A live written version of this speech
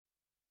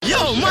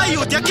Yo, my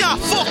youth, you can't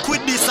fuck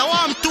with this. I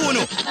want to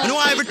know. You know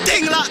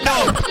everything locked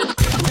down.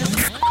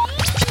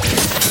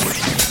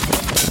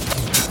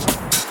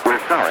 We're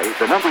sorry,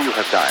 the number you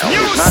have dialed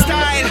New is not...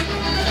 style,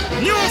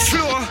 new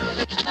flow.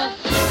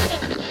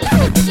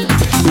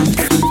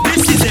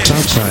 This is it.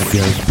 Southside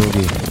goes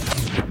Boogie.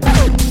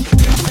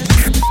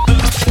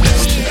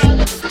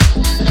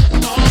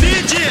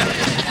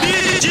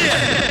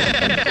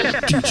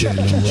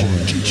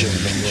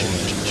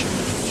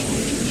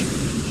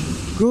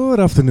 Good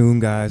afternoon,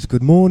 guys.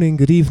 Good morning,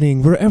 good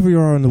evening, wherever you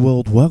are in the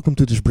world. Welcome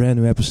to this brand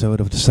new episode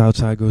of the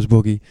Southside Goes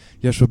Boogie.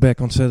 Yes, we're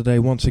back on Saturday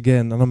once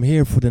again, and I'm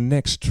here for the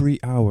next 3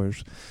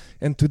 hours.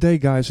 And today,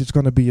 guys, it's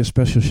gonna be a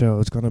special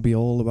show. It's gonna be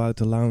all about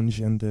the lounge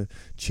and the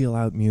chill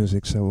out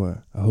music. So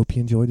I hope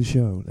you enjoy the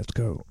show. Let's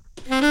go.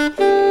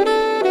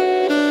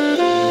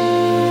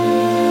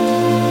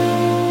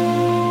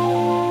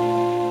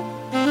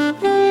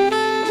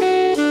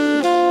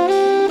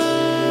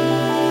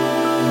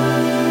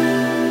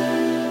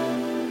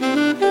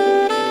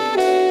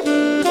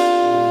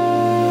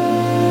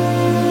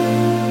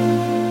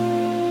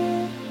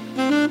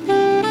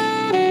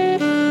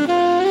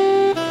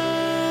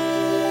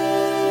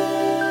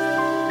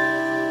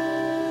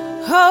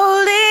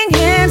 Holding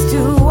hands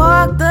to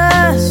walk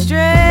the streets,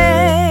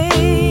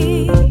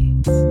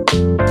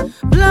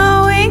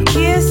 blowing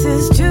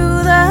kisses to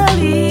the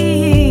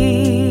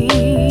leaves.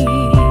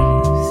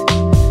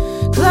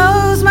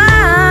 Close my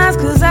eyes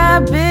 'cause I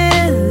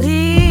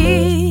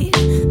believe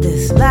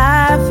this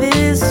life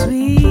is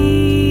sweet.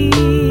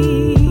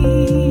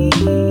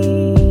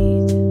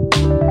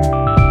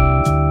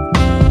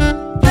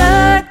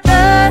 Da,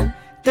 da,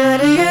 da, da,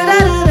 da, da,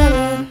 da.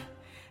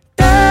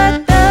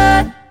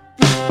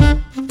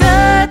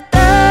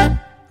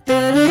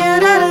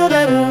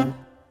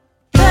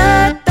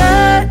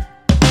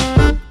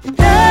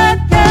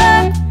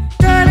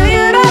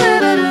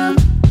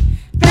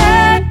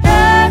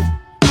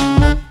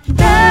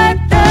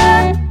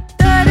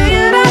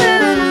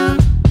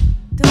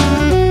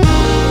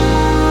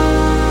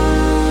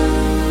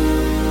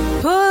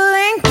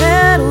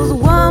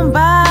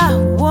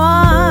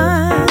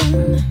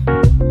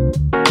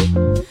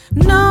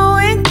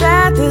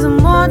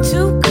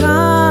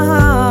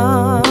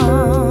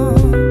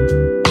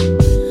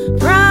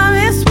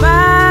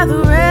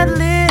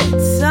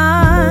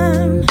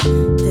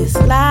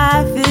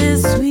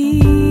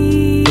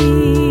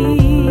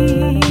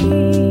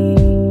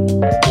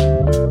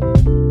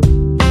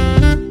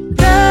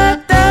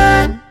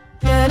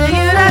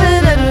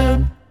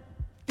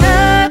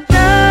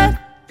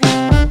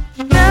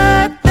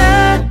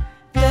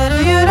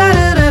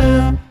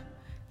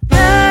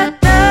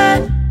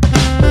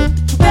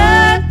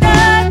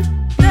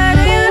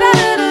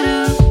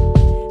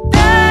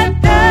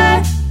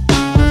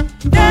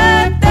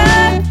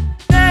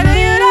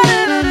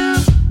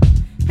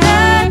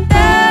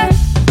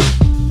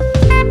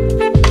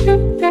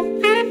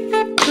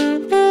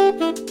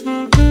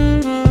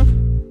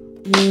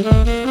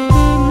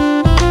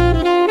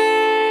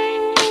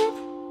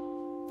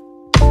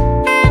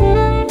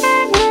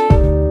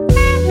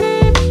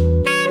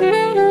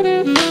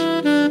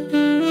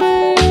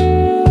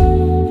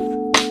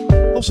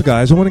 Also,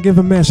 guys, I want to give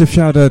a massive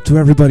shout out to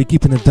everybody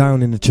keeping it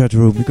down in the chat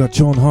room. We got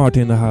John Hart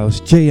in the house,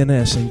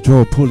 JNS and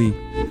Joe Pulley.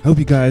 Hope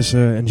you guys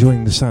are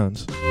enjoying the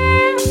sounds.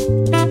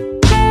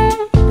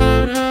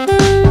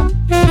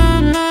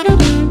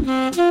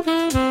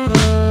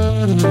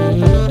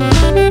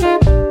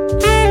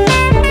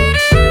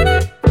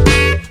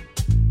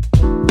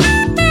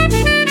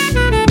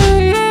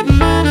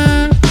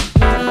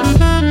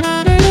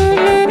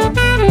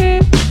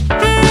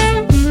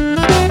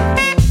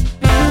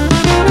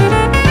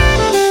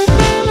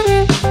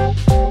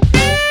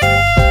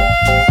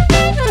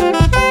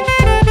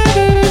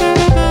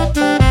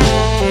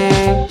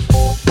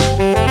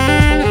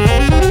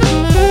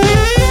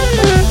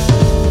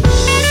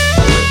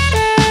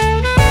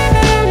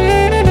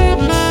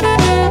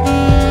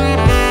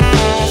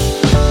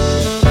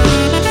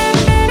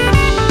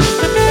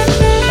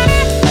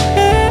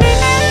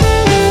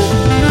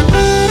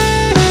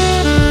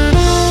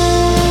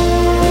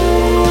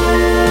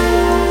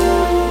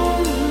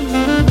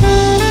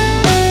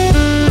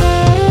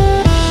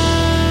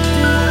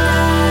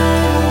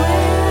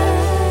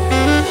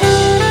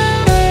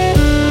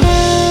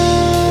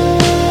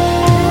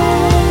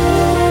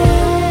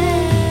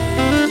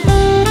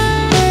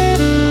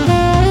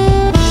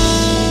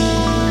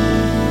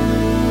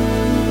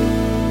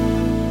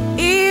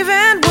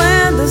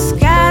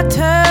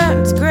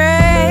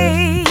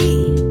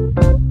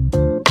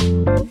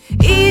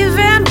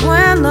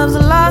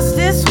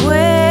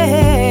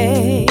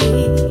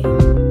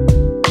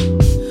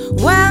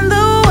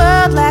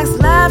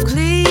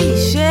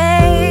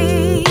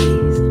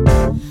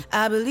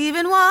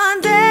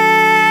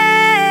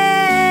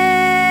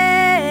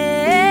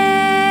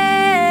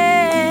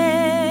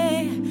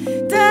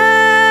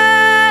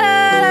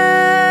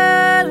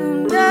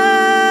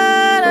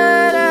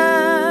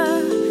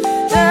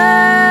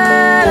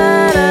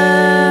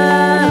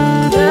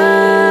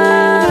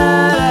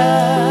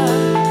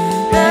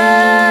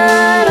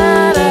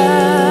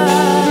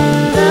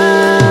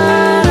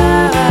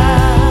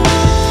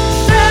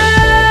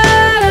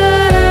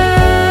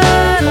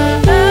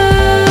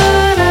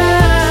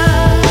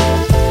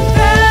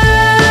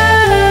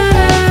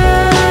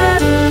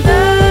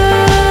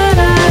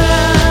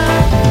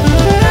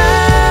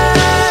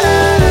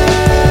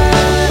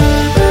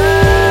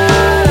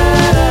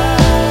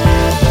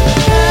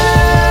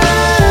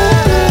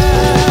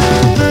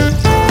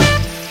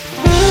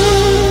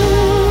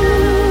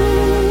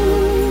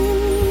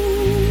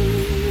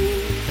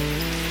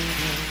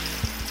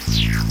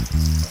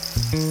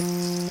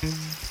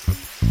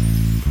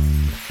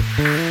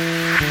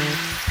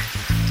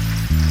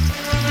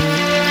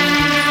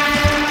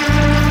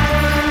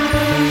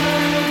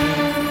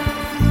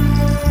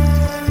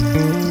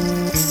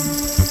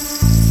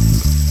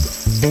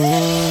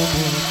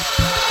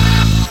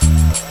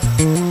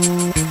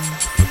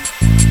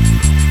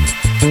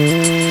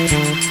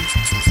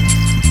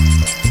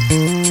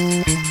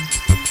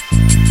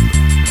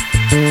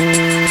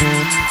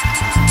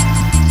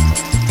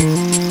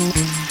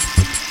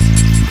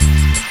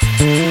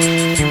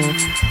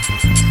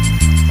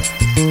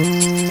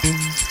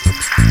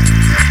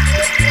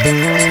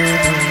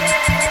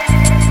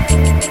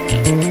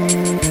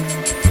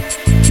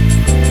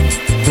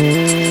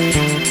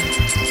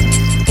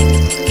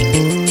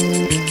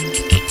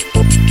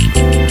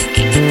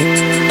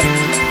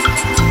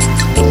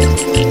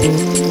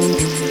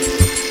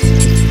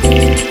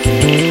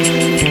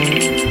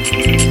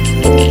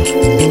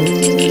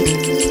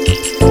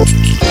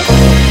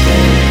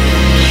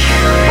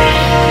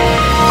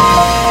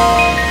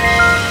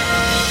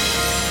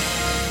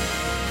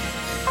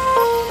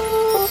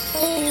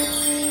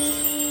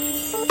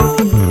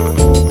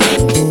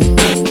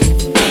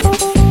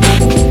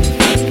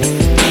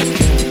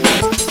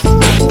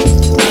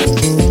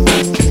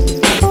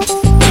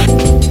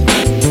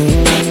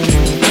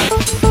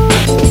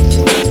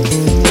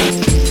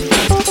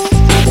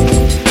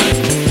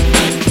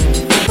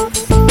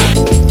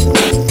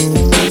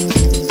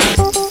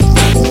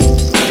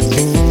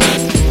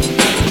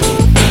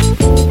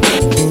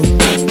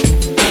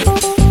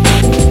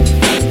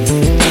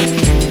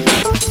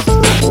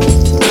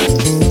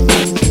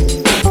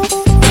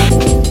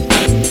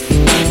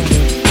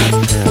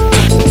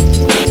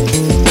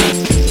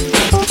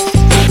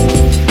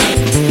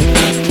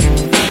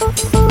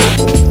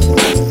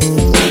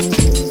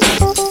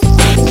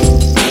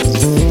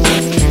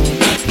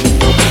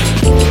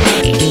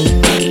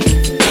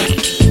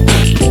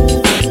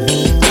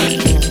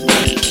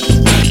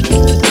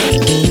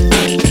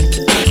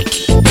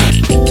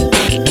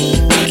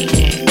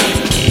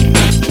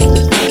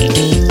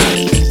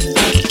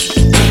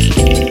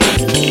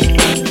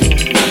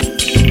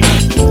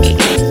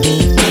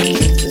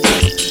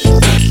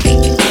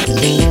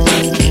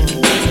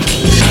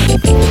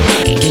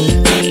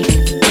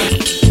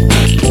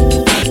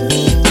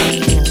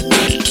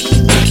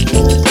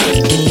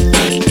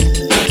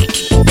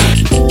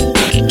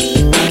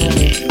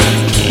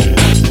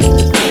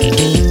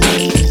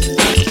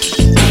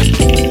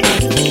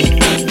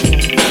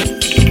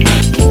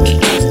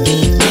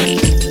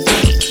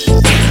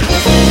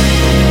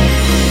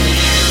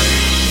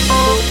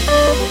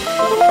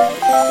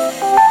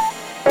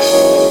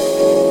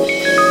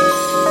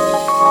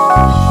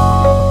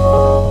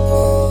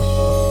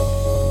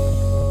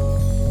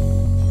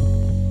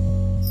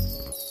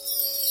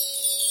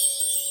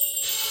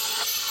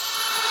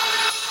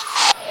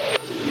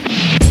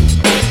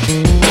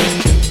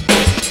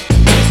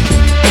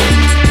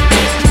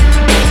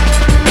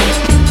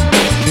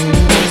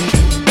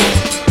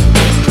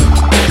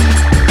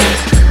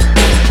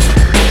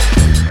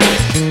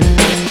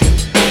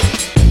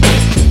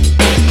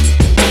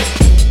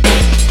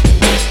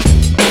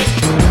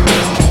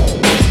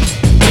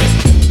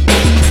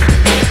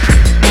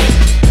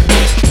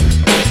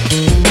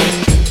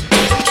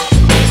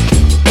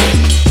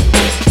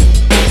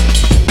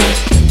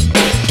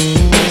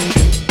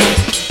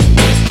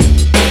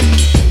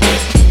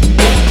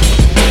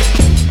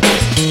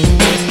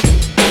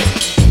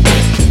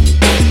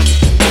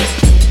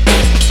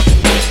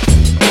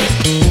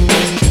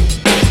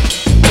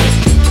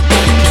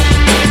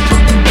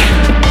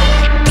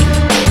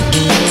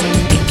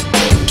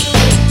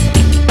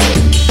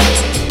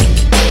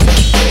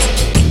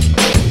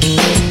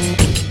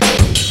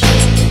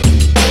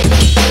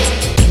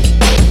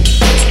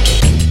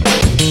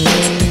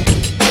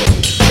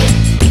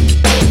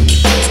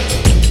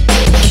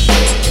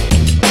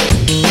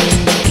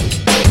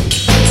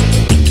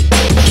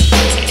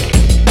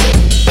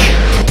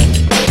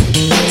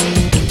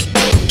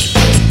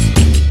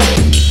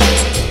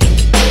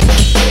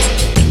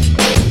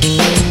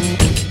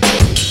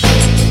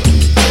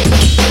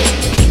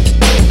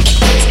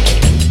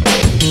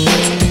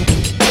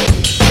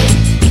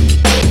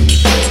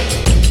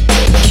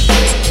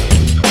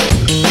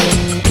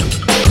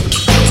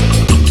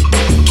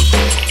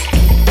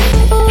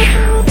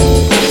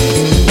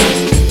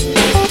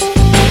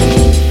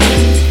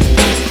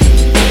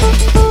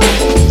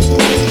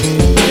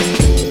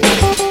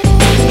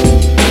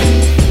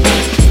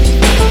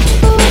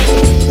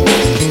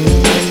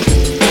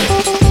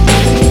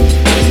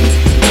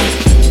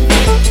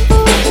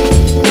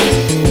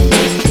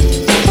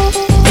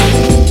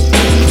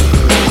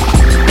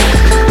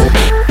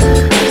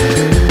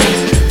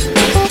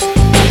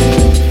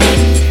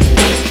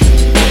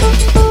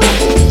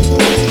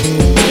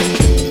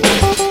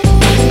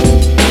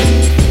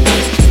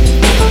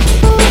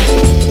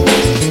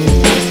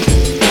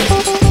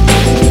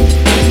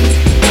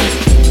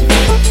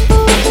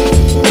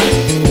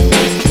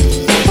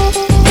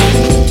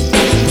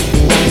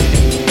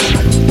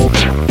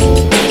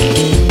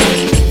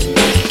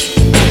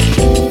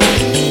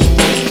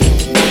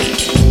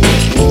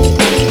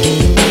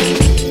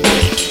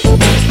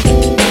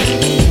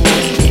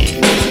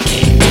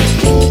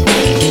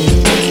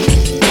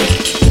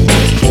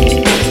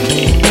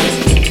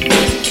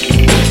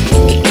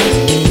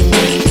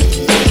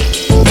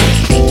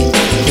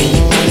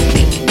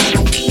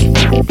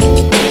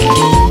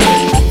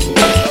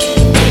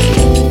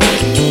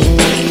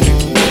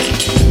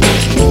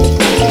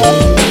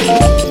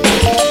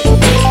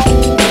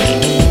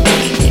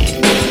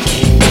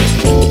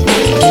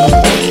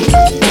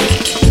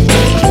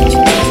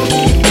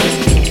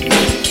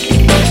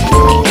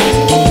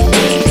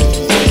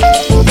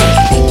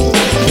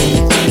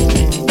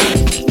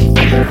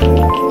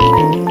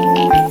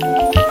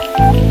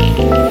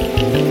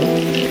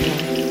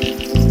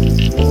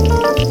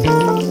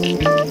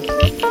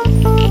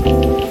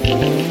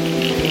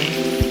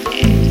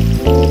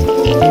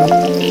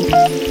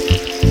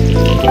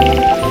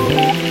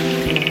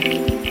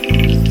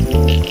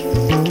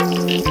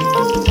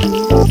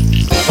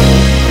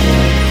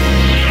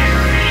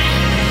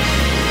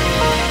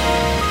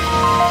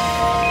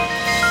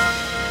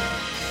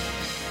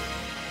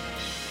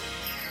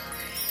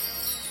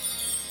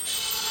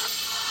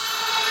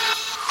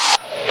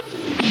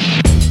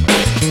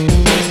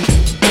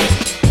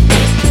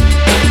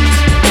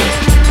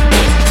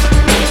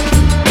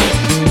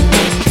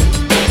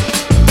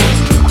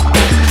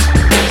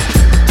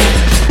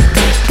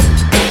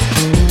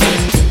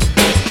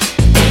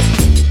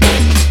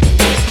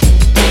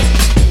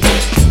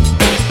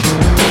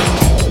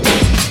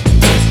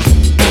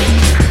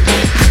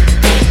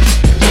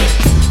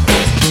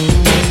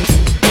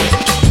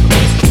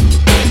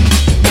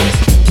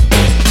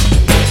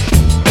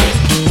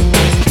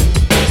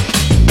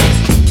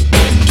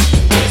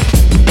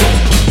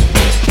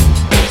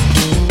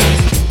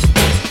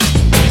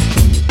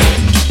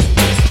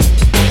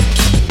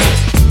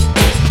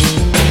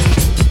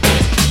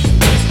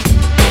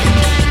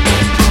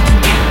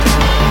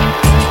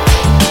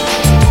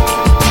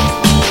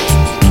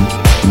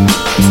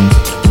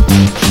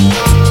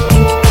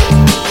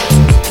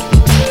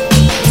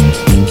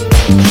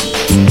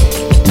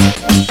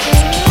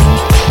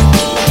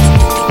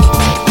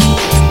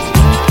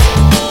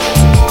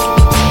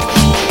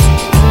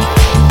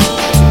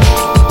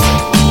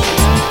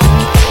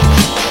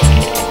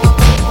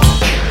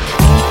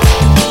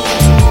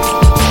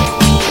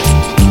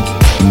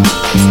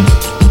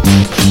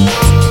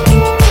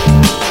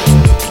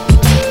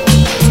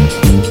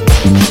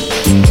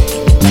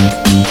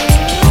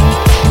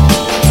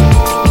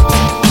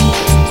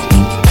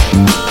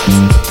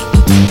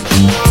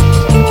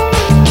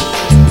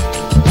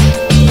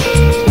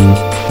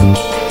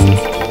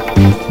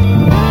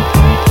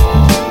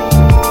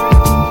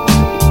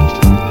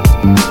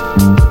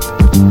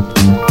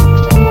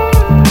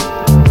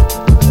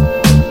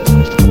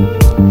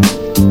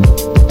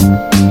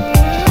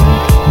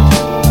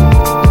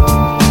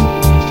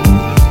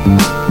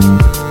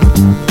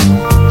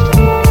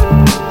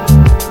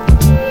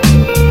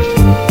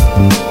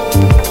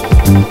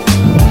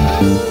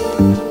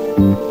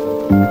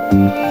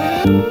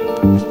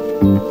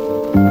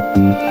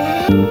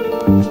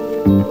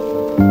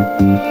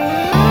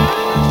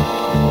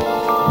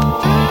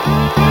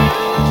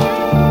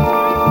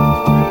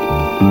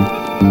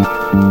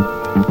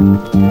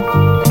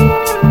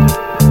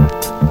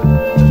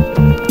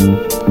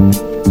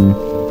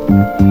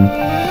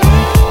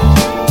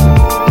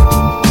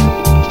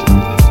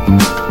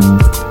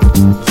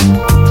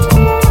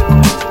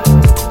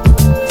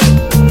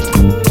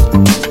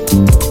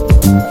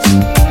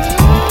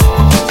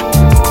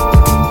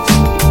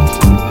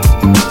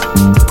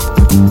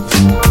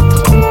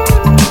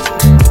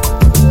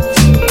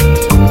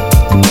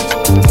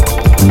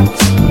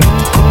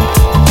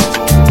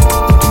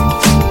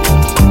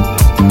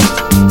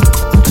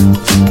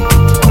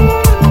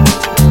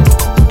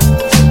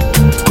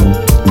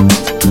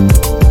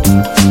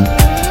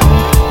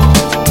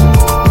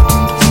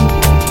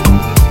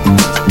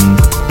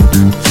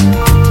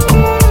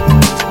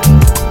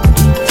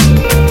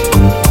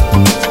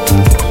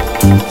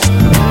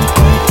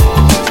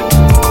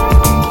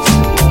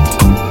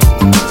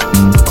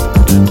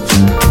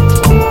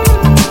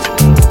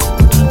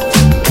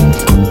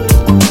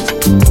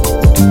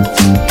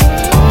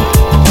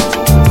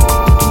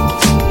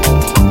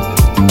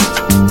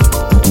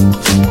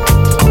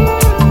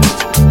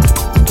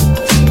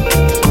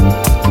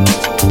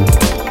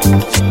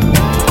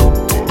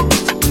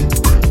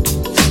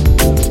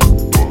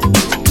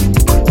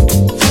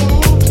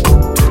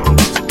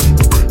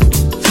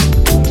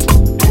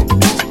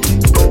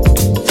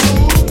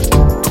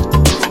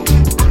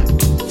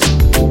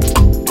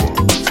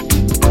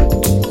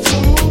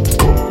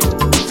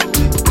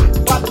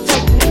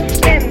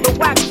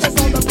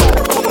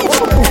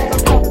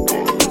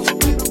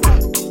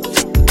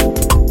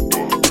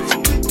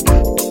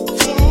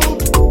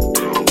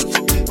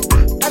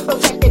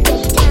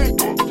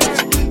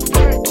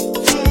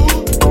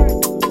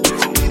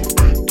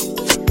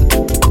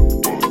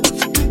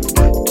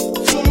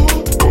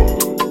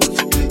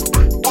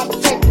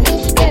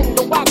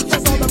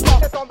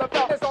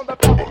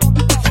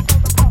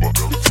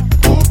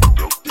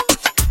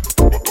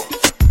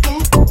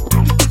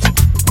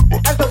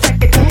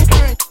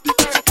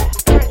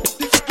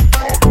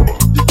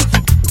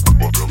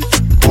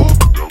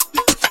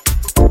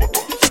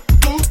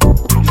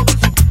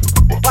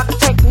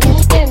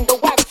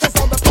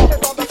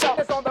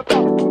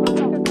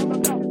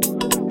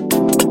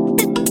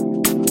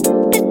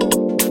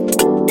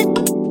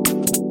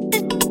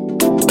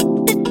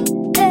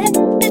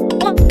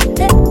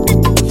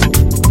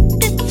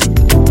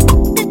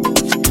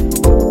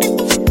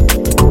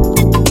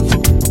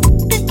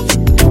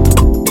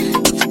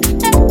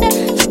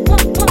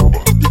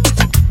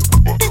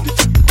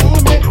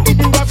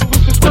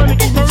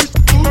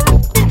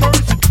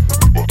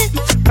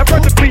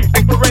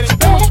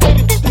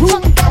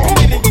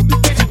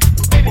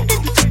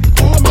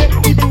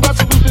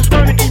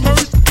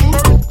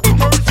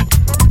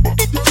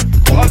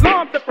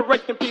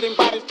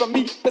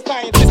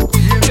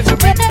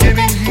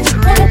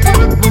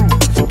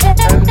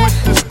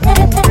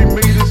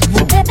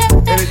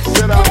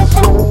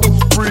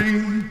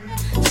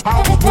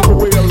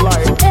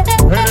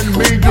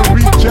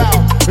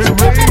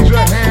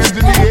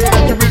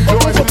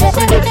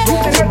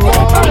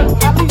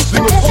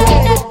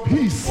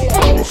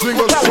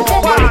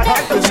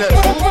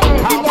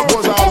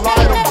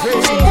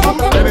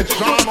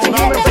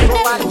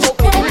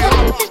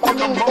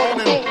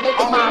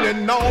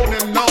 and on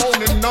and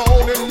on and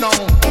on and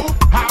on.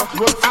 House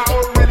was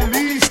our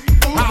release.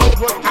 House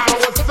was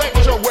our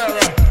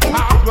sanctuary.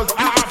 House was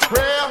our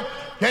prayer.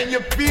 Can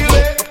you feel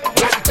it?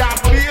 Like I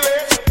feel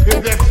it?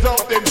 Is there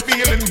something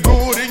feeling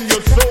good in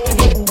your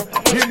soul?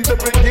 In the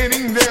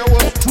beginning there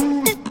was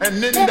truth,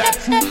 and in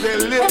that truth there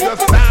lived a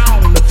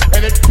sound,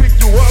 and it picked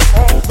you up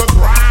off the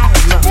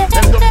ground.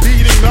 And the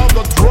beating of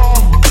the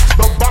drum,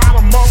 the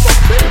bottom of the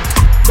bass,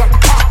 the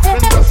pop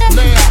and the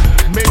snare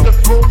made you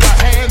throw your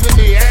hands in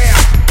the air.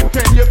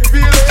 Can you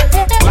feel it?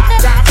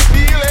 Like I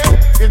feel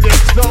it? Is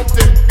there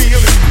something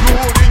feeling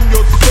good in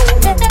your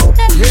soul?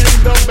 In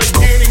the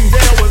beginning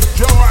there was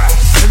joy,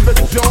 and the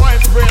joy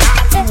spread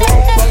out through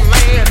all the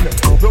land.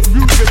 The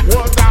music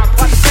was our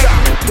teacher,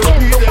 the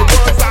music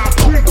was our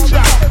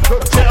preacher. So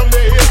tell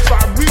me if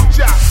I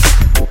reach out.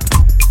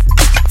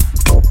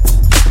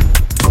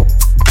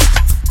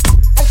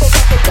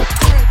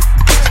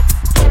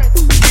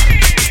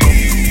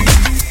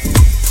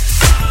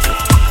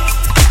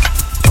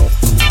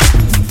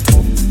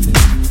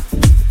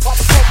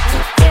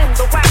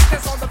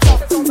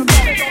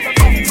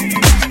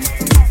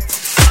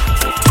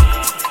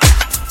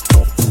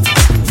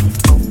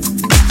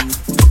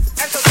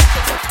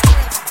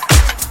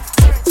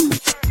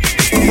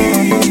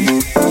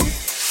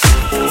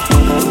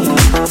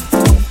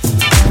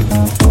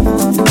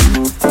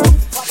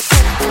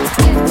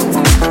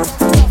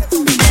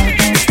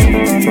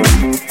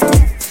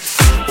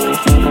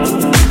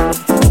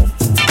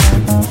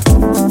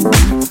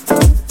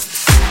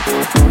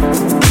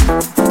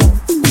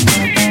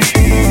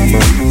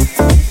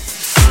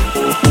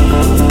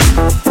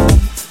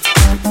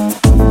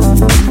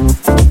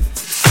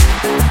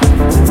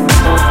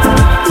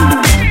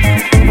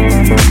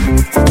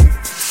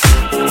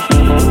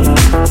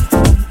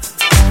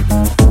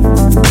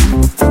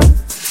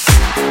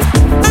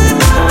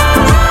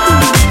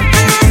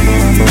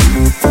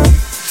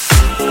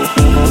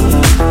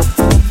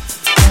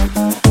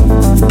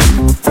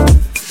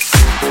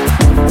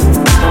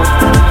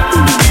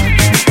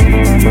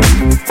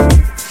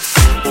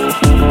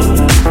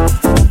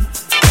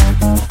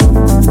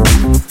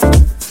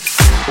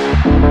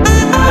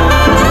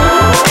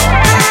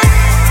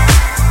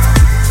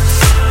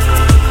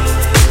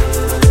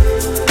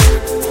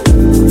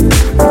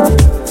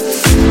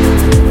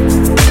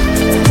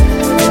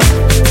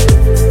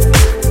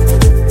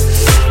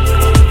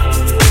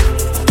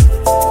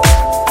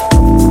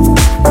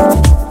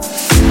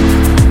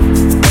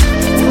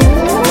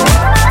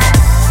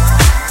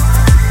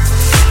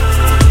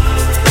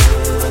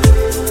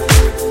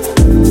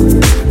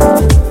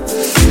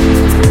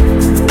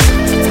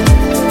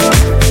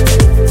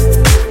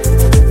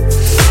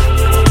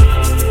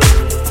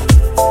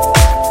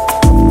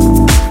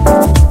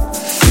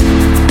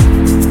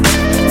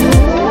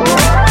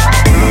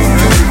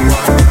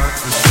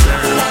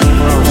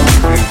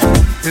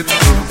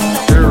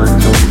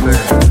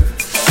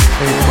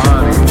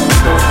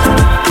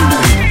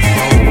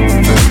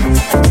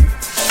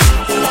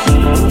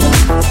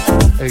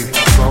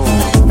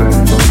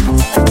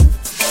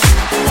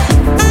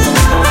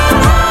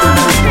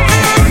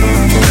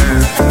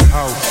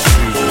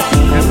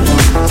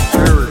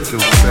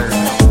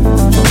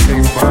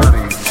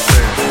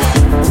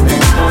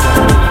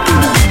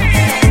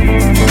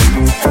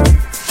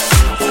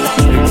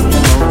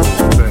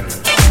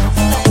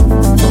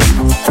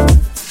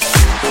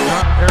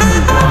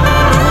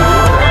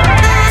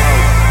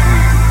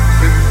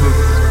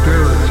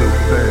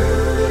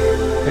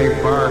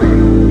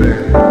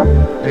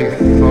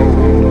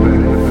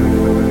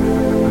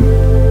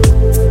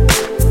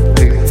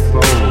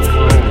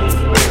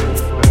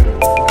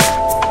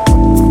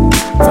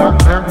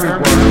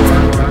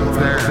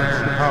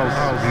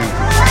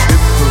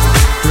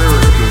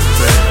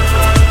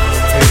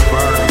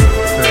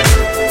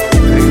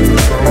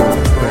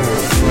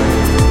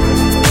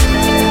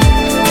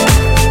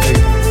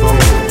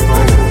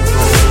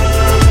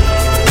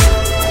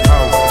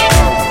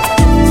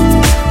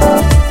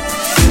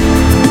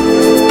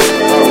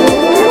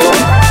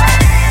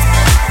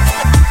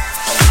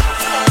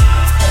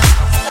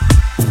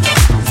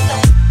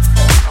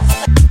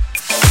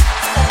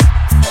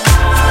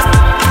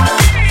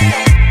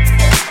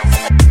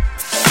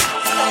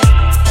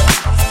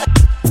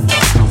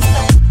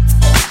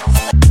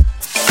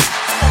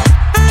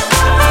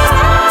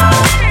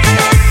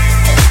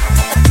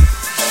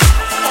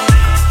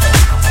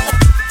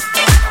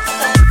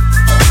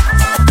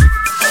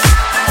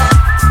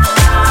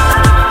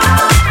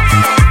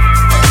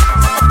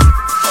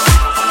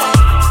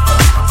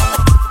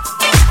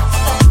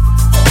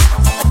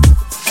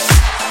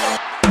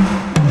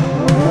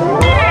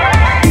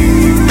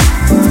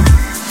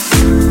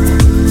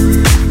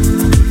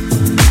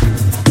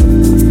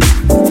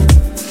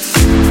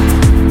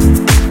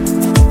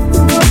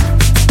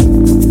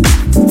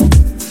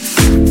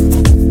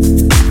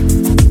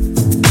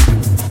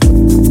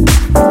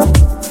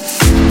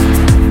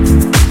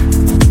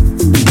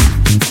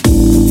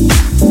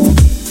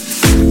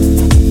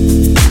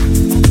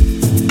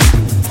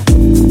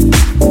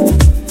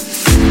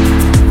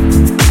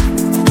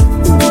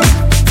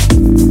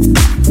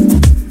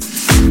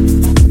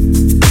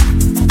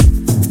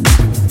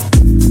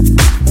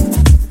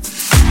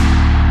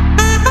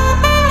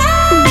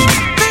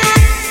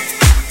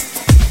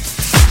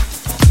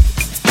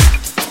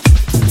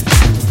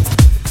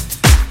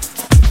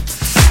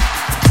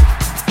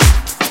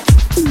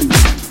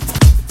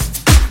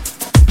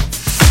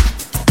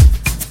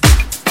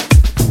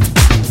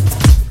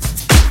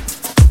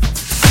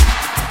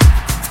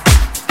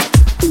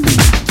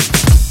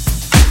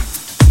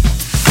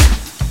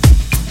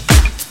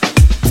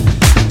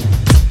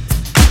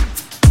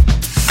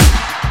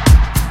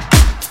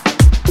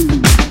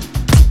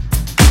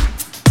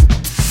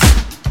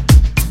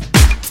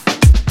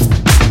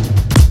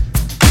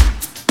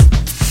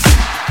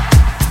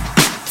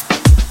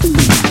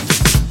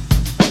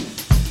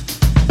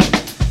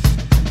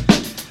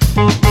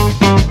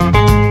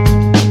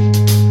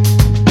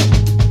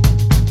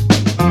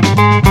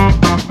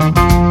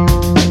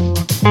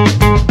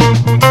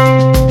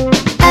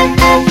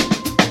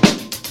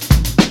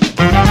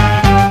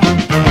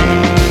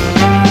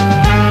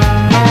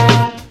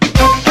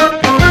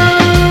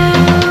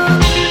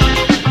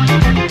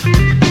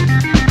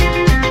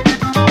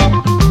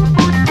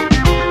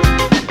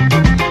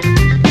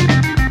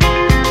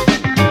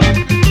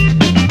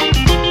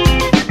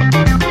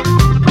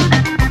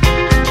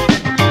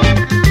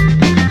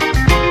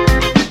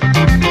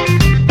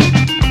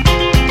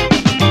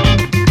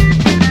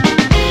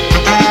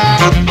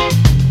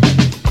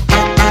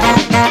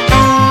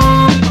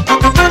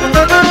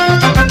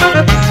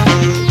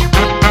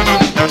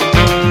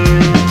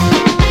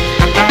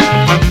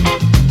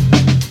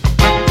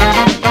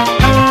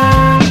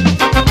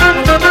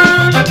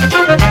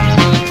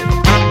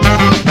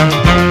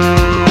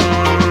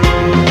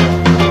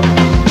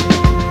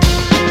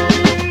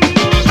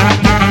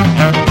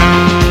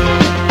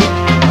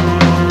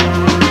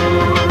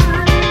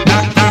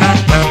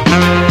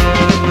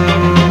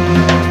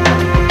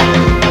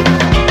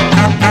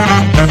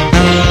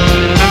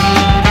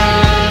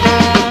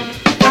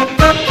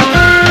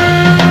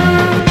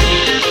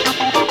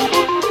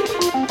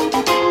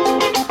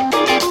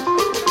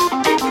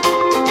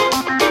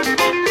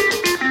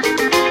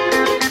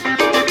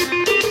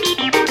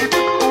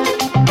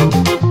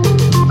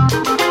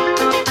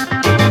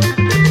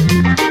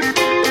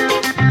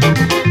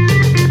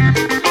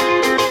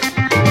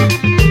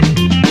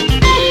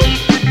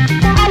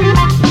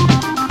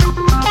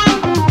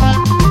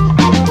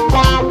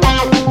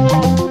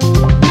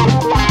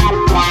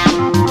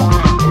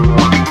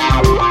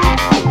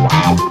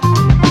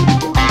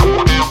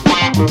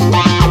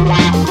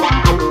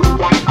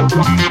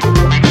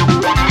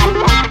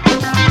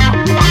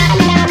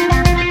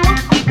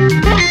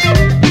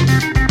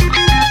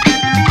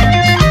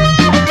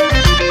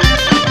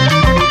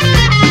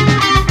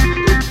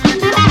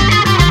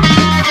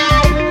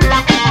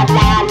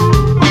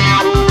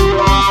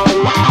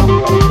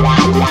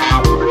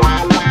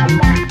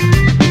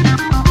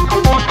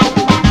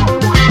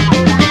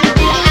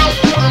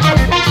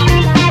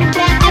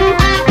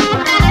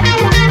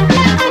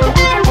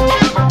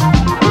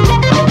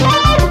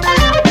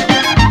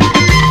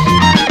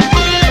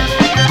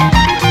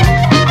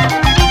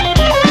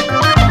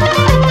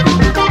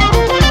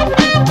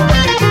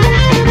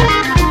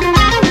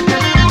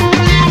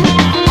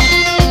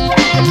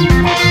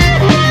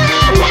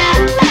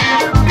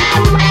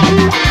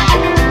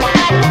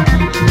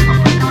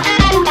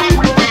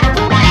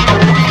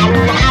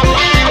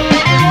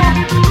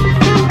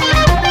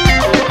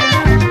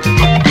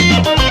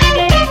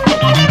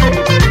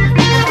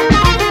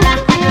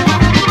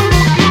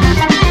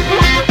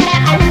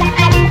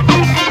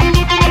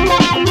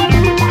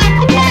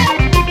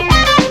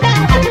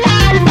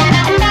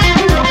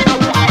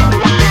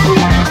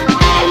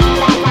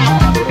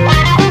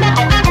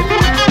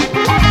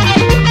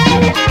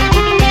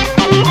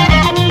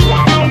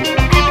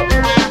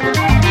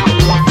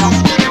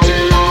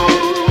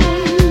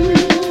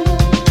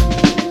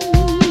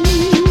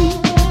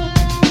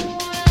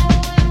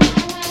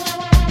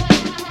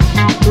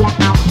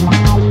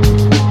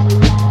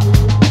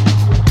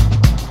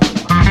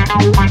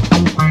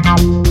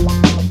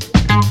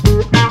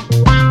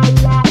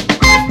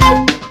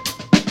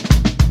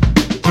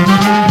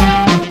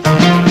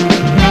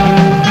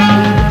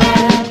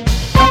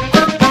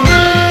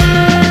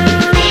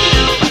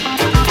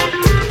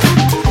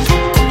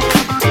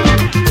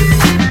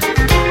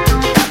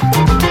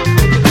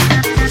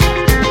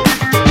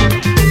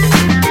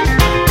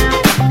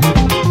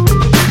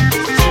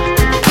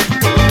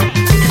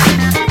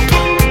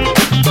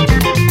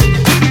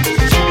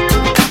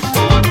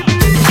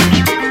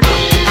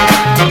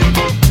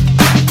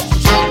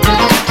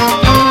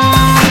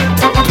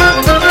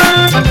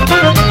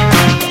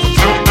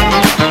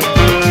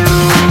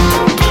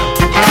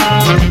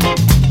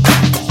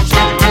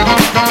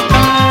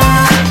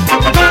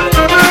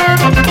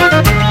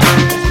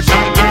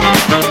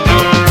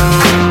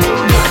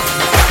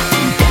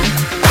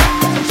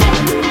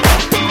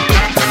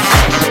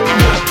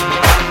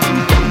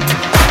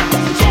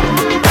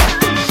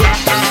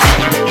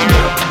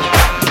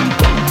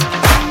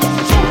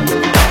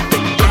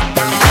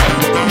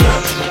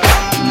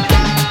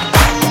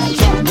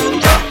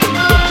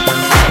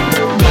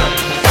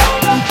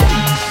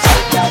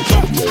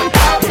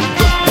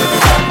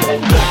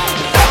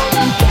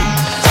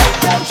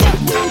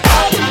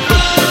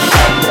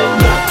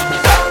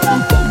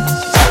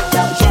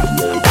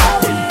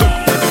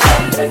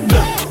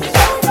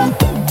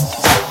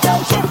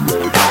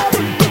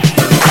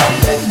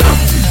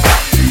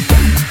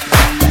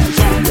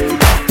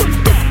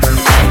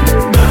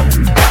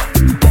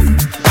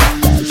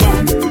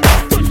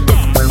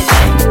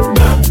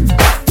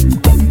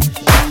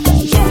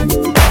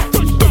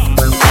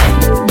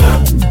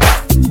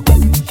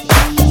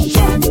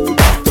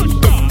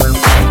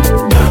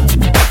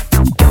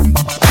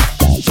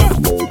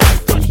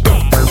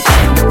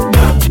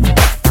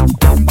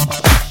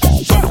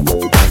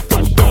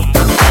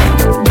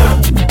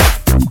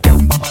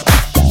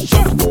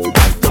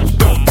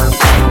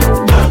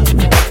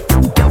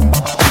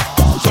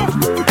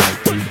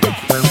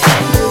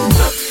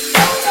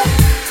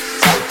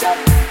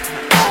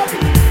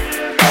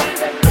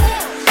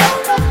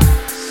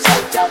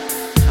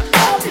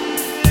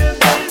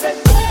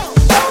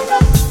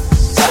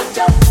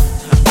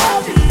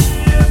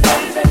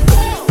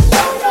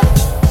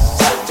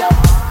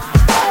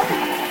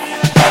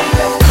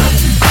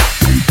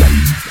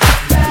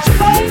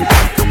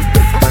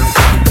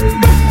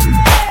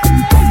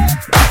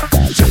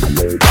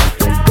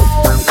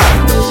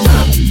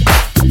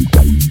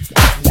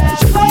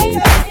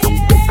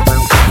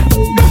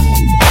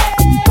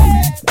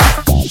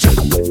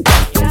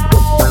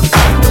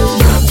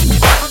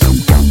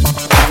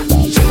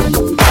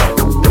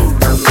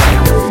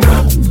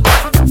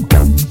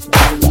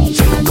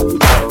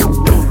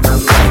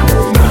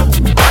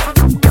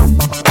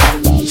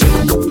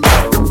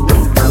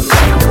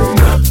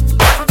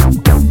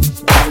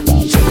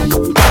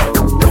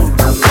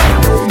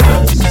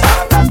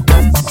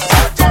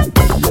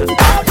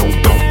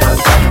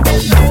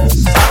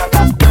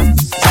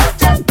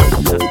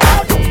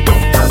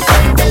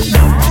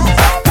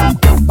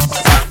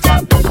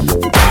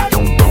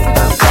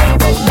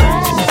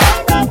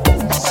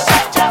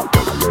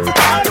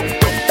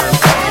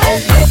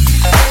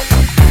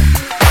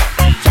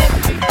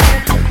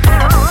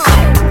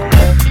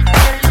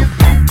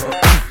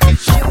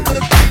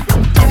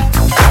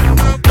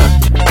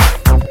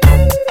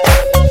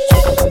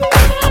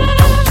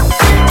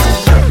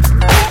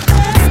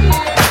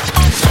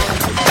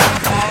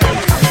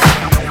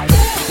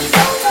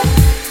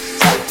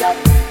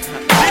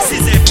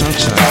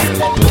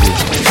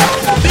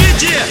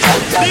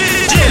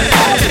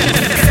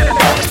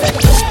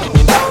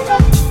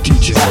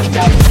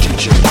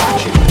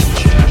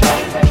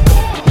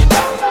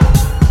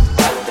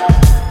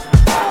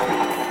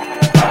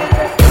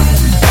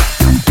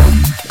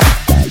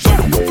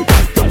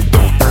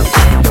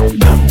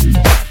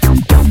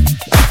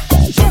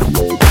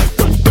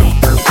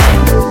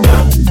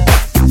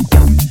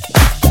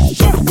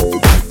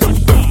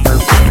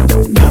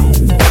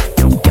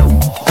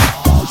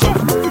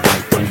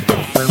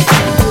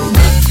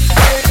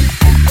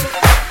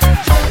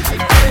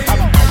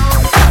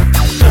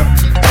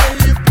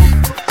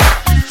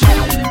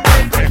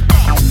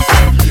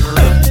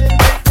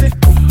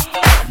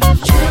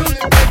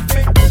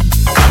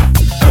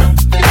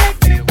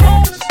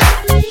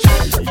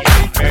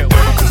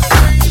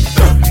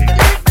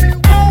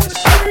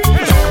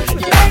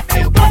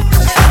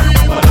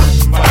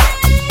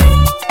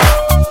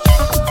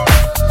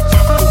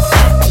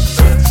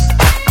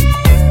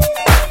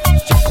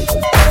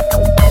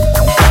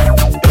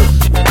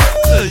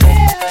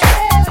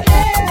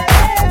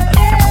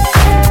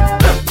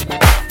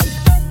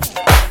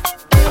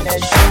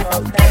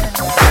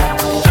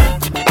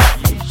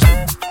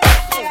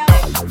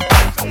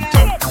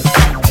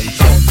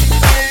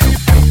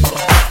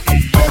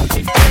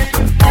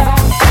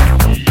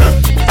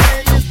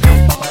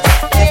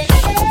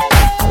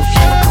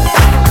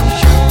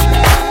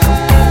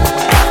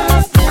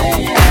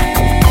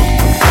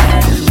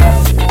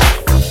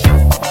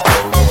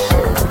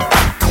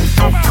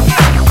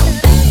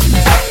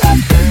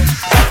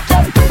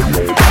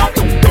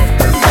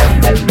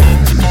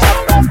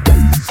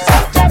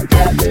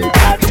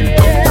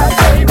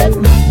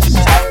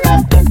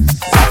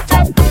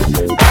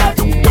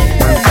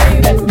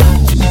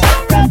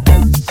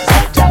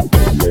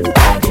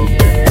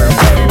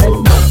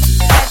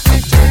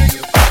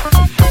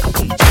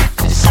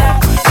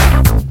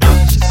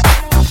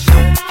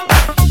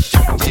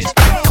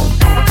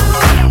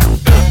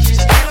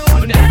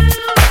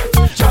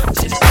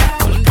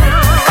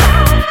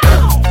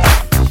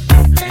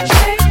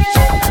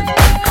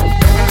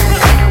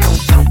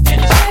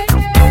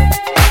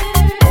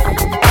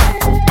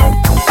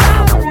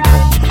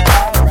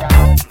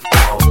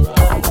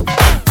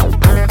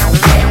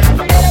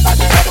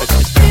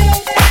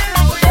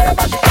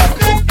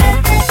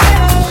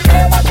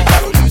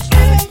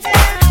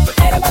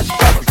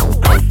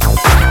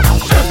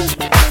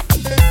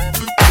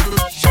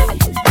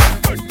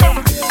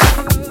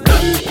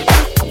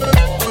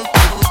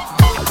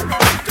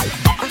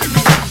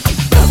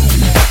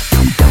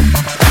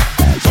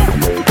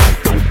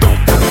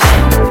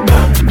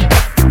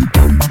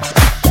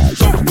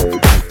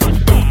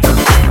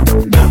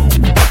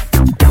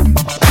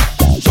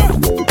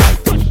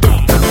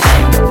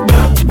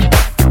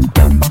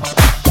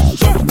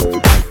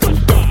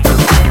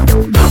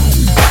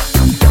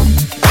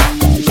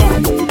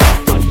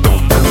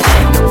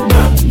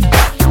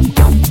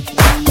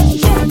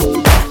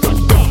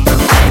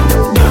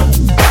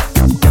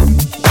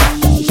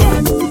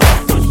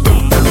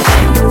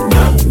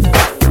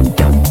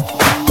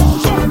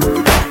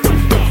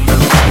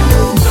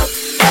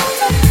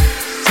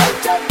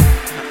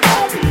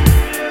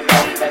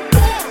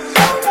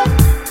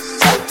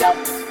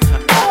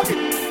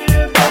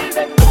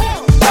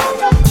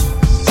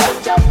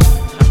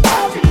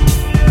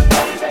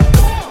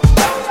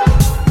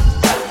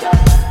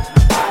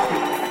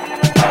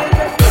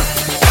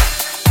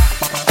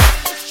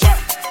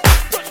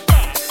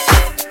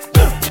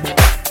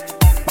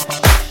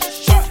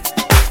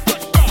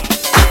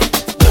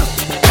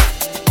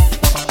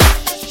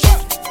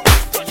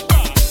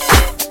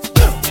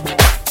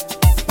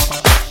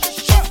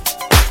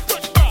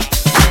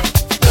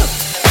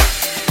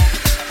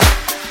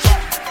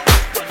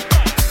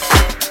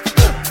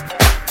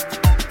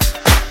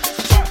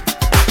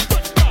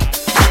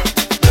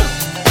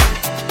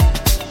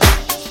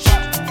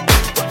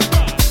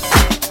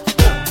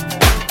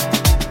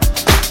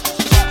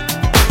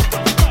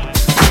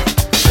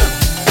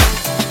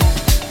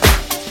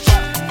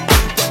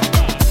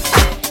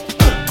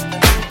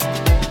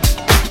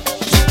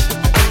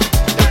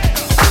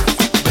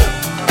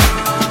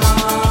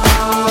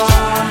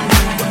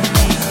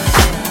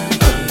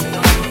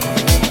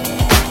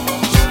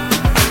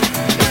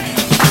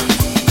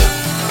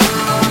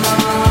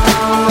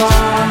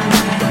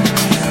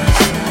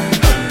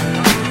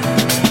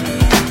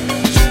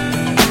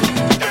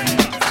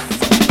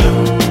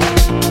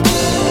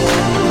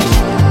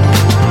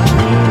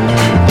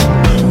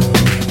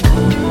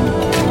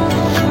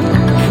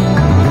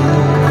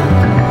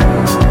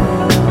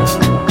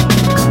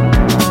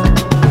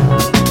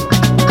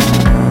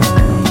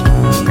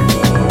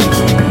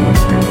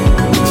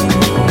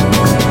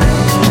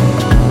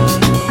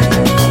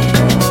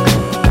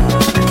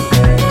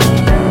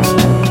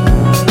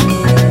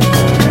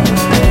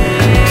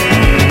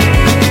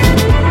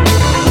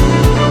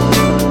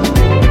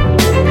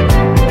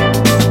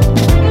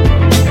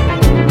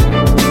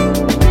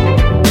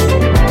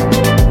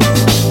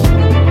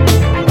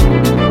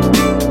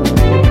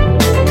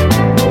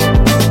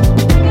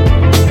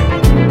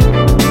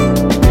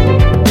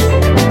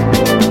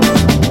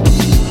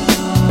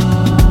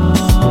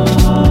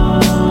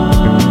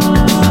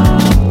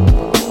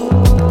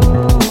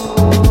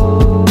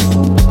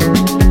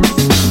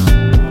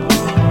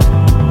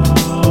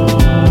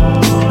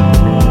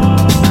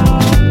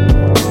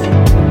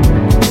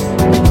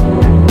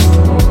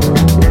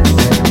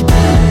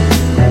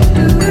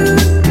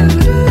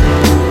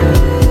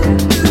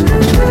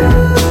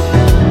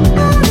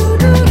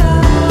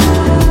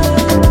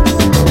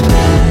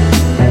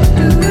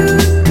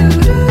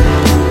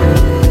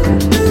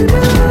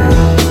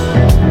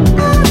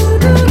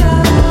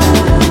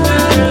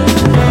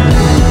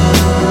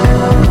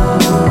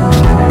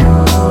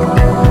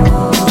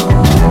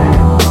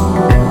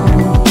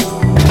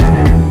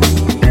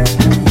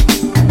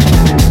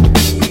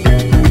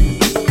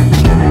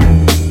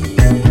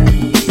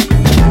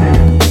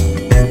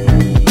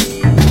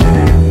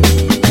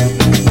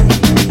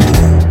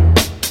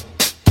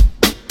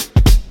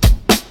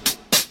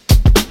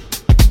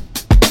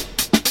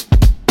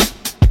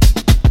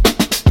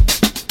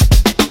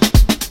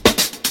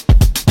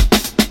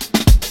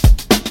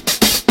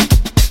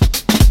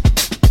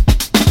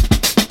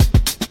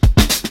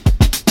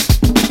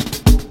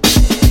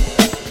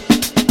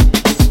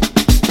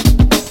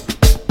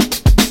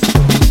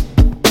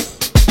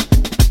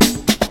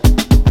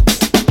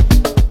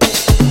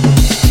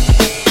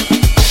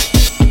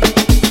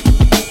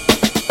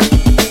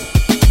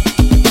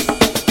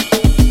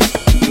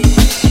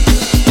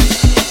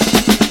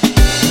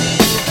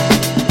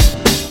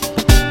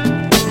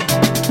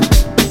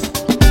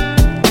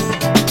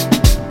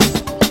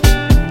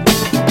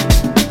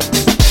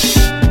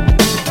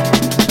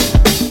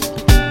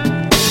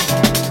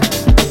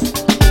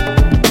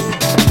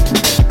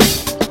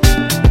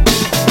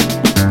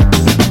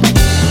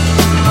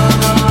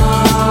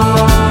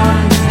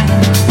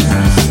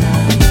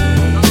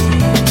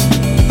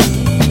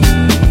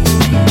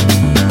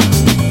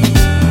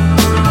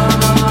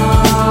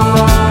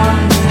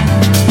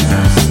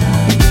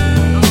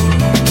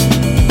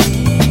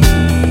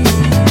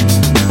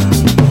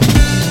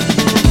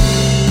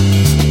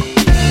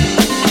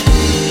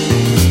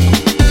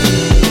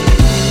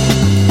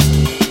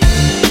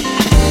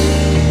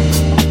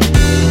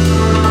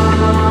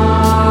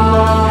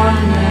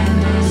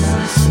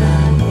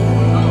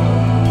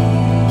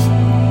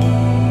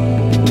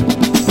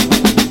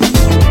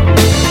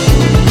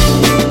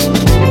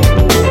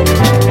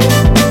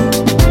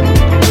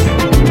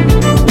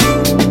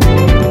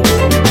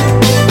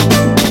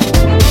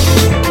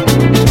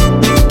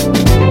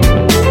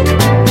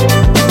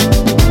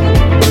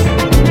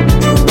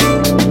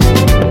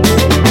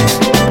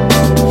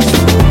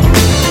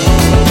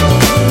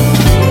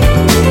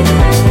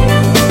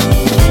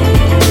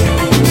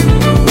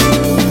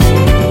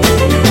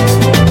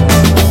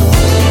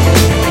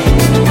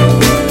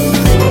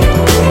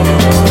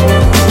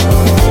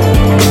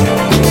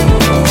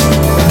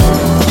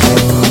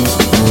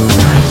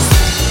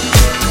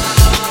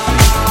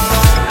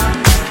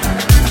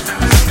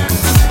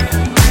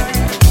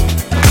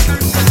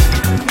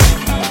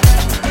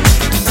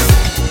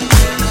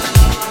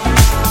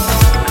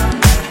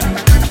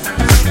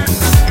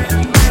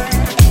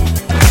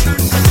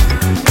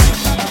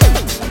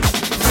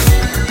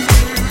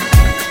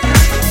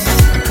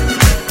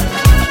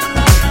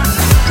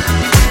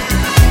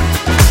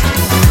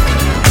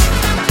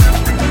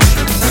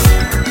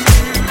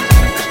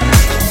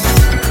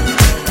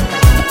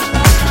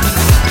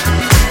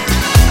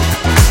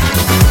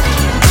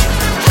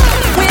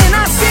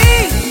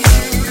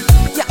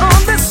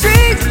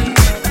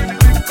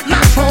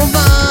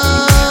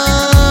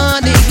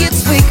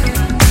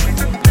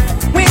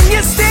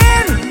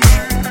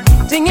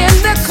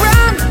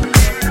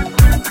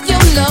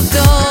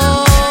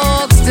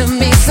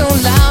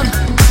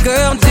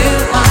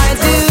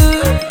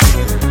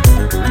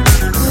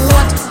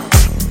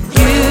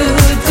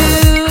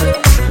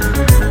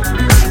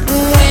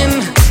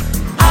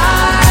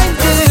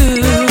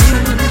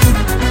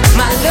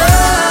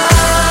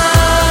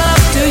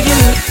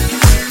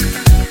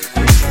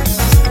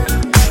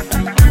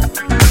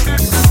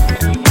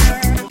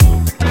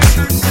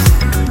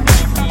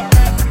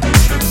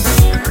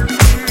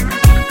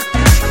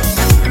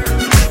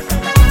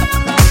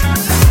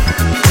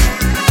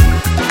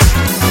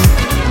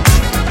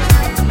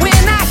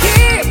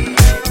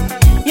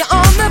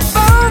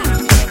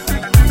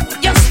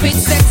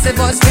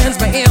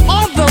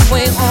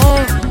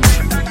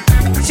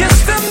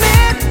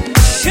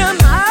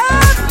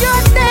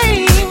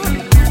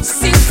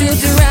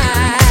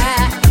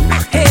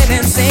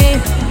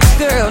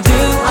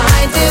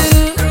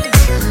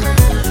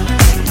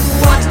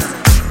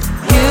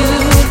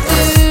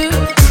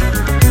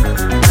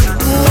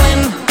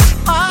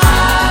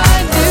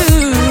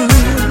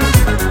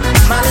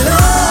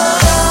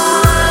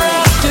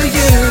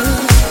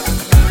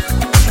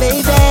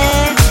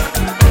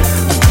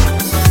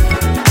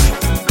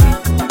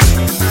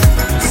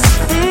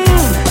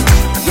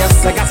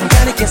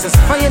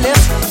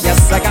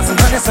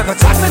 honeysuckle,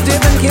 chocolate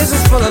dip and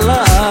kisses full of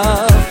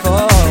love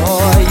for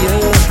you.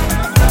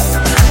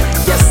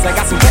 Yes, I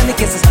got some candy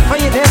kisses for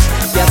your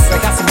lips. Yes, I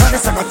got some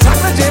honeysuckle,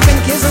 chocolate dip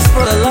and kisses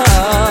full of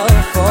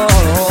love for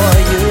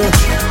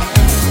you.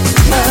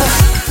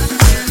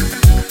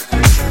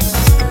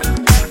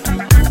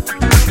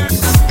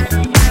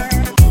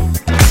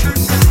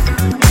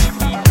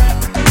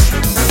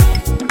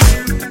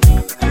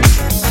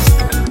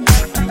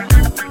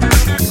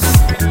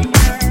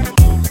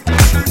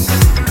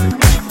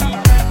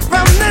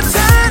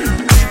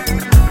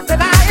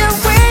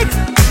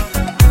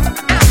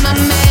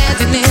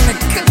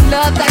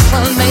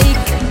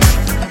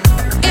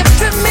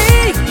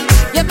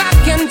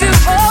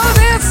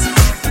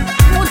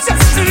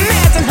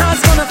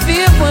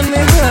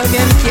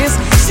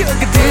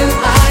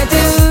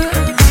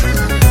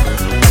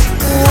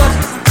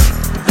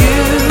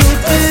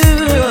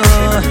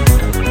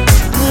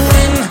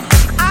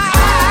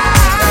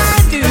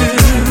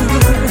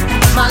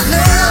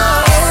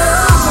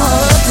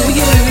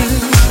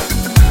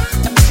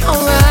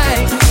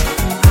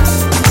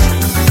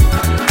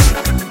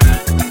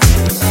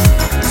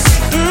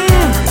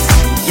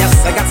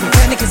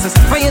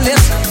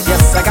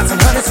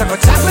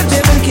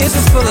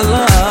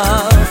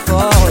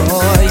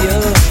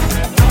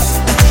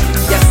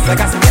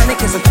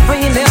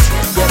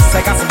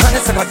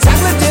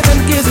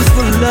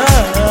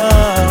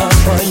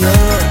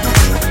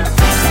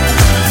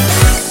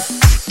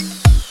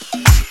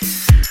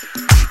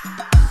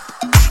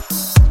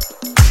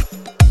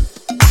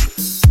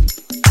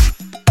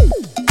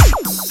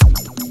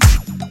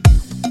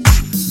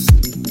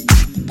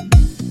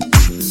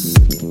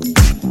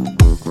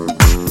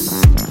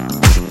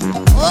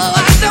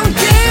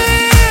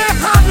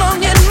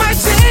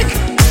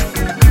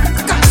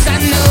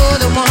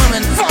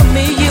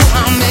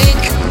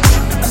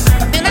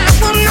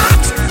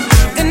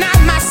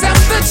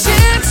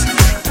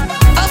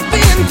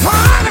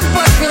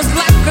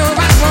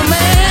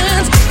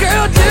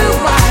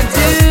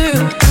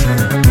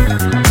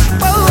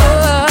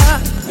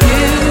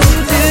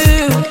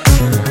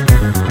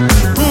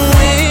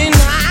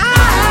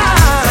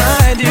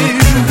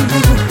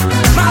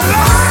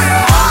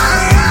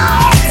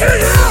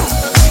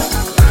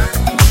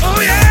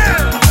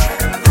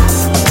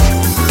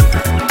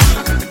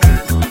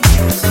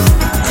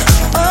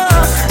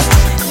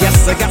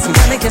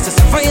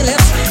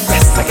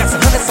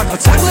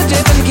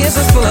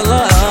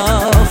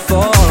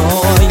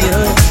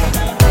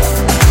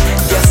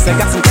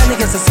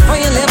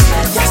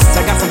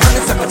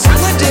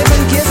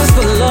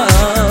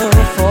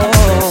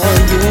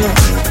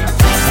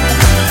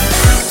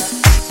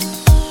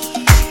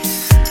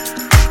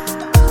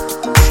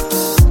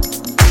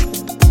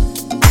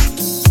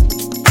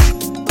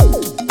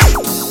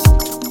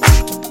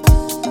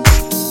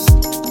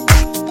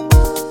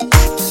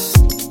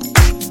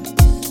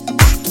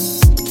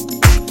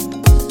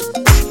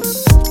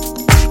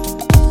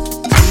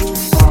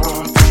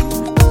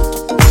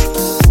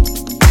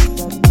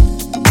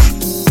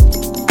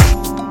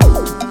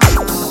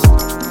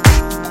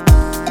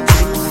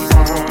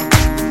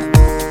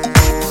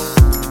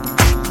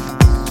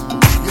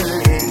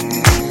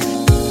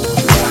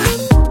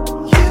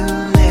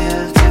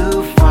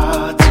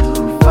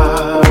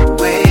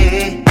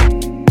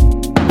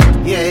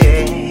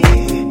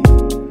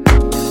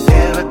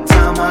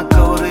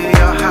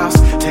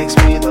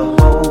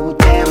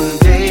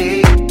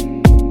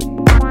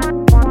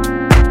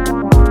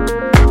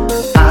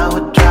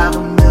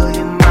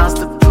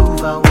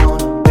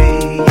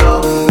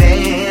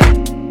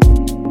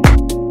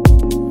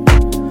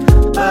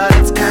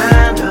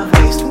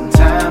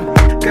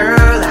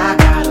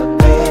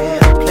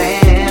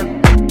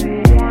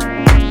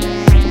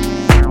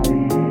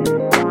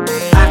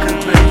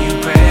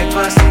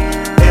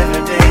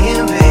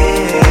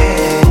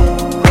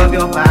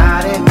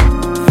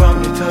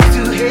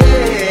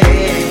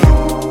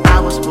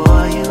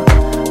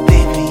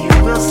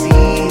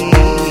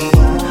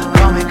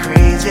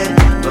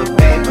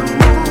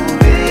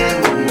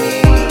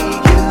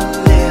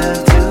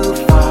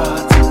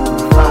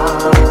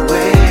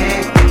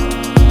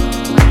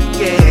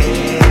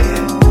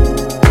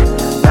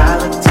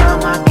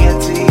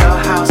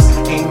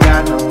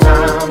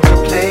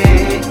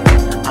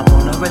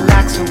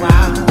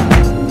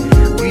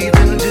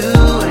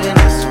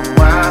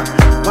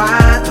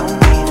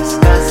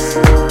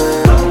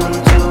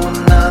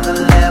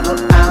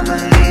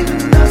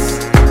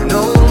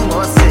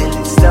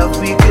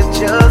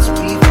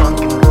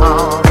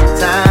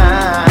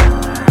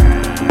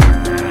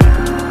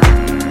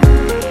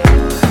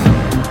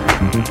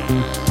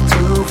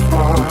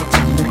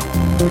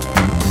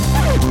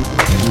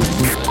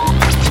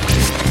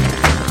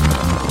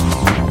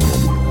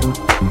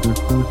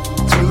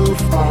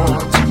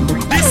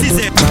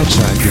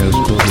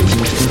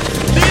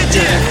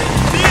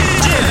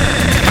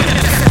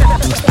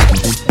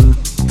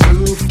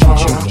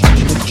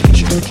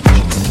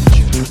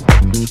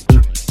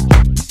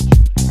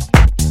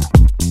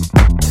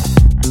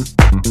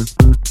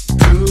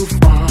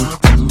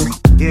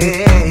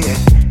 Yeah,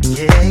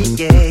 yeah,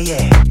 yeah.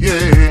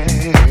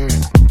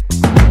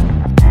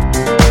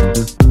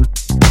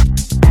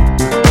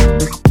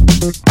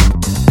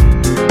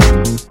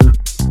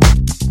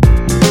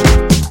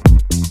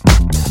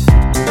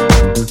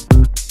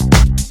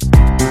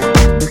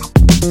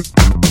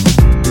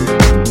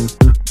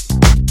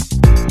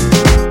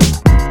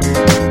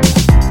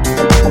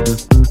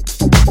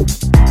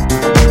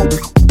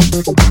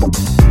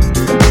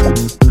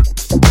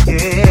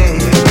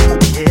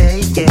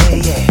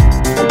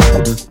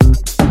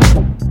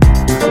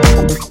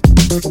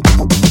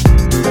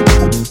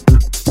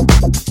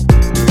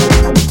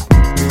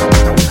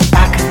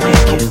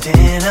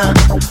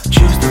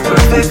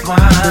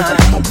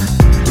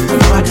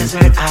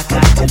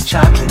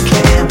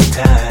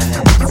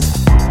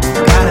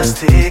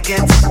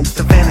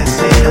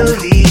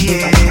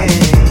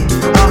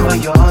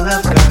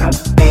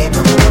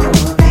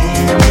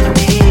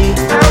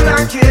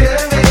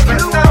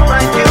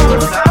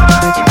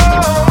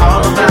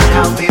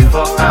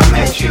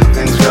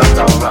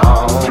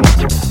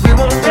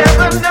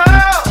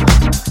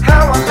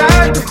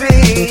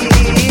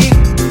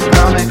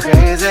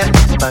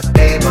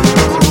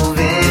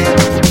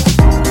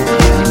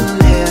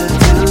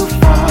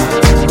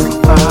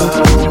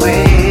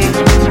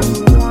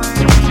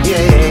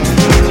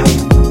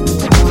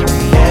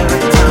 Every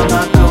time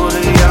I go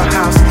to your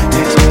house,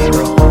 makes me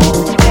go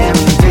home.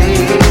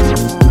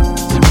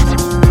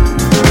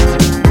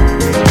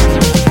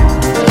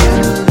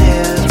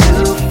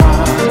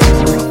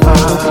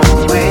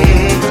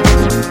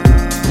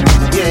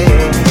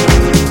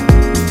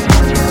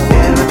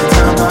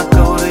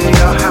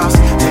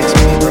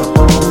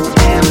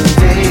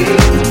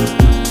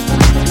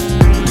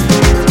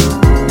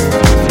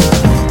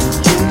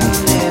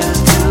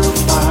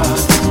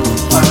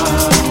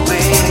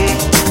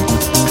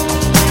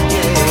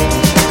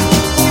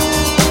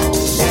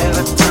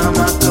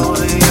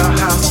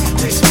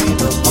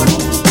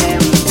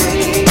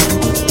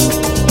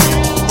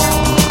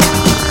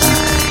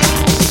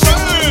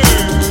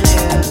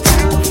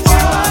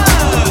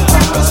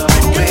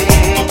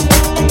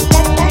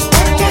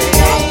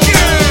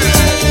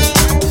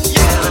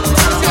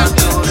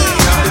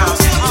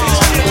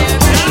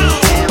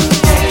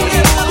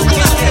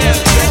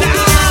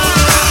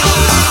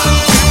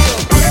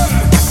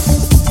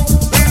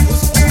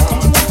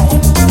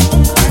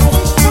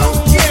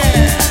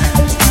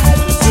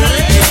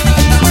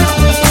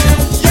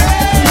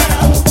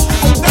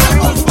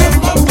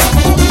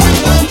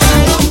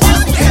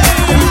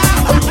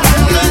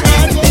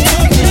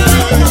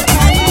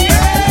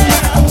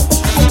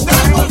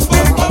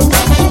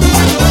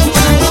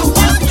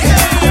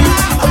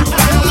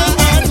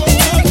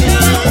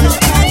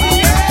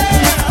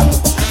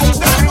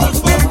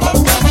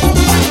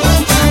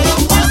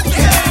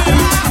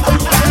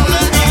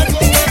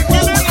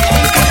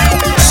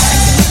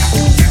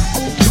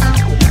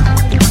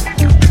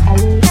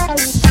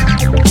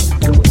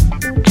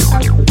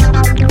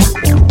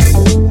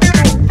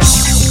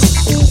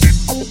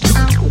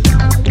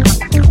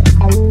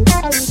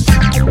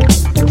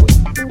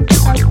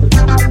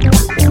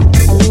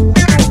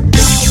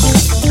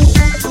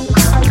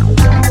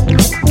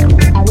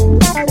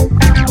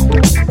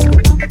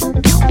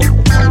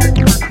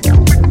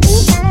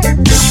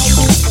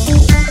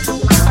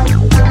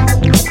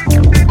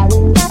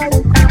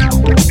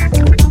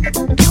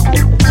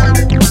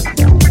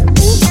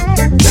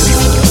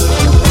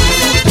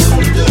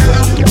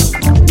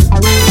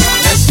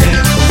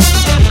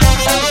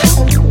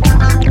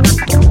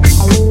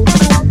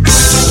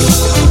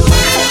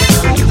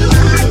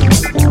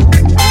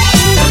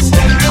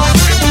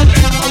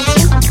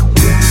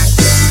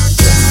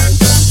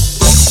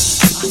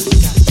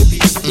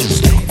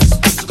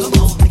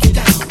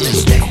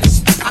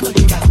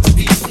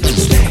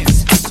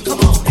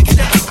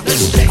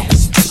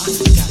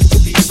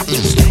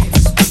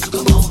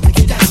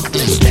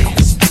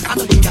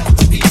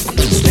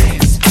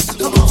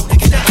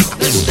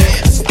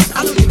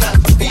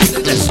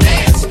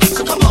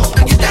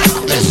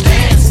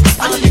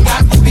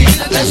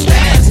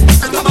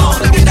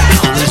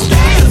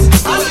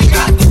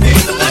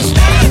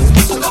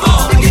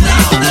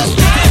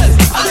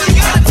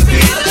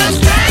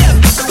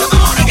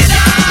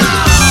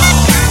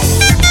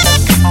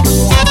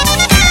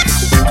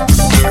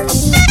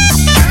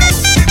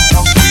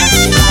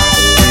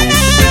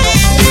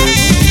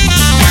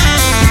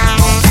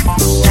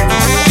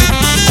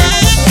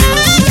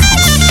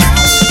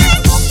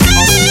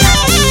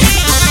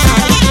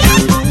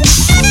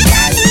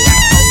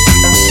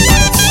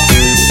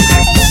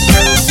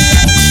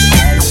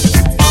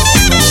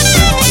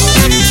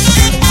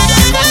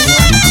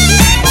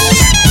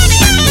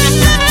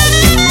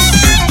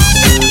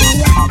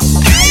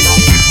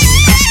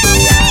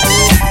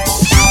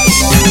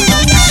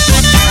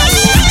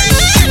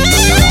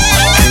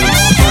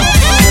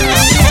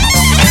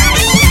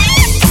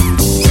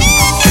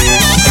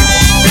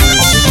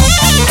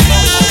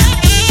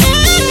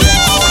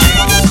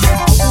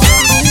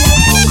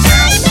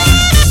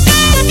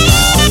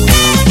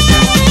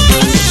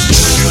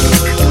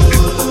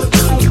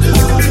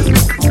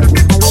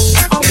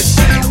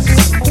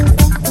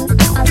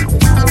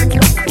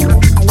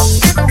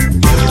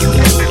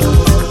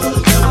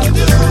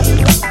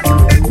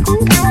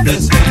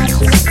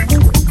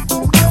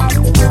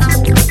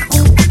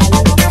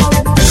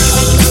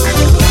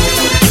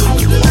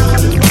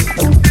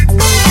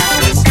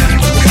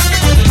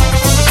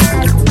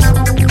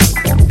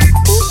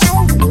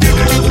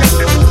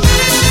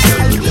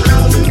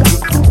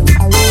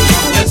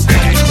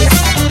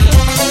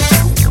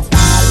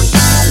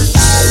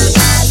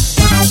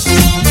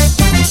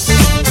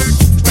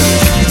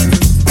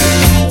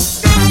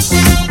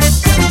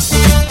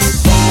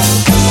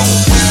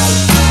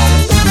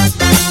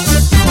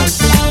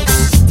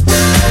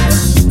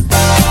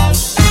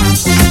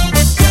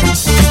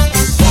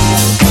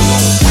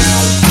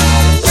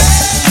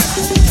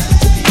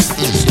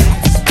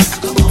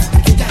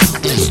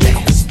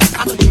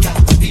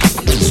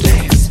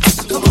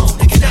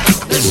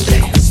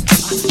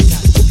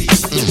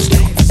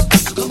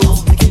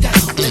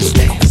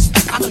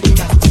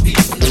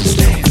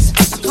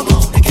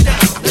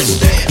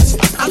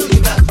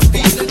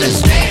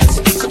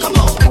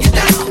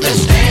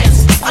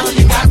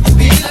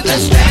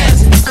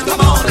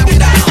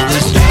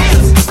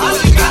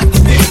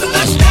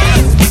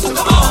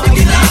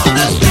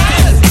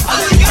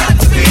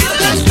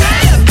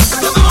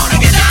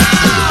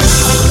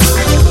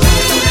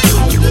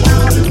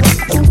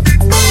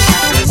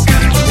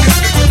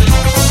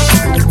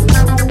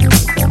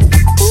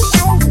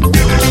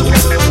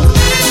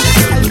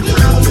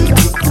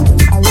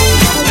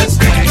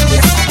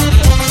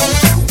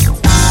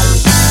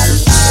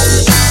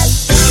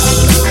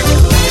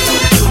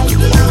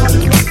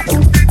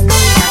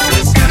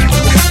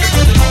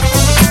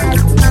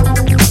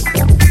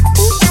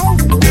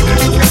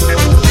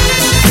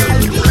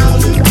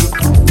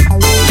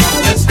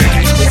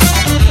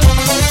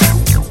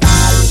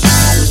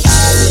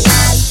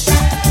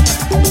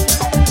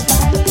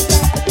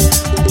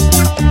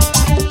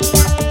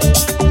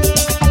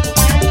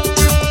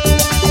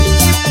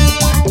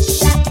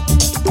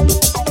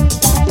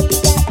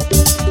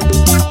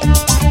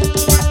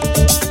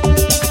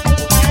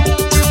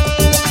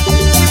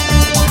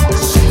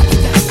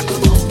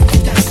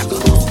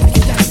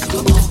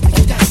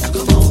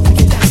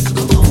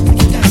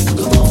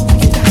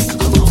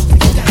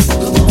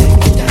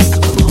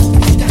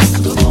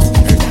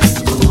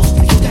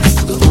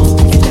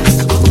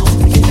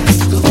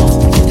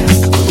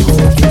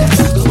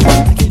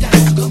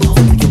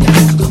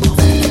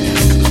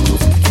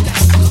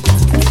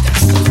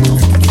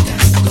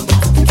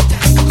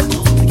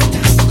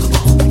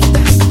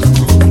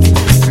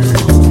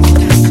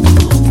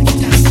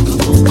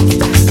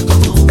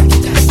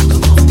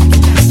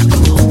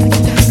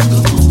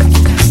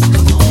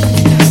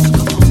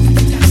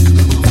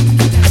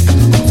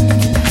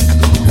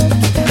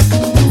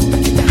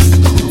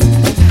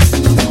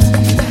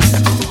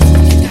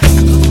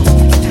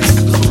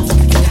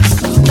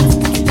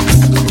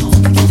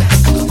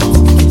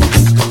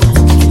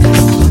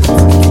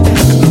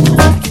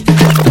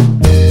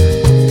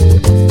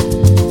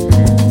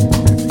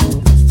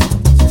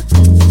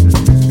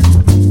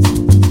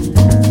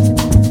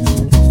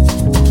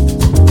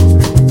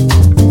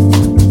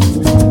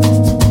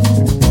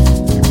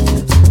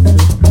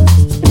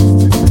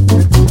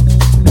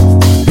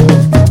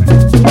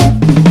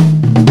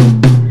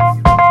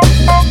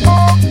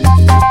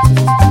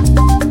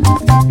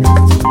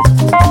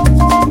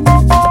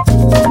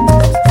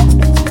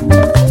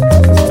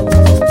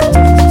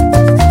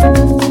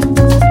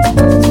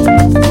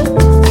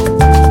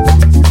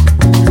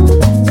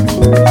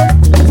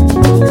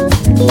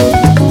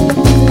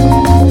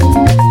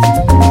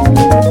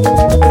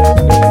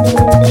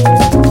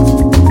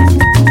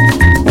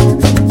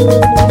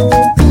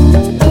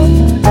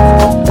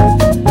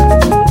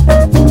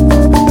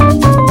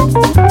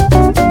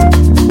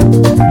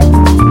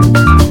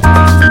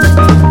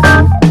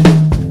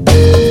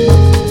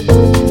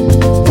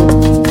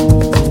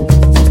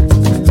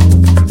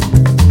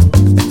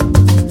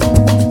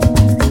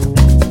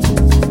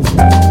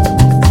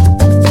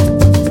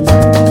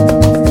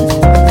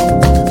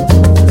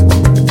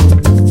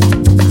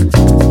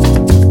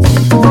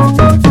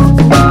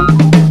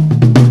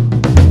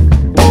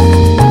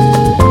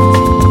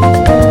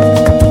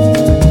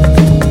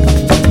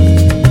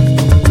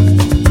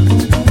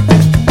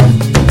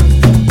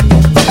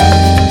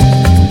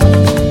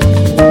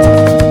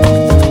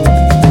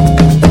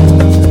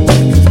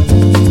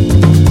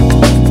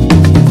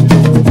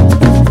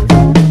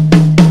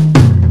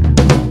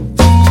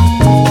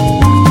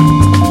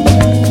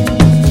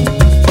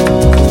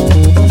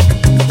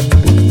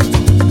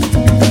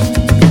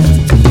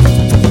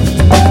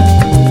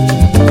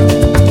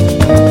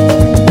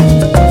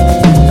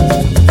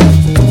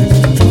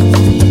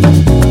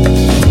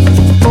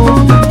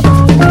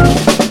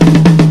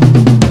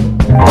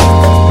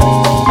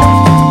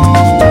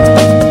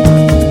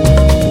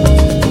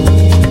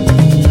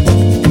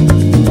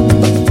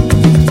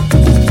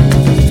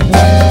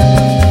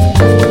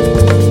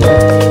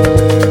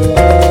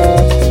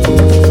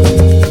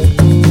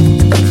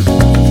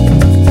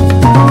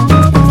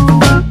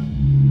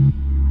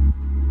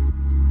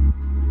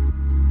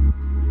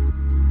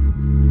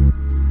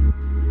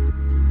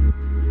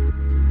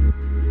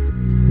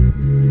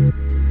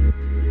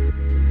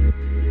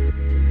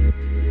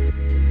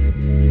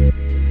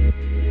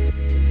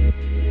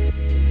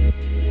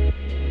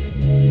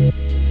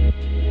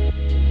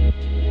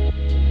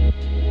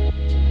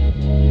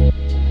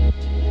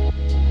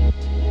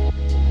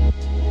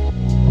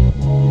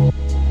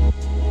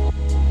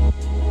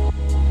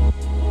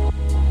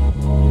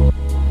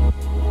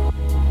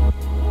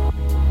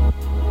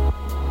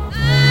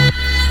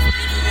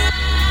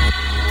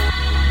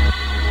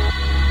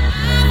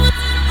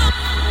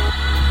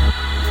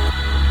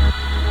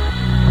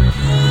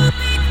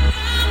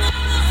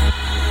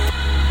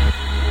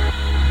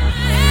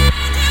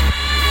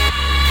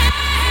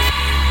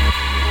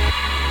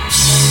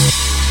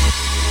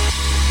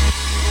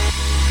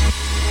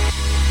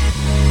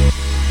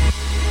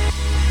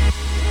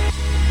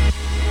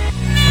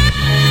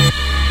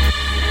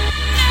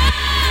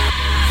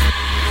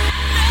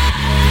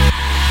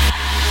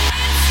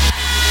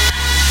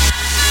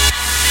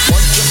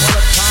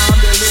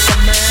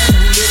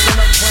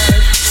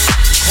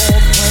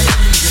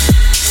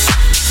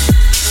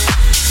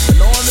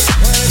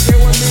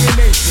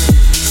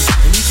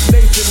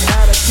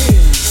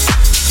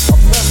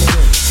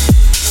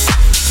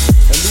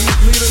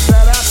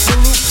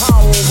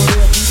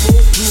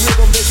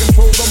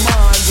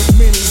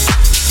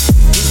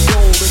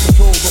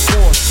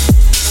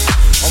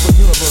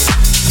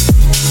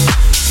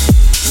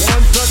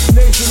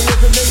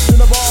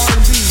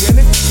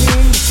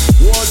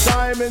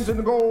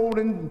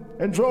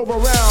 and drove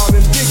around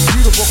in big,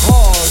 beautiful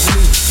cars.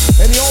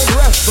 And he owned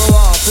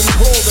restaurants and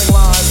clothing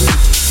lines. And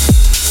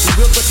he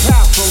built a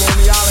castle on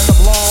the island of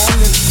Long.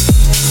 And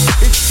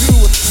its view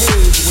was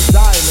paved with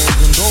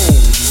diamonds and gold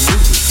and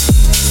rubies.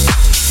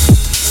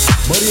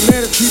 But he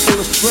led his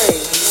people astray.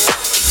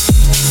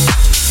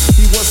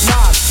 He was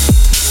not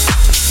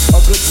a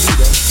good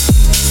leader.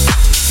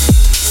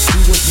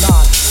 He was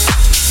not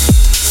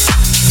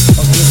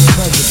a good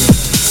president.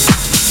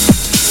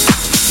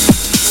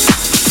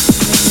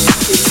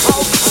 His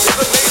house is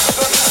a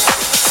nation.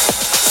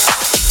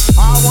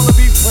 I want to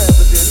be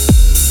president.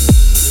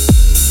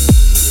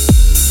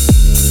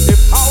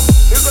 If house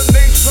is a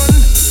nation,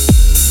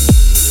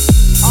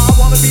 I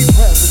want to be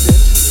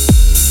president.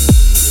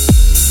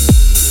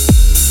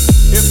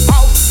 If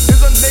house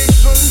is a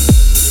nation,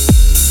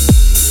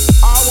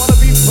 I want to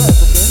be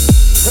president,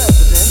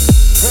 president,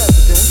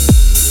 president.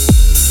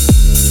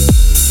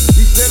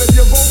 He said if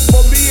you vote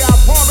for me, I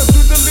promise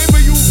to deliver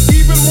you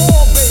even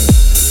more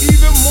bass,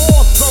 even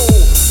more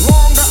soul,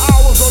 longer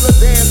hours on the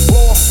dance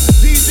floor,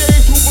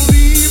 DJs who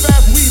believe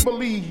as we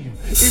believe.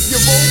 If you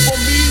vote for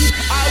me,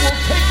 I will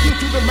take you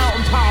to the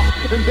mountaintop,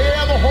 and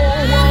there the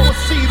whole world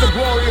will see the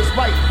glorious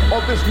light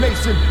of this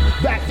nation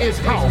that is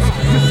house.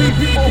 You see,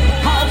 people,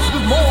 house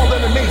is more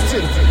than a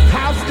nation.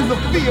 House is a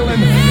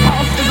feeling.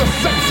 House is a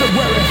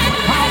sanctuary.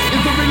 House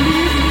is a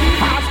relief.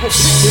 House will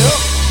pick you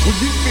up when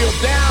you feel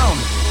down.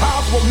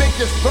 House will make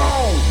you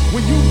strong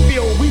when you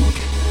feel weak.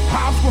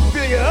 House will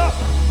fill you up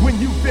when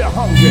you feel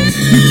hungry.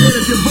 He said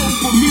if you vote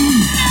for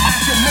me, I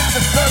can make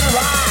the sun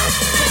rise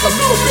a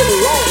little bit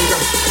longer.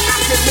 I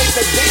can make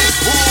the dance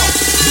floor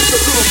just a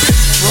little bit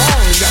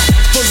stronger.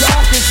 So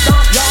y'all can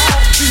stomp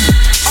y'all feet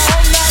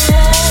all night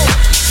long.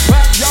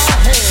 Clap y'all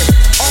hands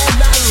all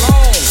night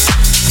long.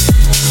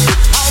 This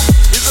house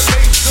is a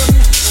nation.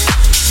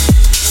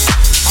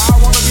 I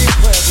want to be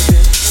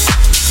president.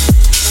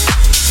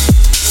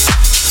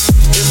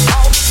 This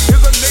house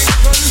is a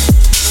nation.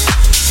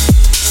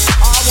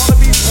 I want to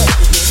be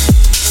president.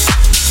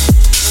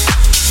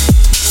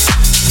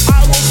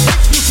 I will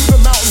take you to the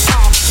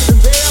mountaintop, and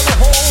there the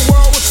whole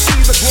world will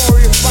see the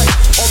glorious light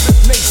of this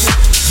nation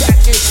that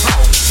is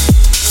house.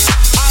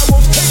 I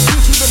will take you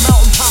to the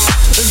mountaintop,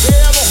 and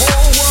there the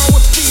whole world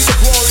will see the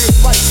glorious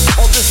light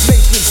of this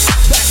nation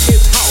that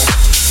is house.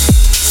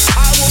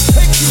 I will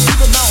take you to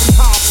the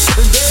mountaintop,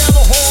 and there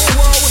the whole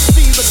world will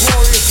see the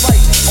glorious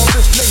light of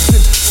this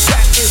nation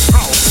that is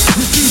house.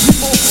 You see,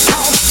 people,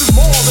 house is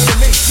more than a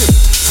nation.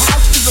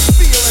 House is a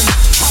feeling.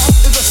 House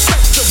is a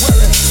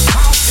sanctuary.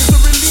 House is a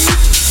relief.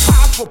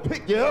 House will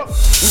pick you up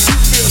when you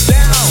feel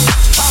down.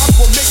 House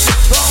will make you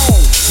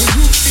strong when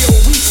you feel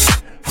weak.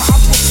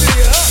 House will fill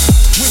you up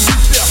when you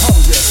feel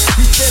hungry.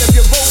 He said if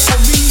you vote for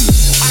me,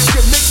 I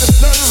can make the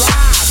sun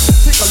rise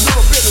take a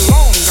little bit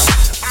longer.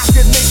 I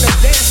can make the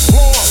dance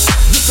floor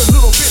just a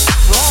little bit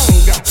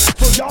stronger.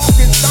 So y'all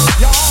can stomp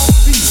y'all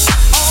feet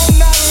all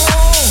night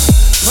long.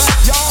 Clap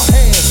y'all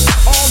hands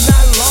all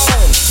night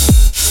long.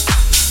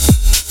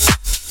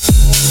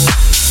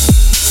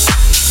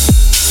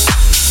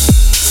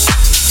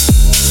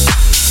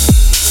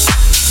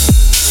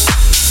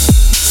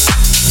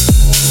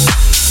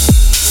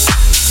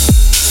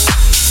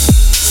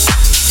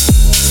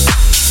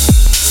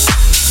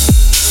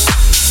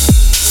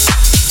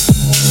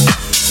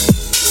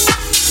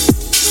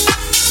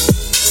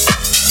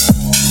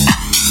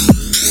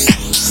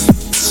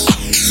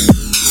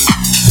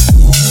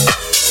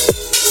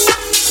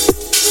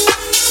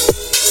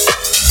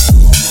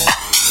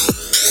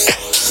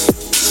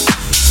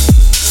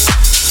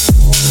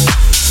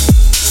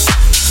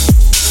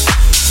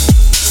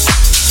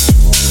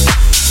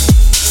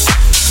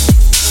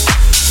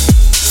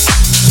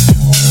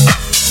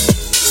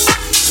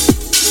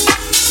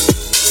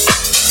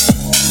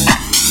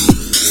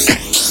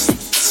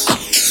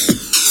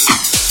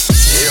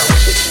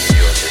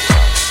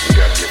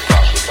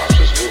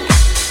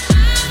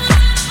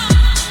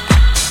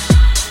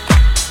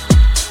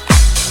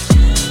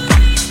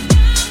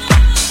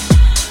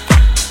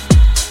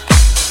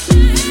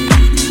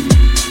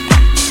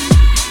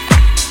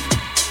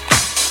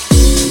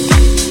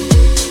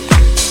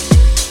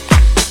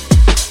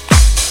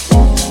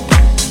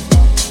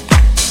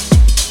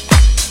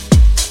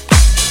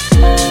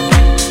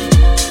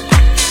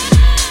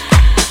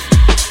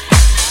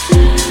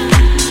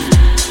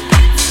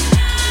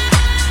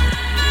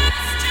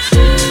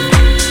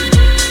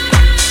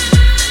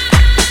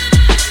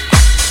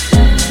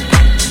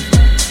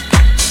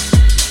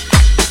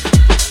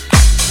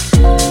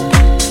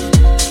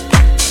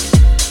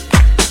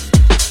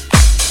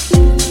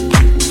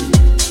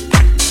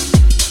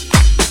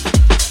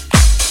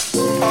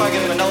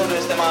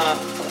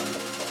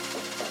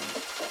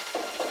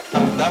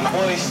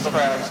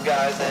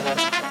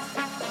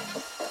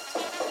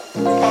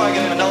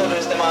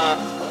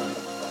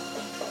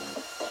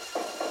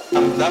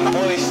 That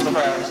voice of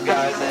ours,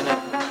 guys, in it.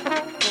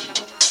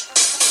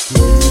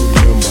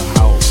 Remember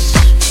house.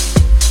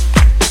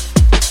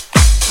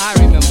 I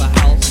remember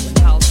house when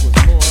house was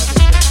more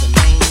than just a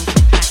name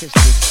to package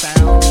this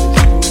sound, this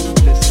groove,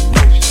 this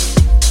emotion.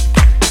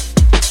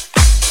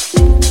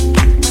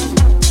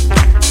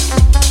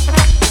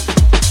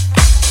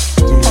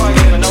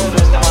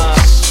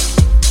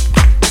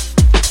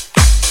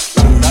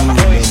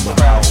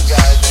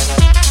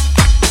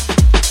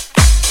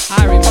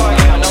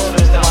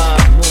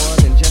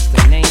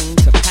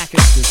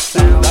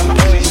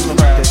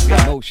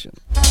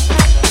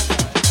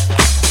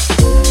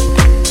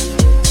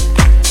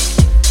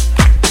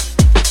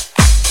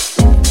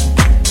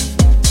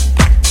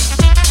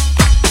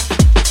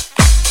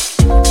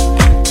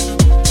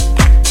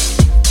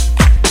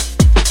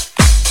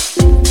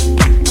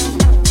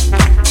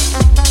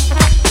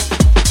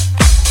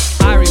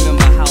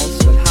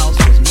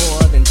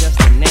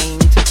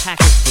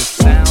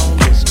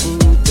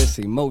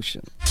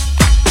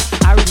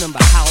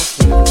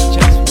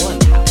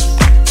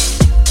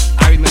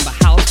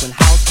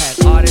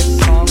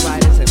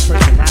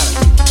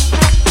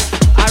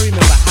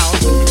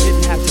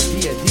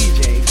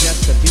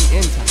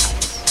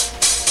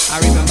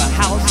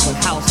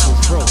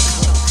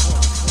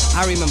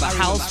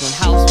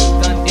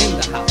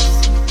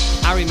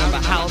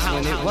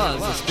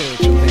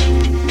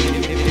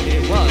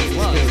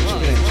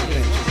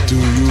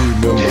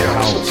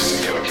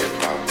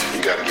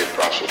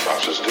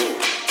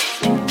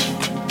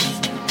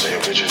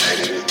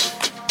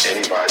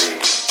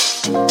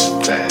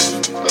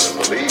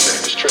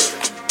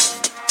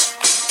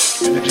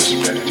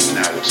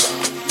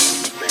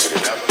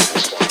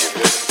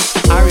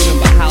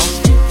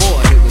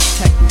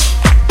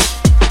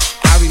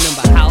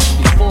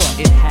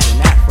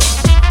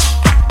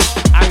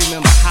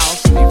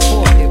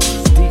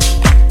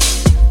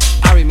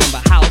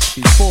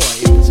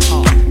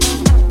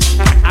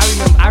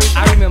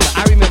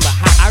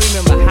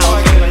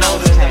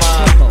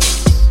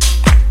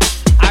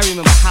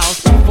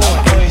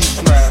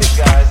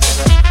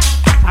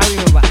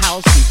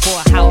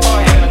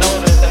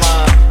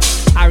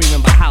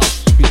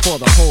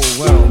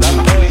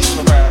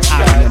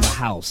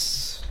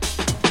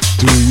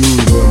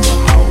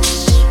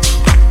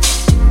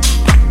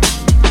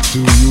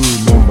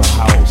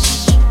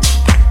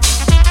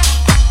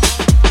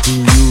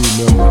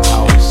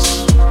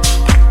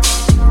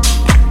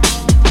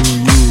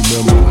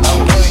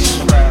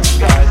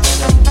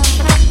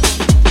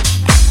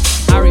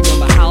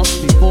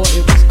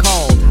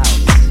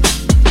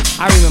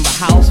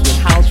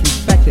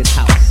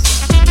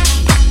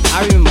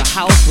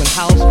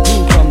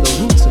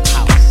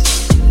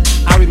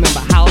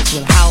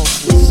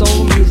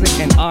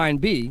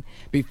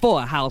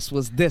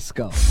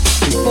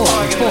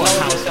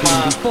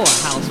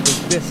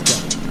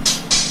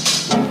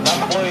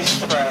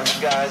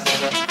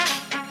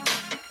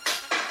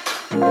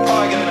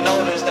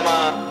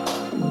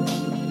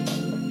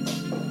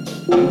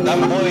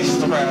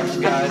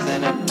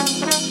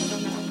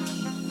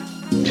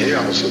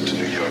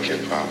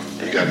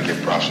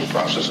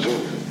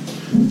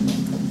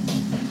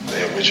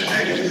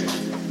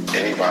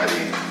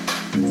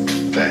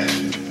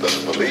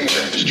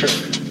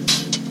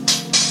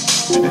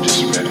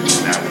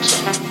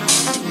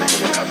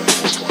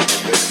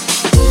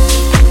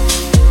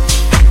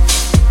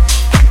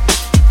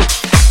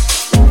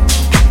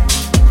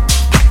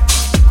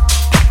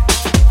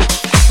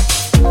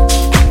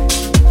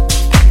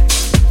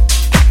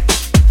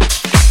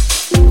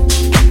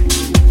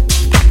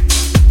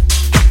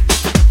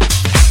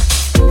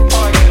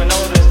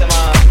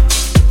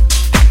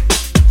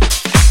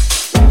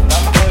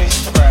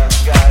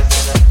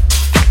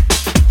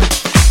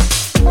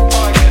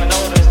 Probably didn't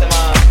notice that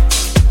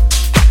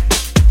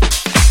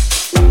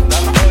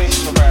my voice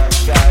for rap,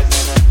 guys.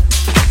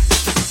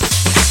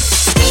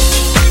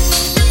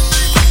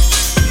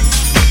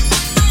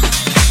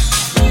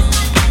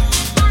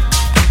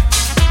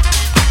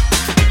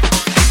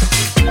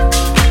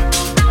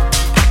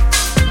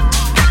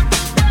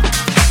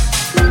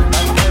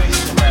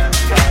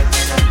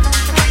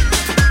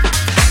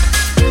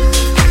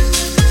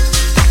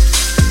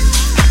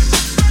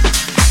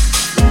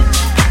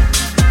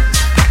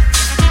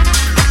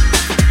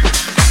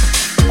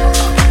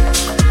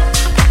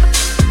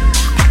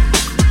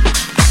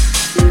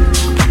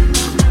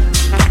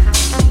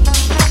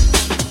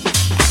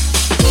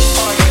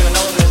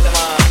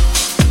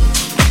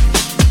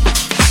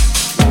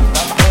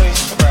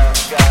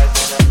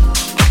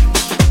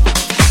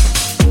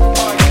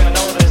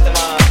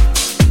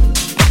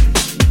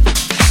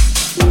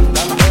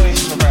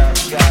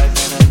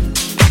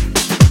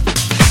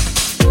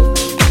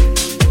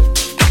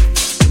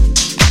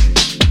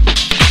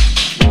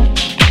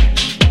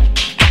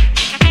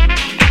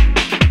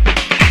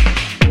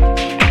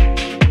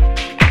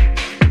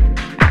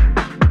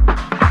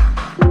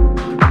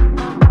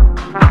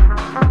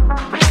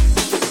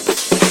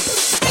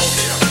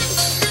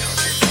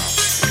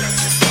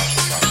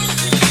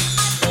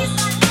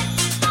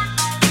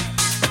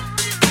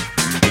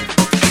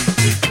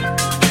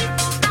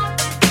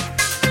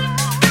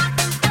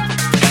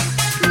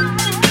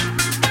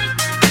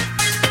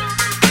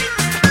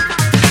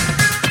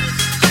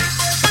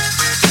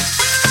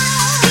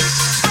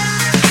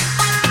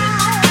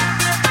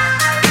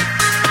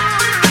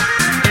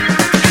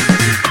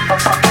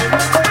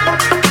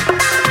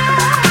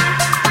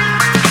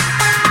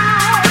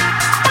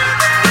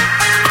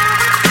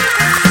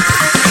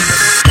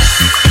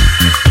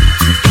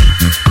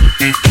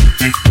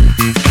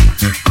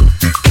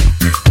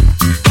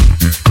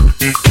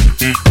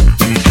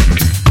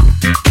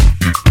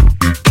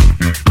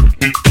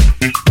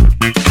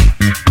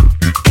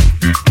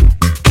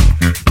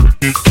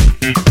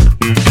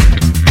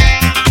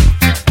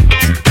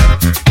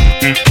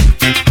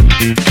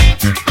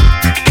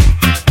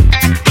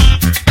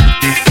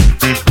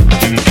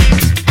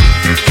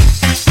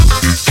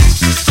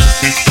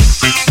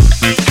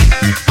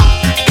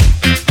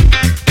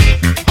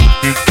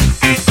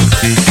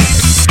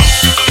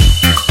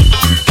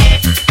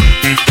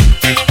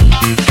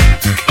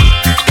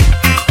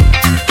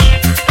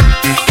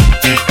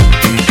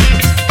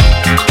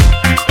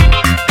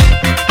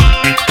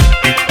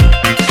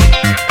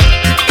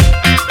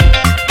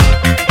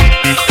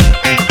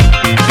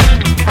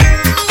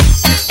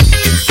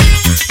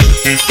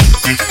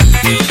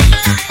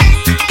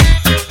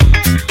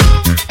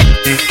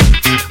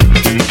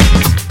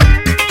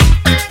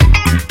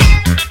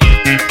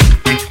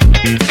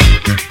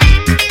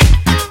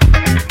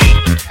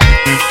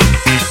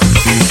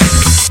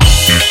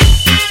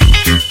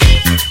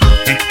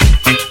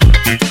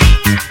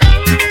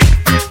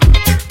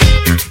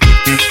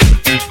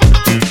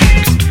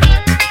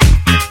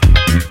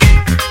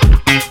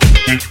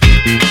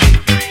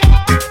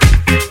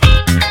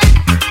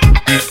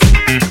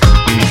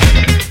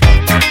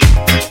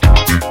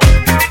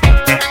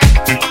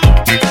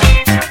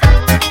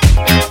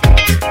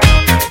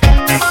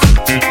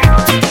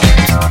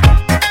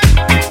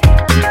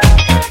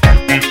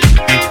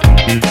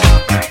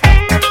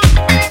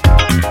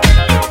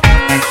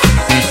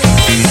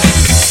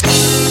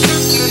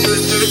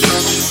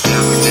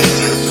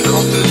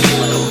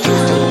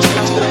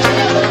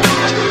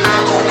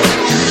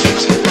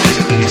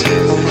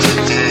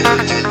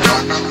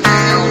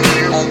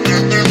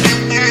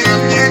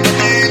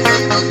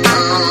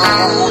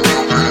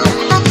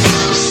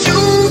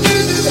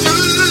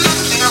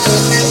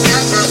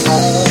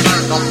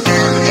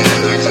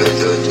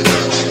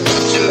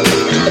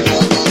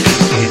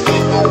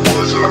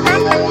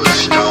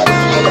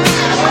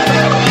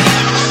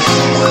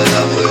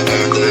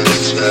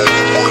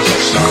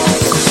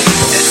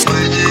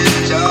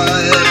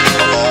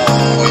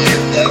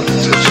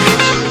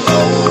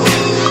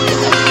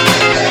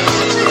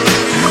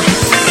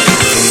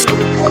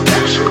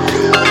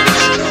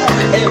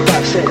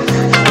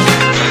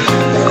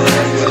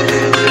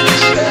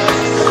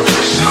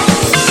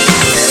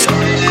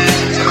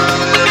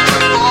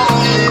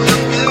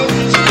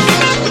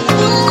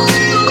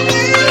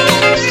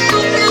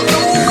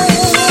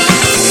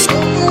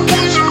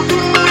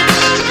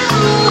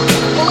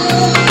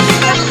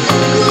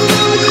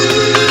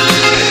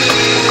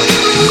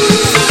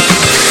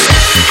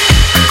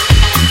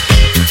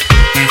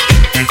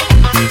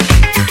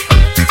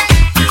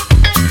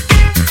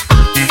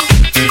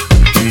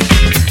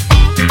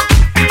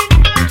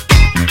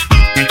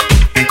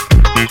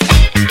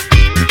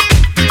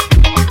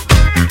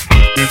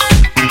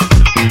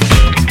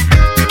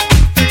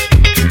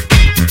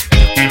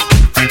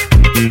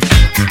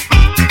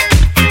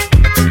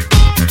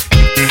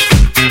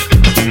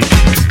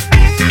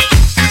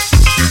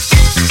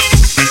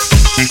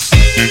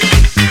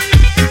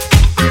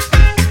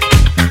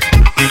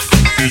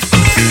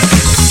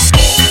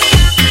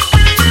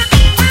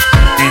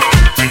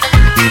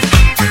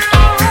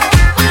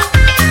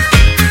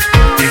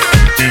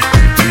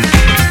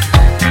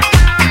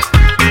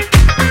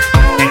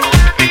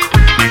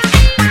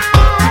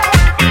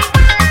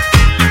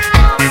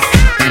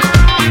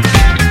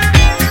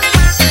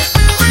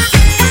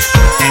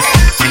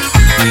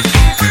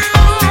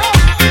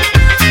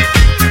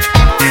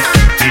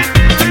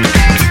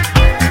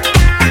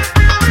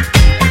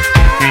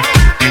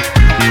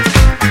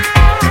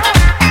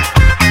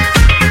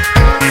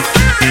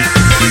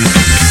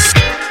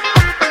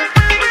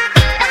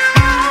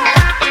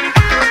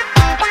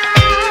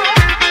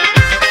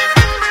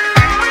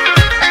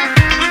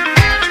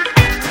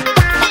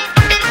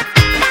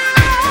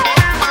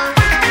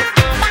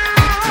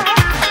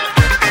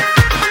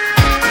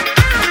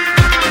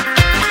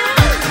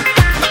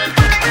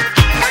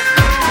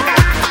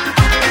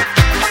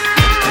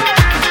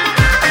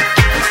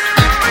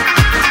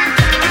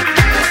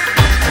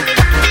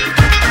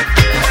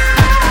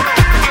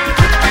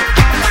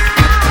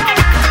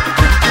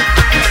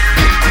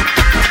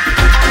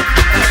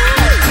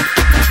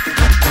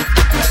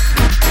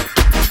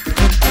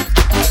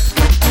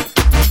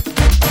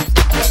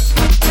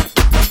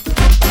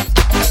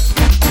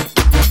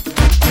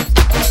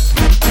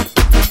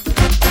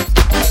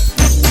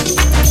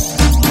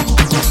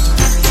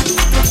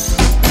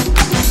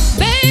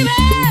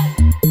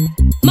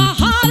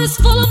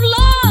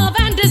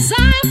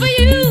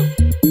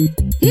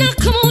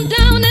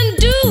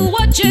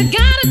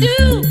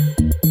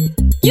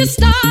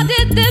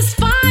 started this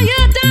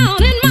fire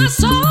down in my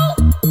soul.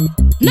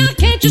 Now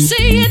can't you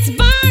see it's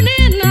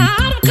burning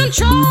out of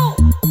control?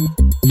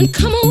 And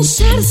come on,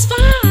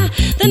 satisfy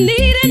the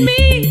need in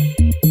me,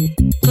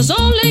 'cause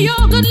only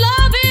your good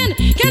loving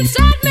can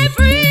set me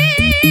free.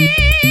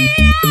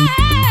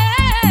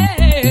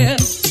 Yeah.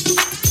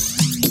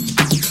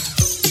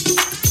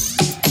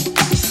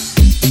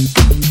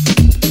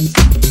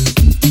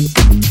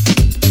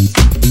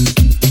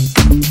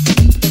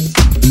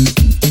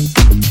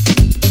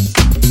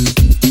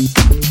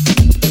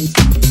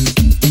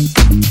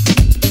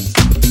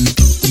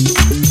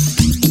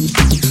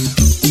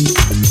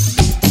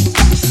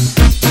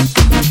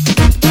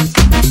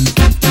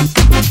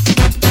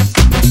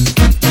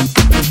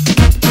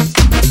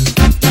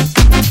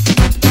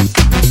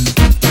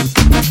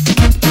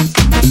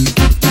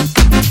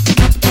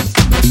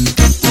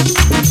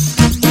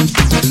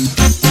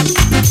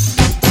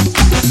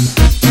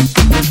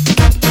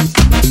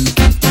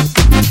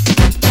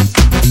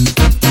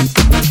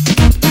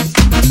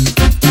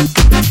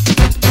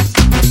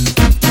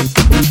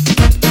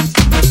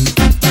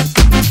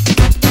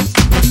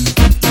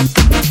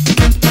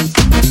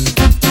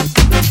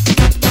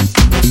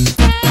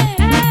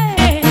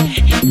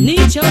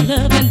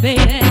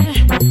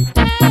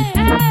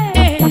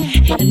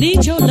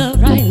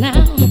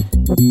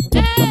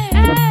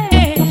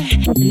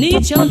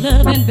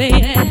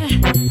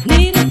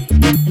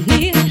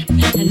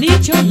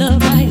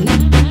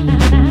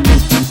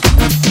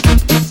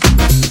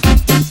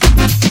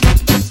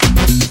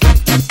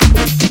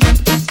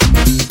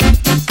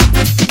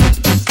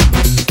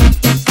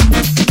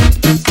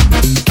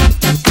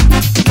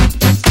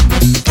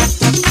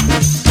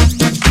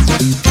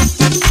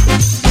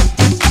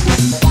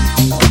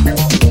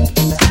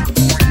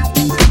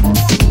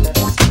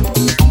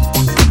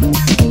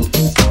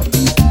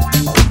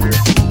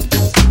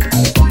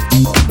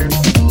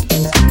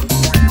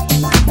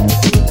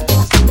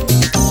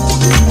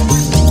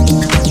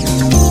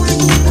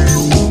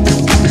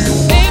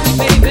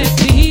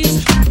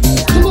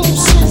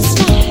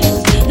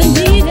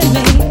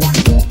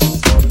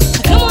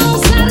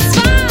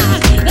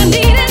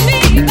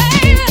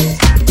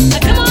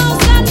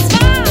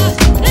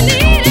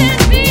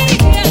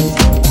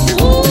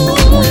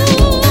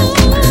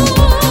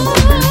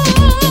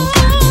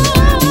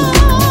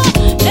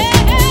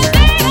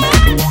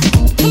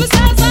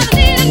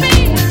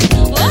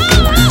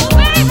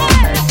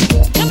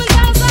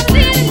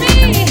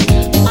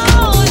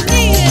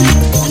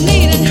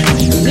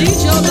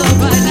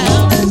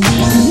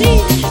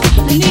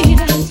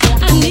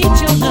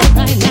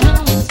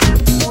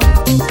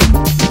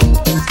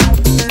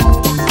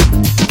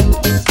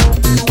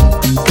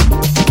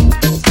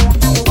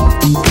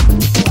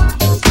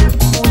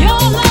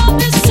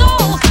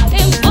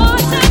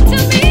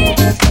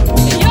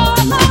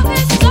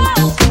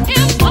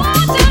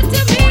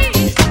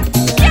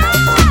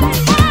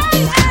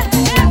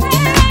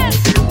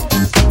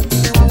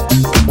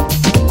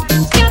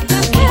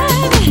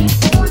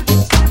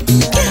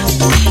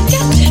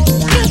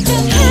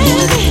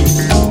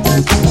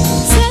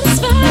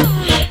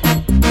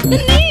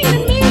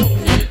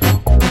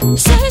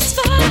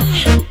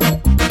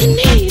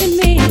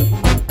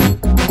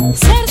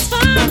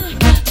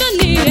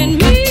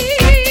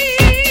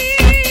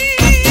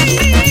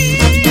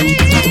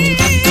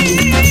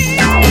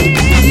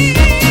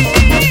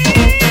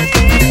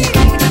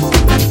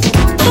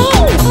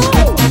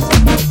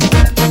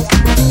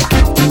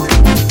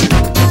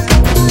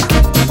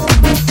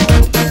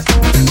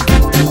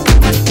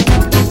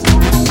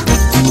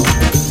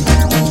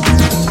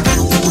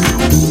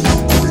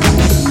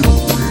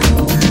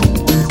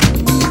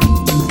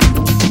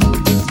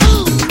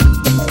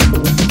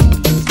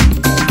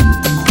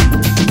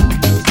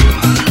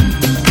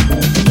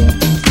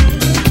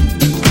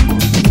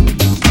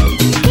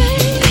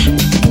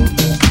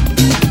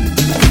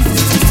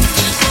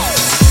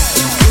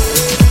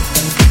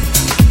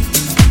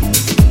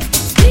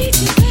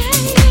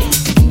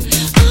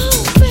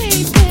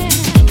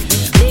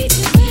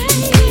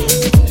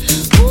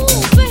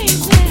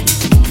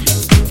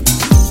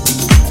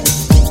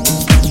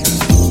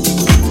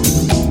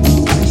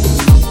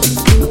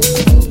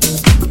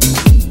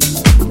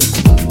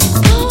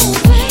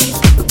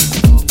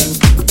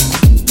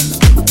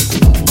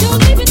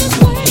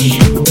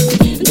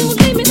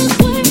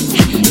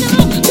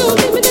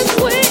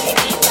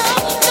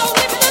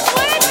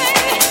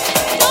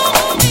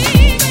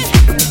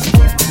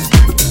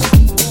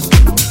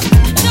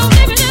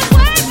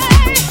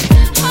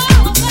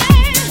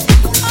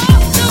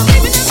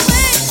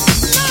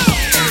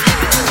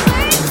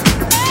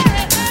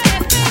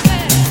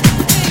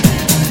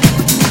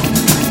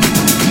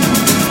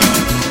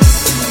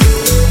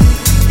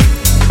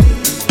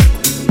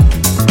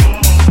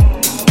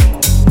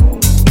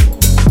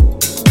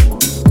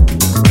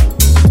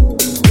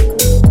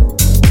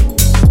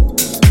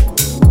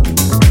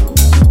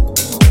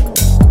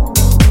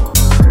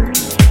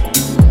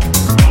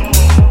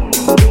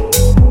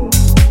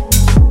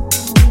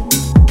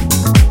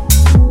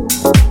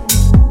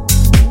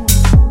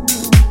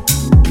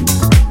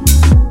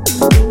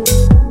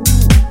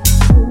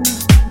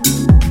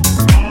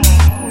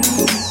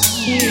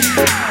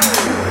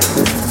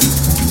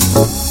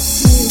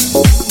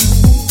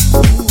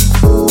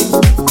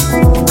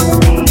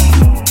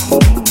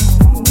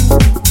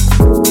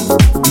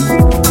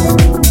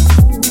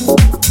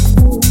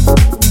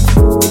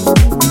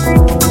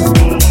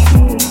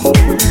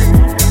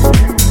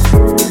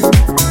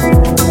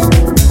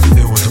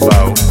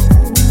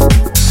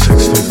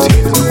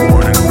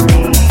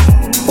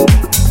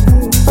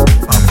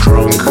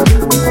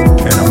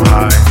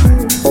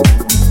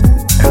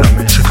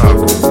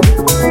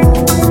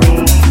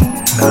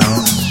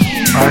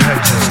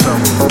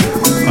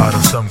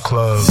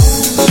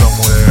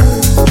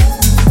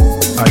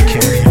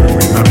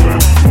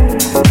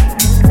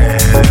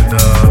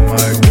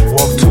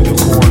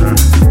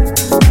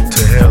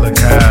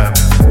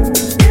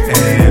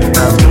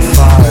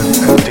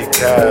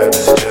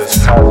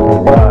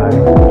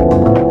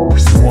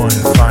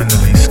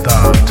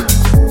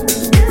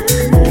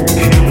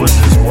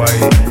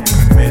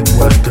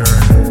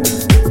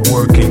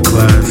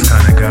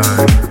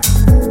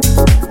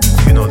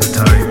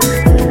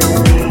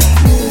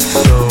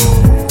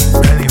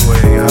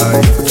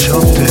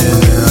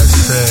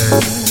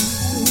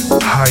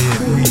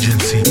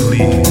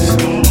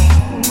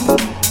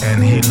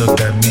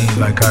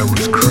 I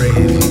was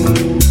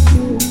crazy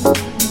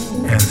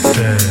and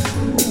said,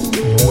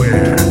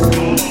 where?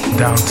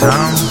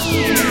 Downtown?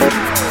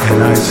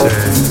 And I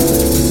said,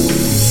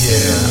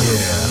 yeah.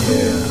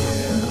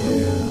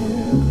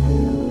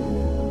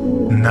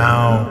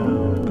 Now,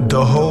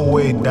 the whole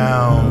way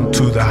down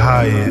to the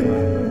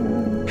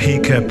Hyatt, he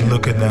kept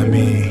looking at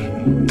me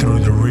through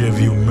the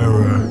rearview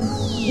mirror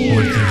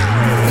with his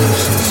real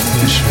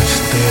suspicious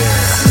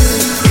stare.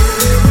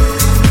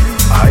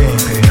 I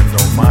ain't pay him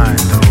no mind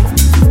though,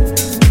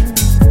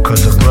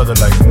 cause a brother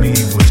like me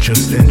was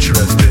just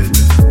interested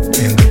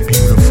in the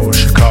beautiful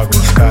Chicago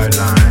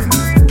skyline,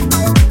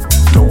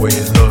 the way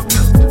it looked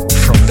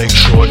from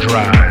Lakeshore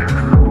Drive,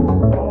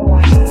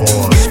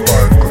 all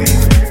sparkly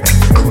and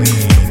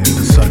clean in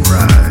the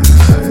sunrise.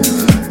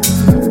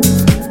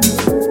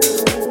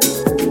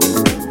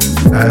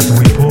 As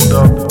we pulled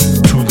up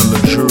to the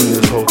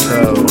luxurious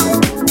hotel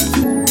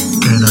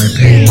and I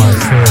paid my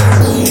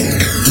fare,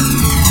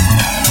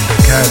 the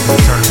cabby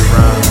turned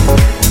around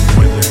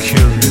with a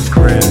curious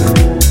grin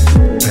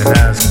and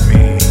asked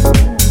me,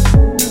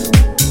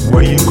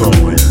 where you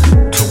going?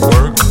 To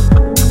work?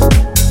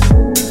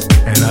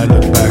 And I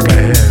looked back at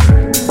him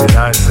and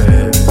I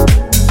said,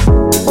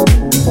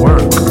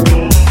 work?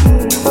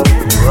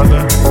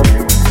 Brother,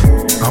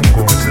 I'm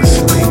going to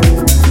sleep.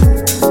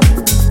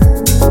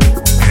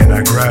 And I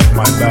grabbed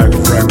my bag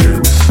of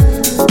records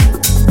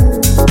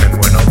and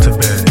went up to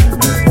bed.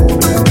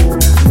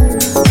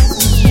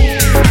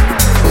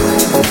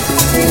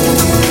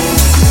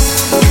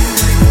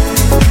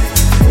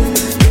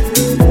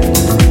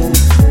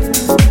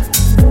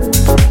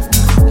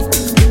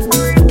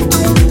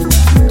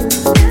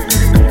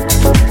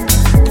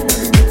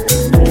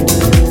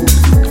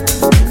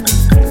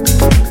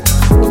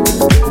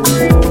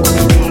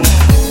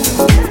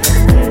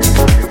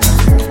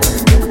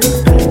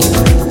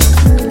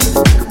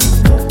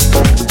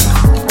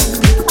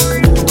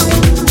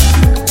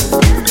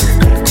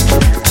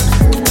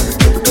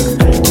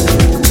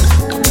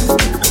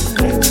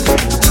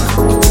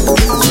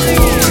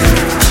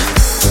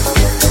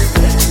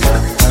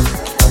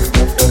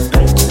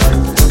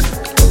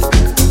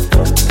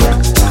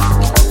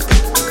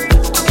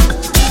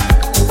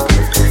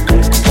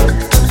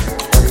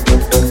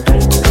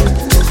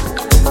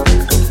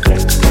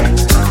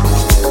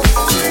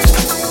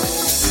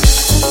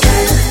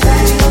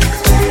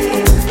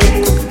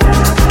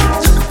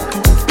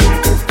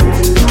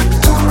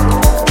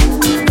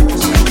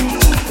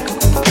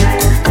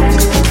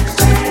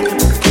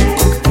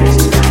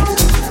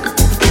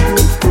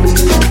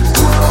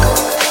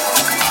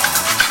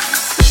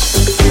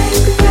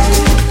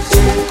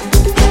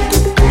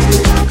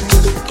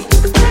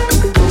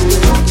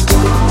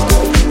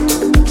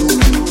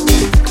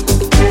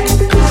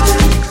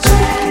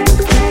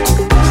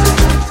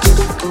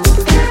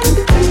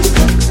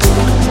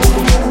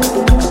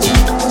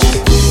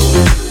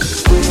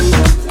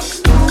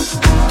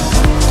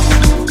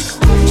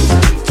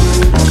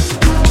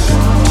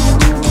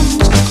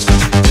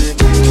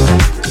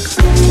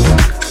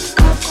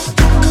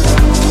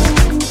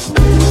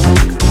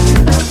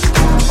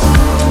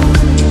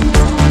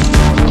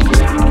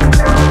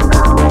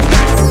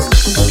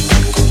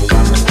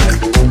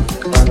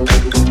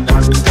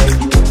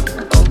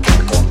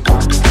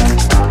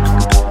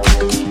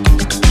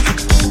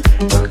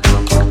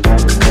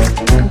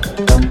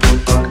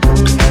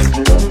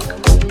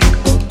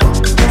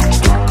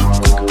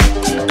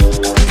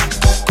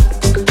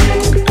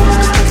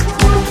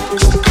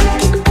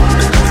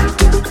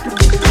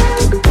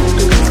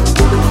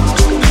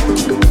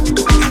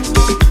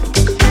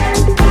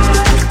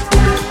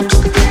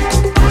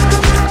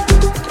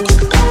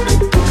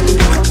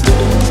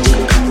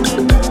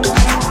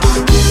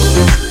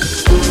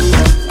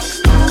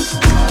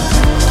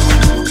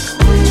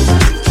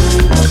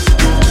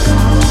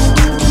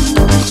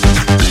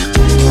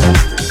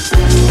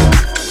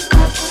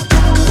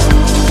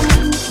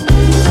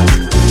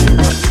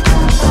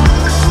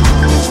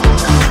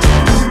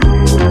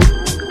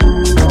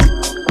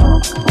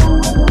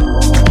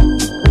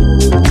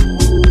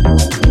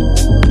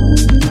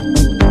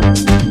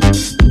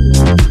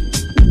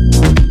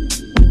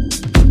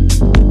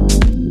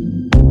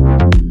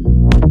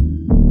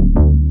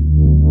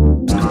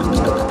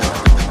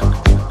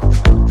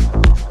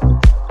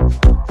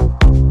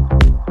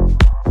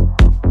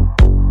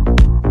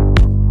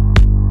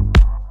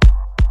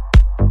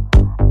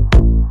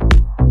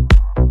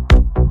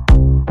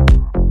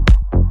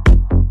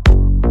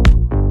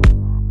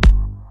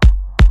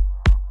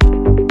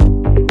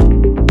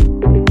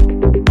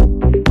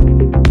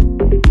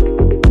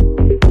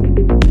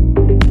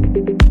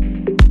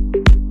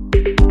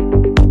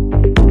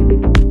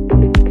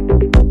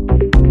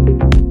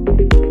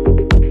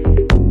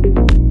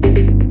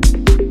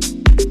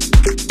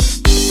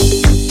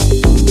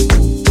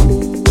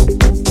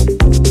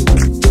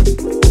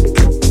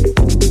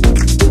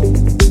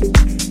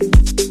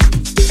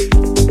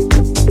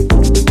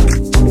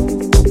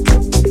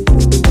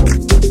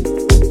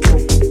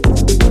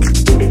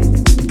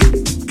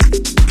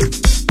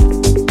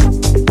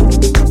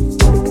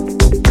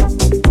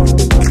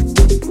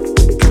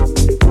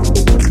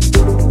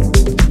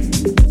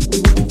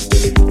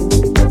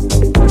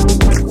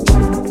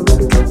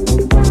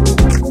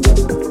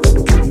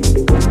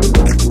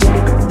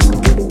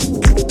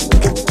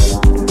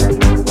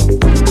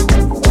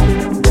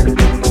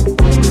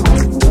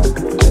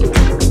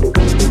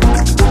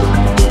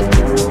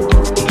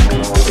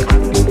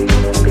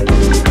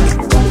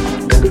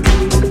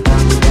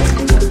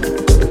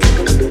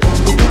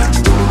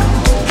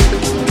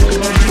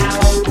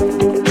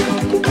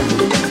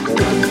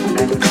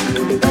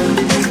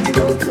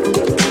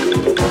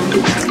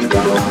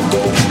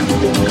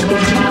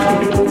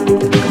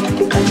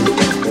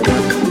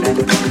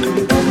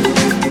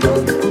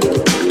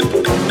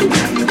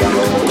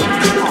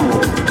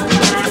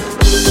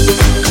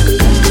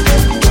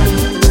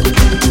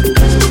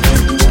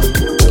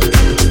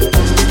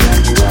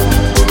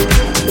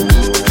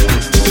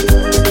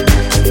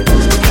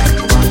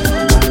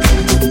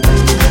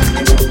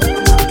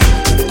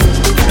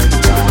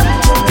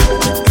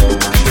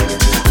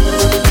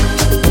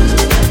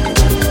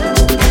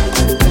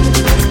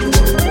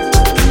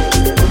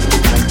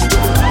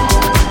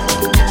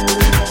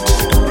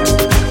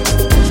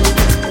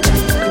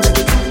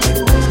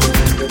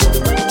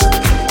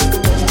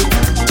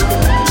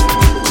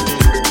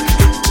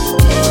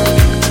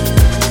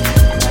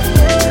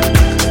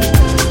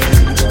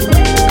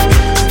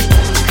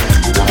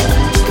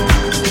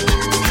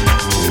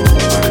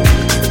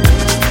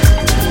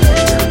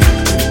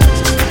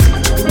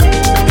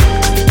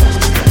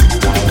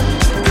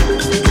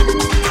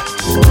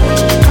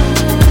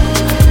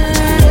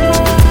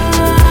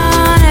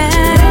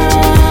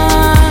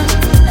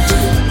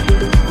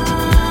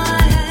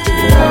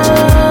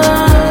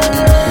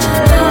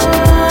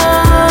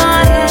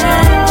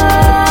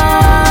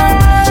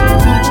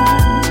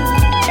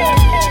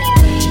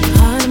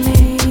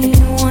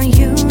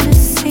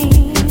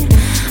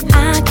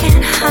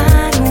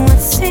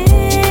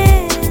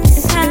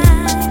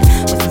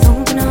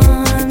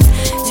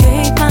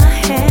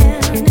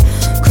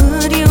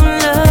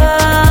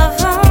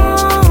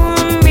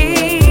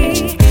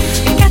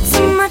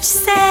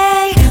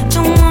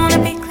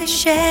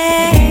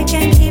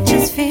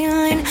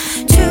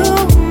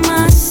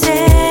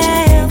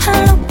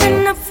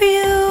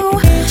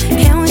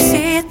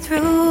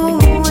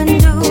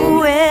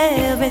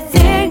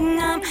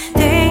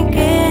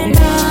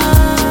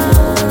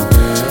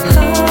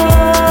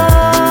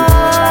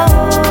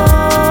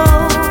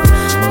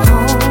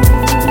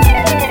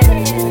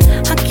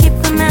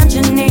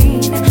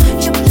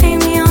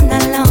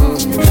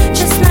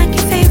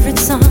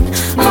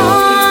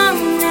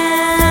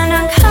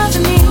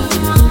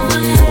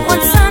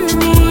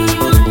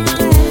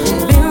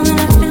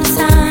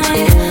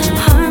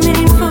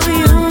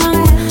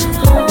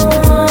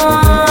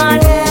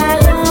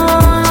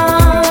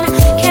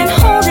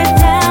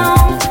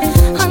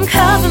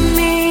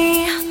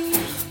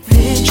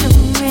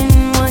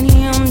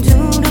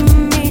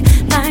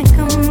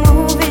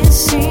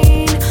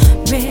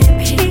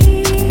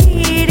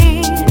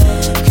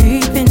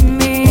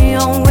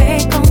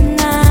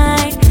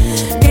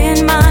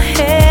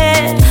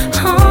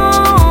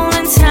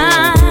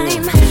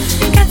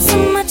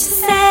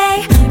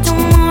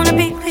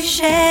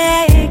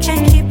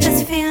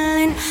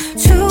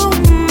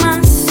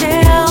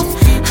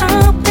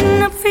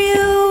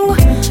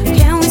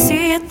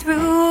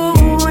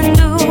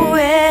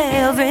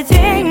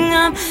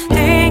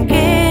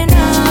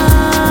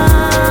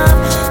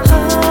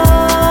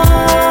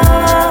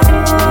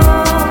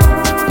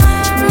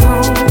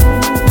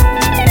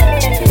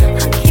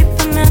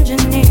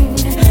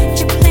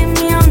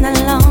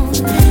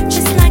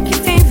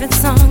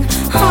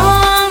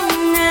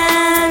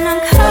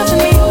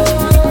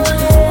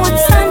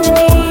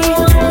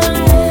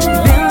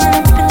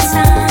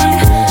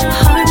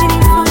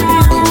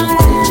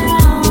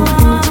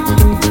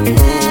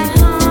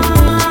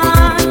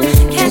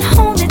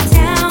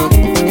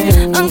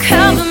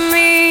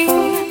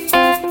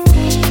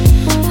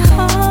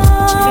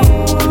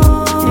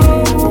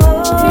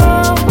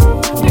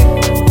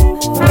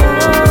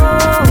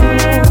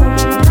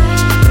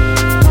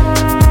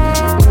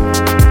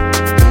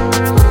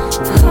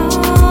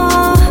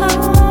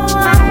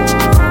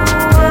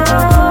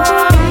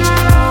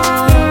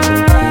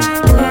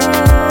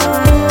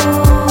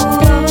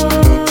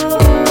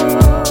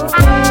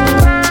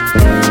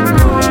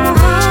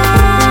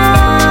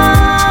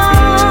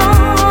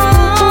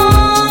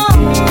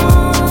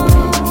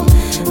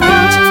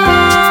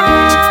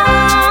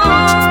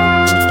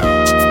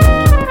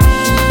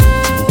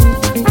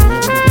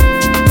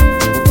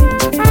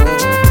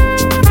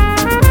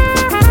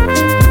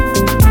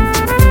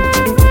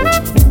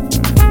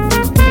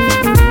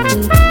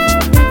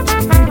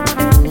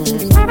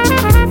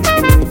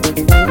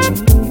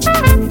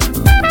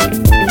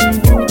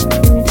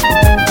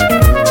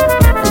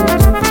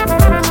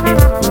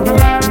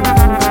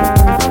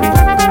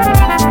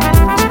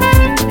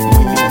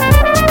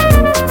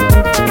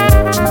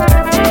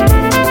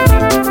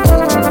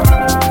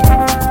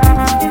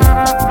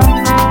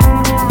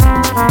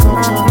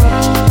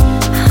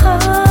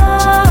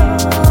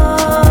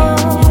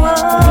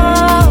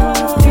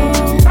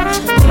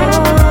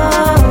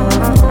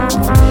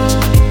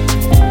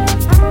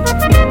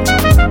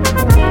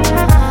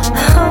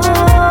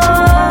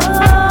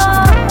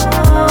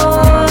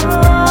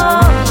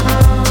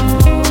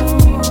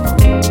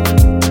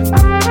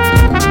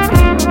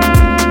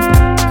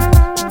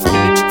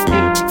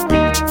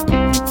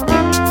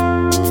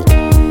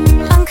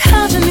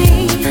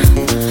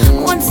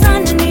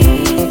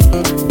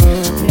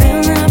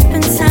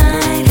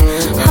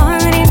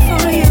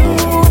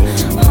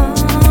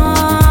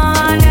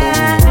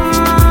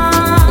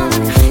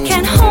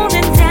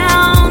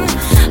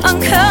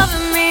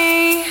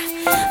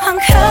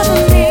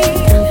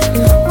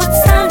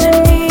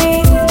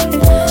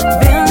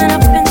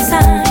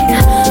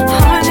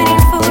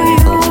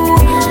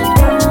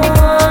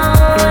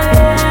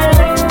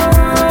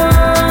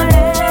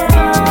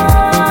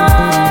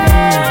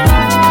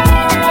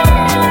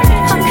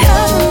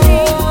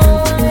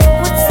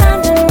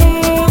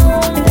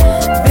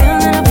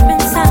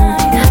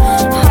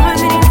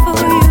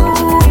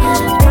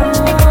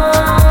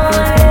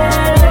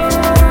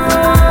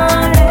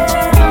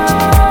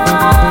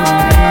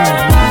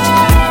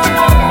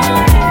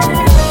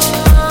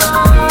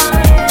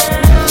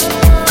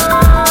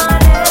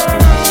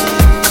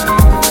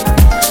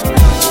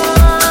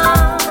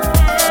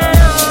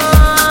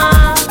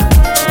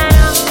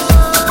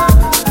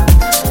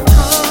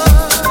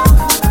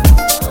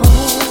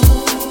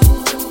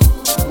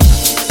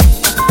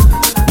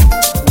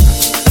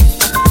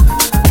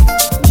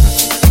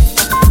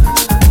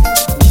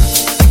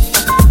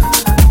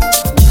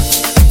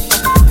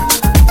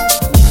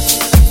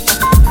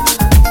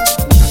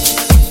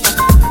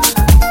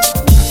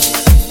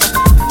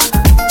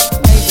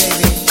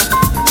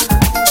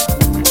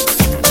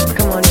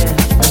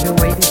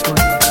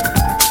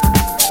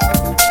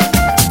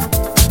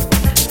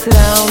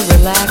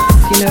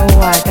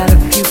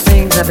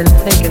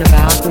 thinking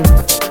about, and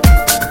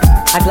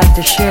I'd like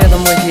to share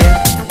them with you.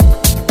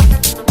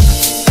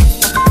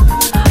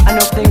 I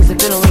know things have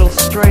been a little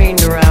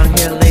strained around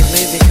here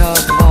lately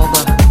because of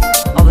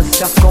all the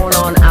stuff going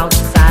on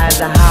outside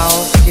the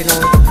house, you know,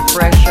 the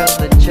pressure,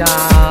 the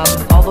job,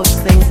 all those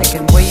things that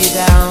can weigh you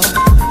down.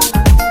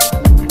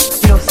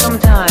 You know,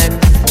 sometimes,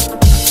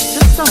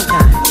 just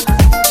sometimes,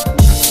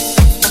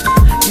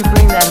 you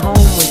bring that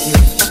home with you.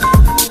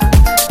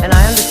 And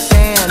I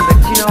understand, but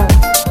you know,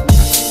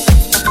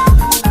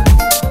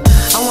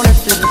 I want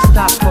us to just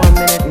stop for a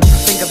minute and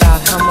think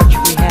about how much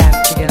we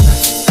have together.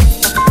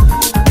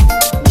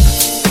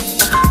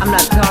 I'm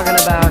not talking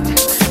about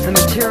the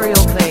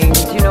material things,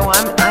 you know,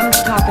 I'm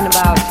talking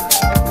about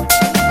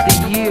the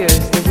years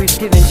that we've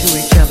given to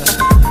each other.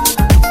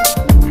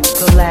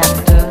 The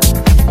laughter,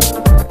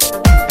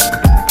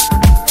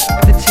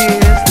 the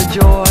tears, the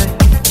joy,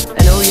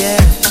 and oh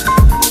yes,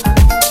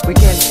 we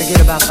can't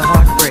forget about the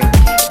heartbreak.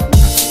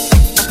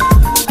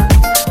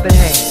 But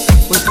hey,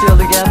 we're still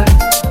together.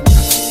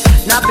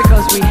 Not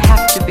because we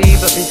have to be,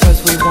 but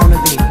because we want to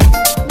be.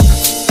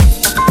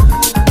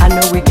 I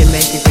know we can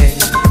make it,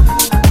 baby.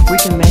 We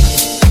can make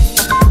it.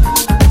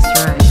 That's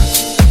right.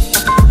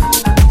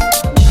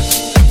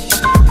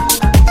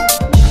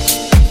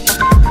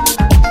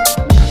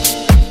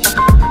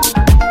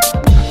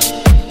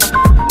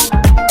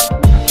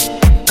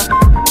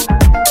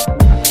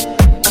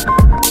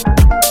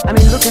 I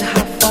mean, look at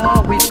how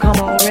far we've come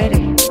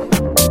already.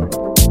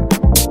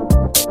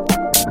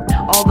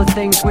 All the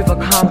things we've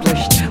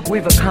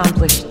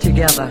accomplished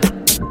together.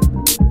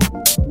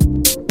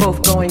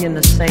 Both going in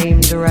the same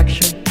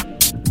direction,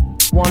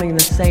 wanting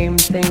the same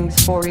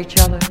things for each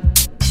other.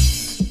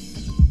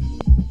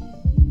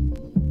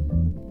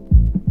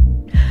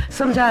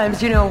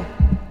 Sometimes, you know,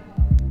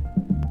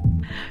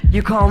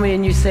 you call me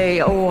and you say,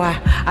 oh,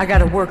 I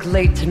gotta work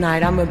late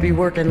tonight, I'm gonna be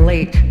working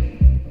late.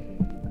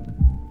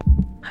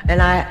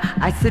 And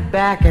I sit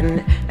back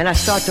and I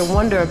start to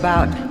wonder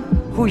about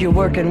who you're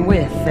working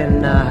with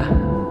and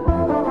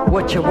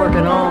what you're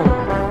working on.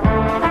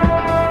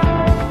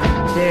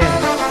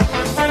 Yeah.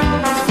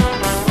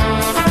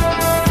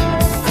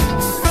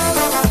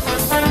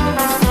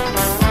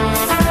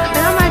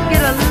 And I might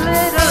get a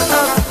little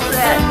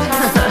upset,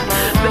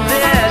 but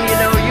then, you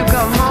know, you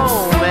come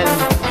home and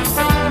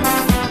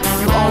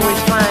you always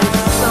find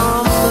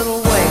some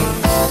little way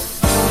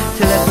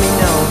to let me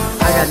know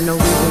I got no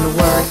reason to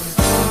worry.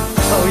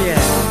 Oh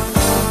yeah.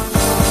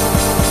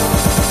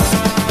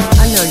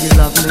 I know you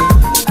love me.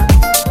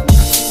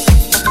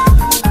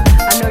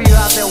 I know you're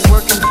out there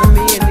working for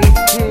me and these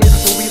kids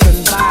so we can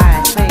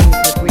buy things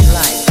that we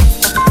like.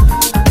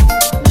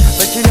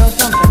 But you know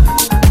something?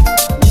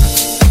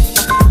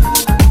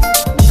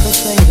 Those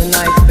things are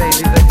nice,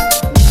 baby, but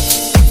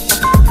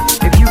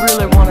if you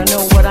really want to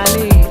know what I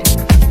need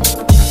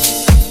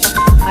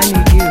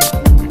you.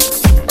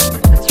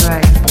 That's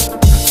right.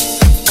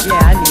 Yeah,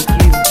 I need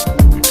you.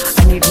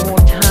 I need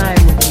more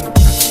time with you.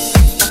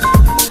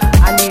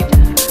 I need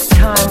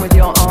time with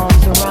your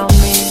arms around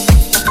me.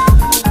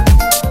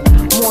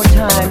 More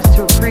times to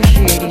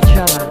appreciate each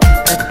other.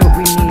 That's what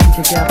we need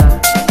together.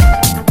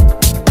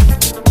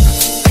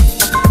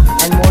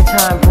 And more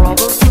time for all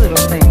those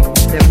little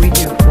things that we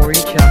do for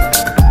each other.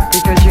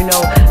 Because you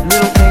know,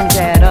 little things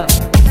add up.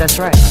 That's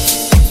right.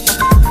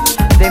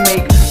 They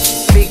make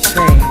big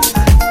things.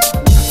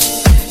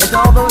 It's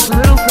all those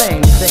little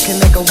things that can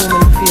make a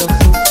woman feel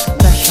so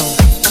special,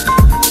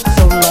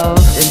 so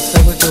loved and so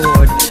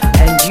adored.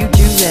 And you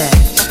do that.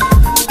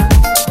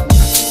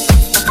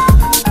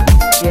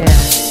 Yeah,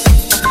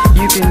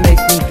 you can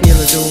make me feel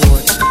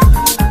adored.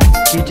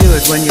 You do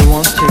it when you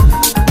want to.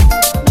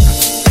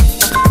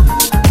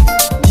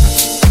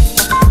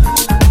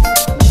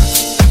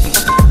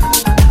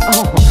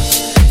 Oh,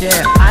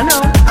 yeah, I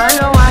know,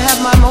 I have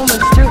my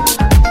moments too.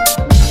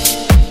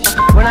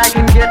 When I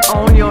can get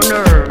on your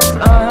nerves,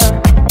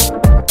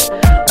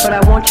 But I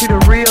want you to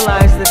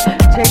realize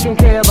that taking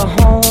care of the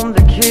home,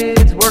 the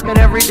kids, working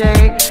every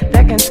day,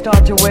 that can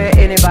start to wear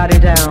anybody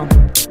down.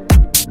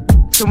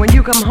 So when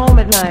you come home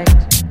at night,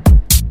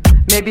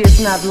 maybe it's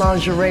not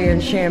lingerie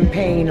and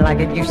champagne like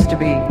it used to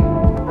be.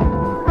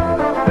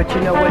 But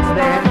you know what's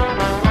there?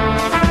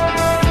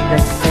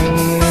 That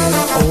same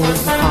old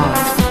heart,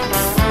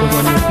 the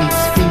one that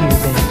beats for you,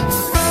 baby.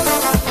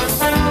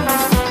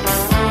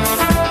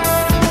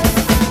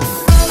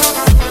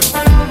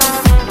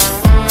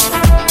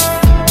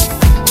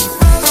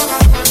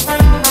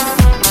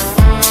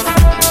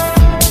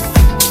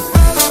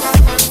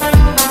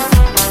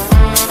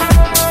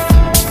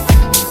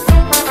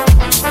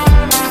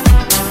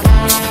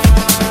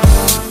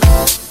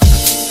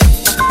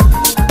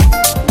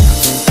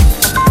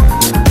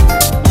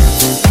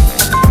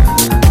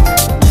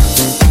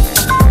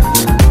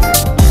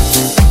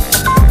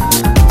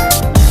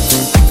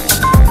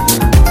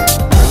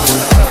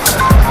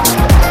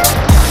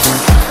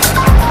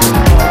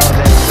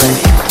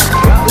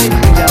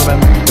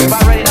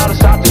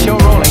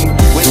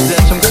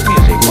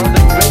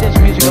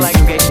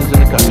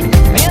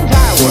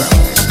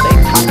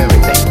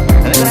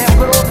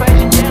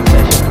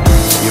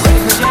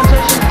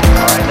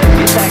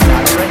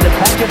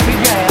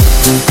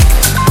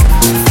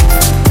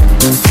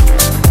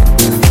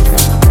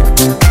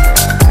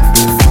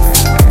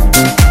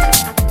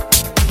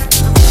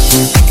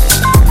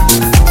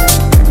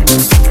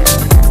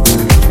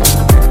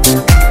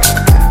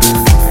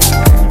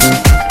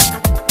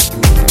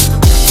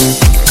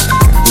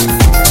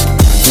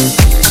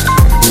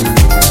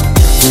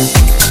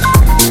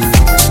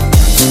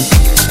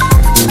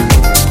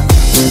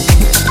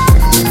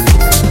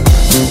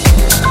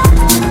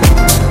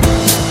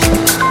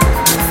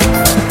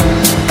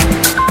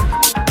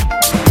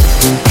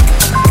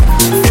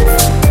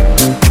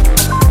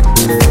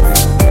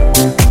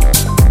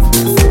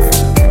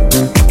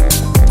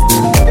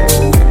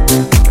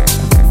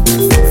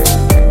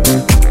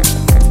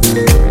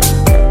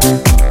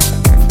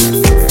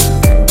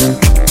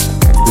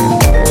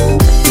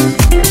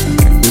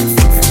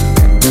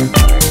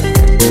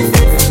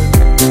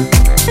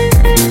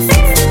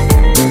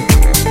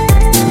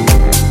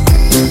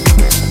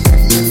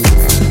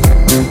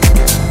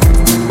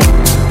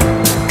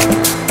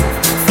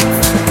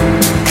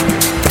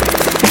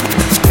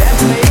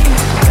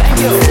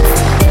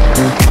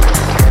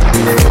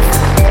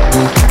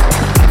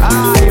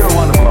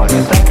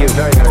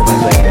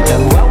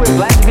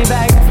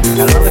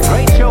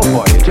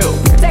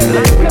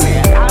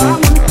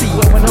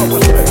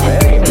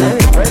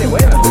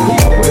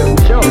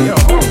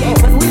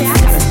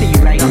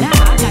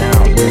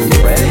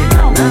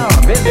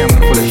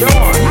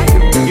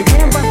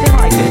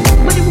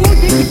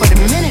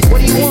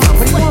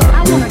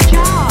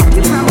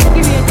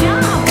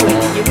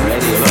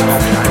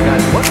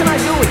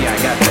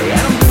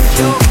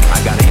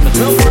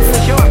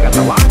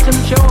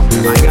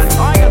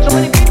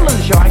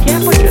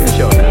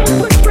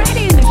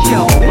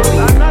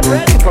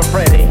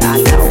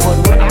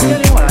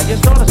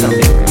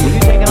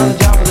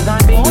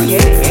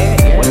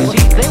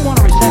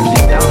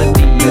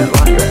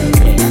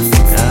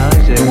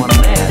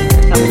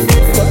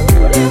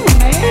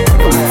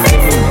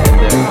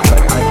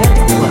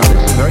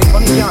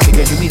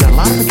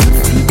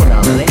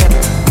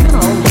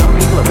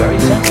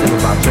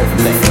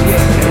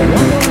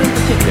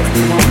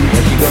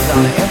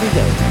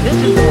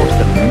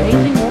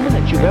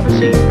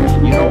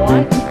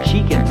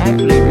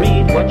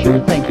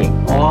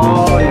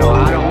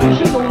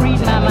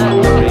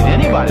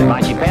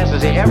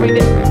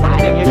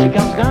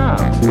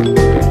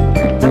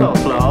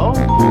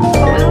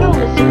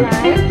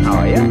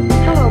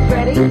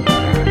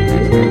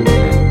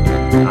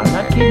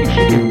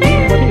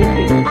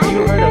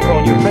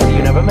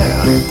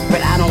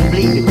 but I don't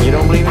believe it. You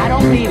don't believe it? I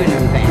don't believe in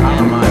them things.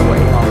 Out of my way.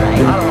 All right.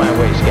 Out of my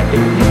way, skeptic.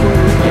 You know,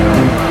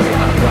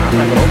 I'm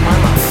not gonna open my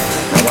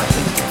mouth. Now watch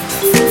this.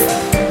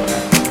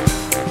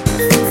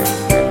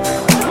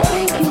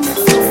 Thank you,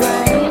 Mr.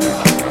 Bryan.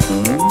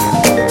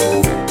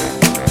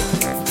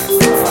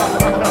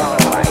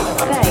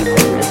 Thank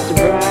you, Mr.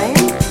 Bryan.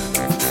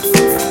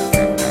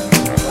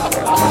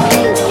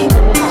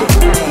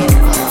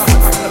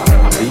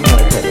 See, you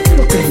want to tell it.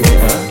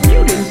 You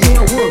didn't say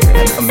a word.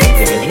 That's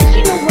amazing, isn't it?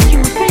 You know what you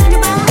were thinking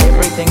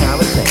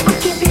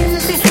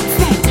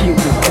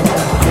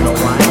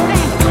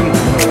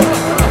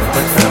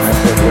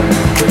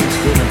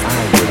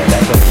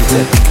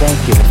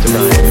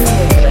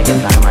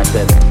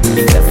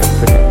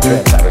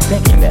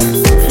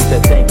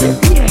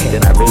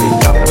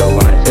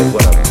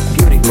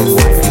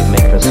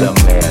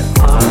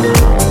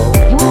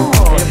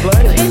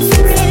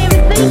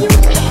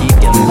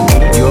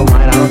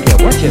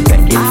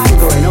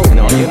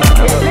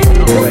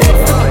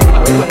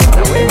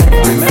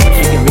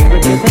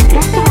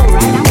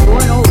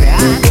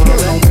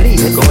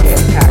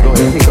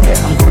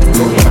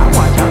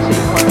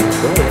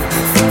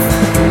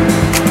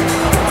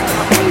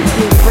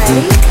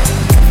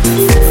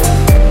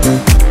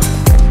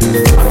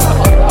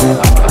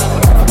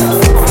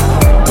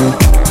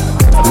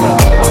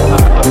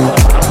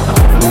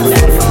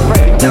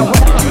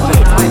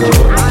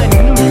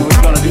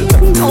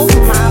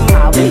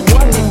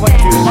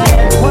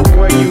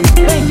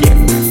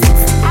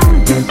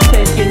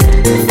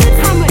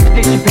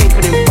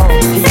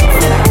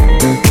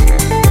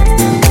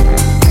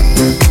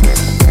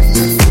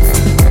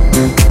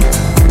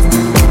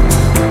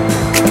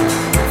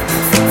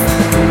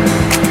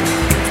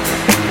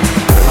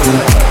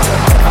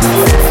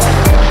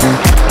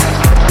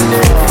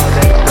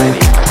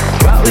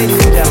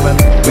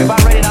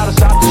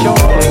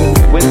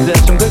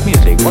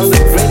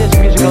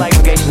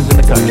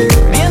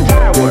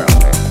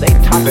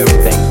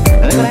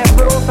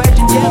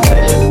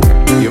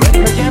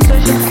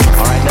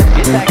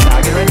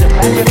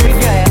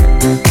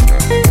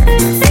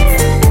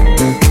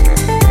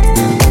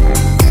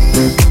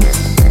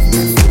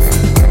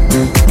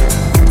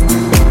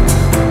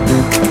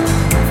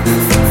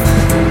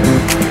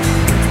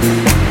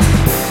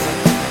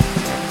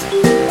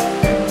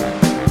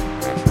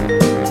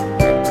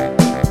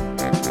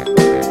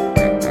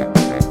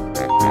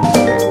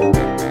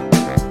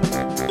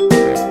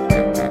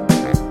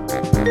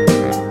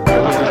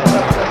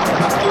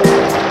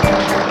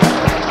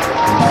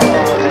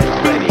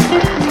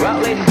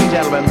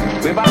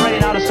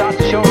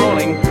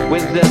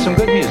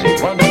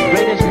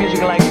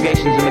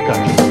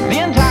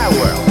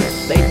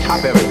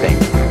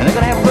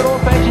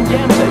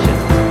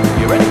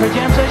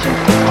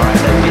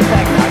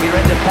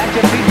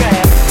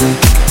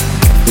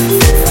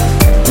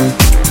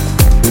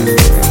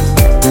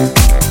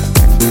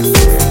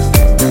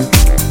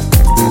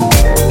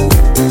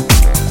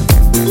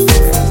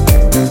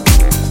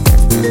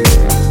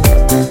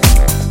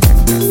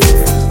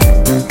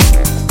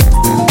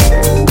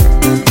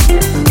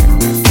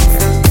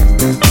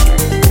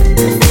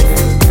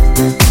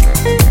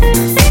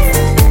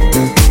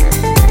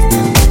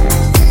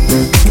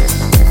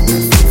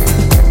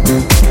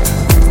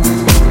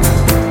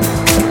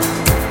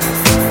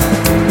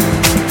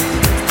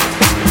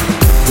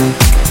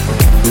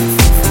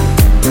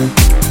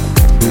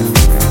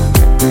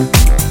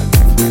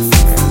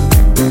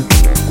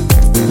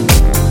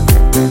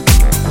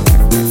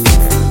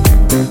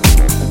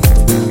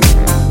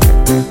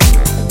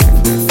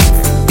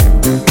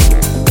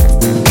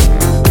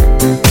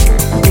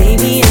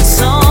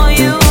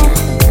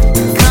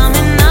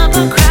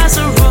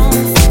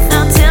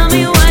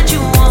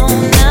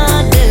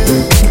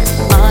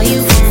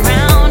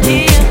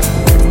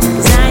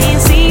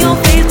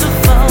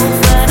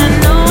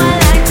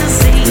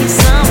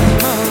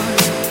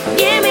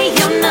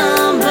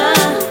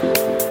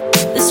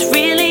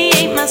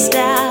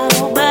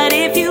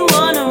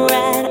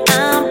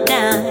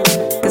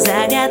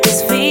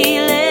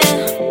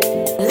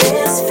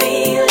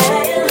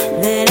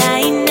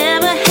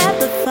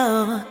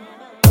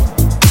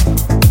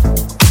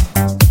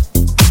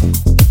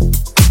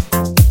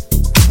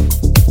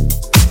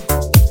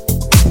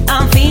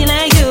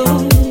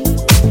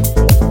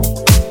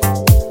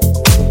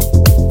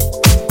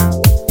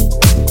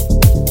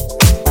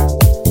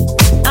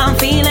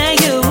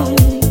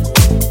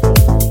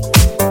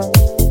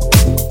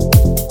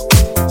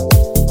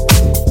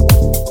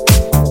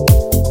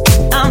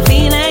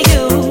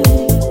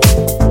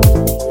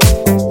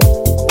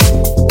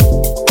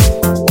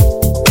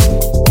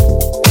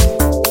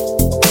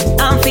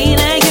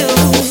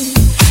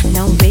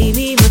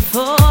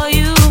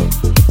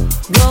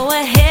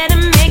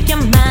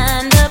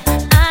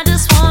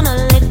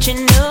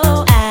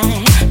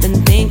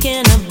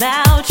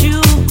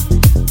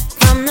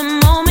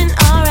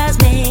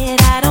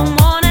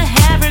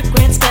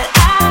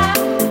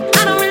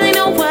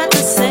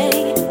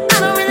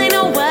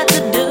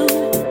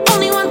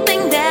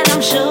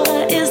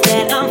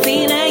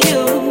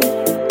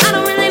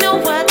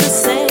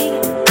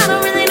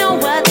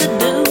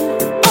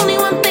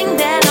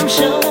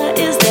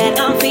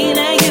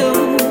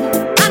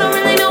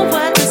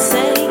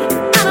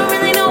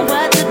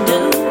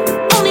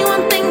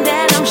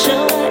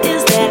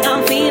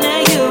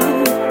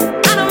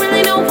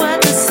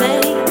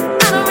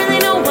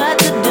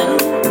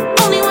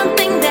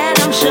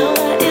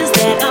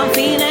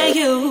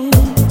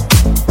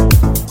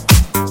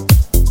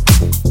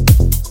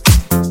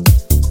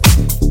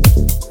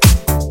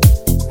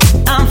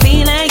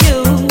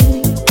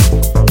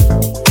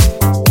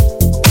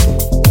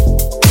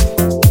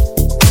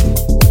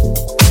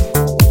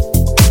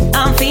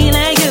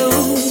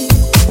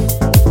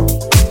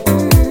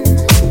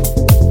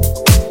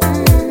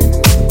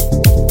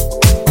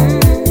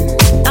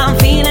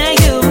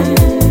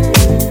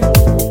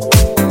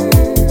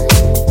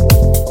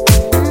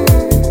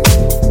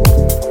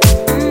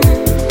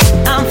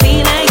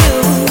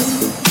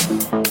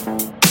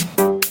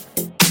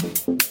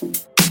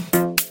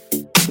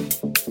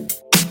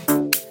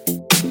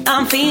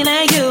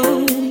feeling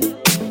you.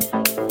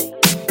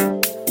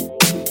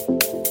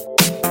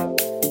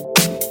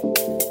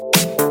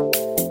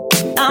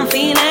 I'm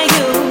feeling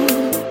you.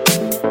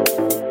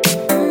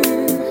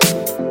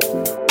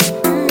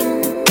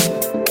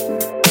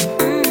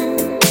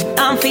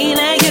 I'm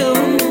feeling you.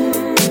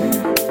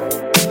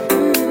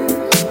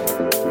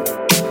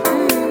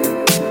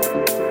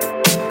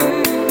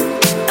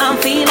 I'm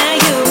feeling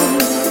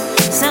you.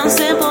 Sounds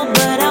simple,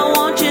 but I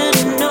want you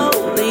to know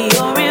that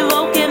you're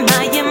evoking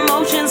my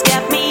emotions,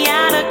 got me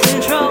out of control.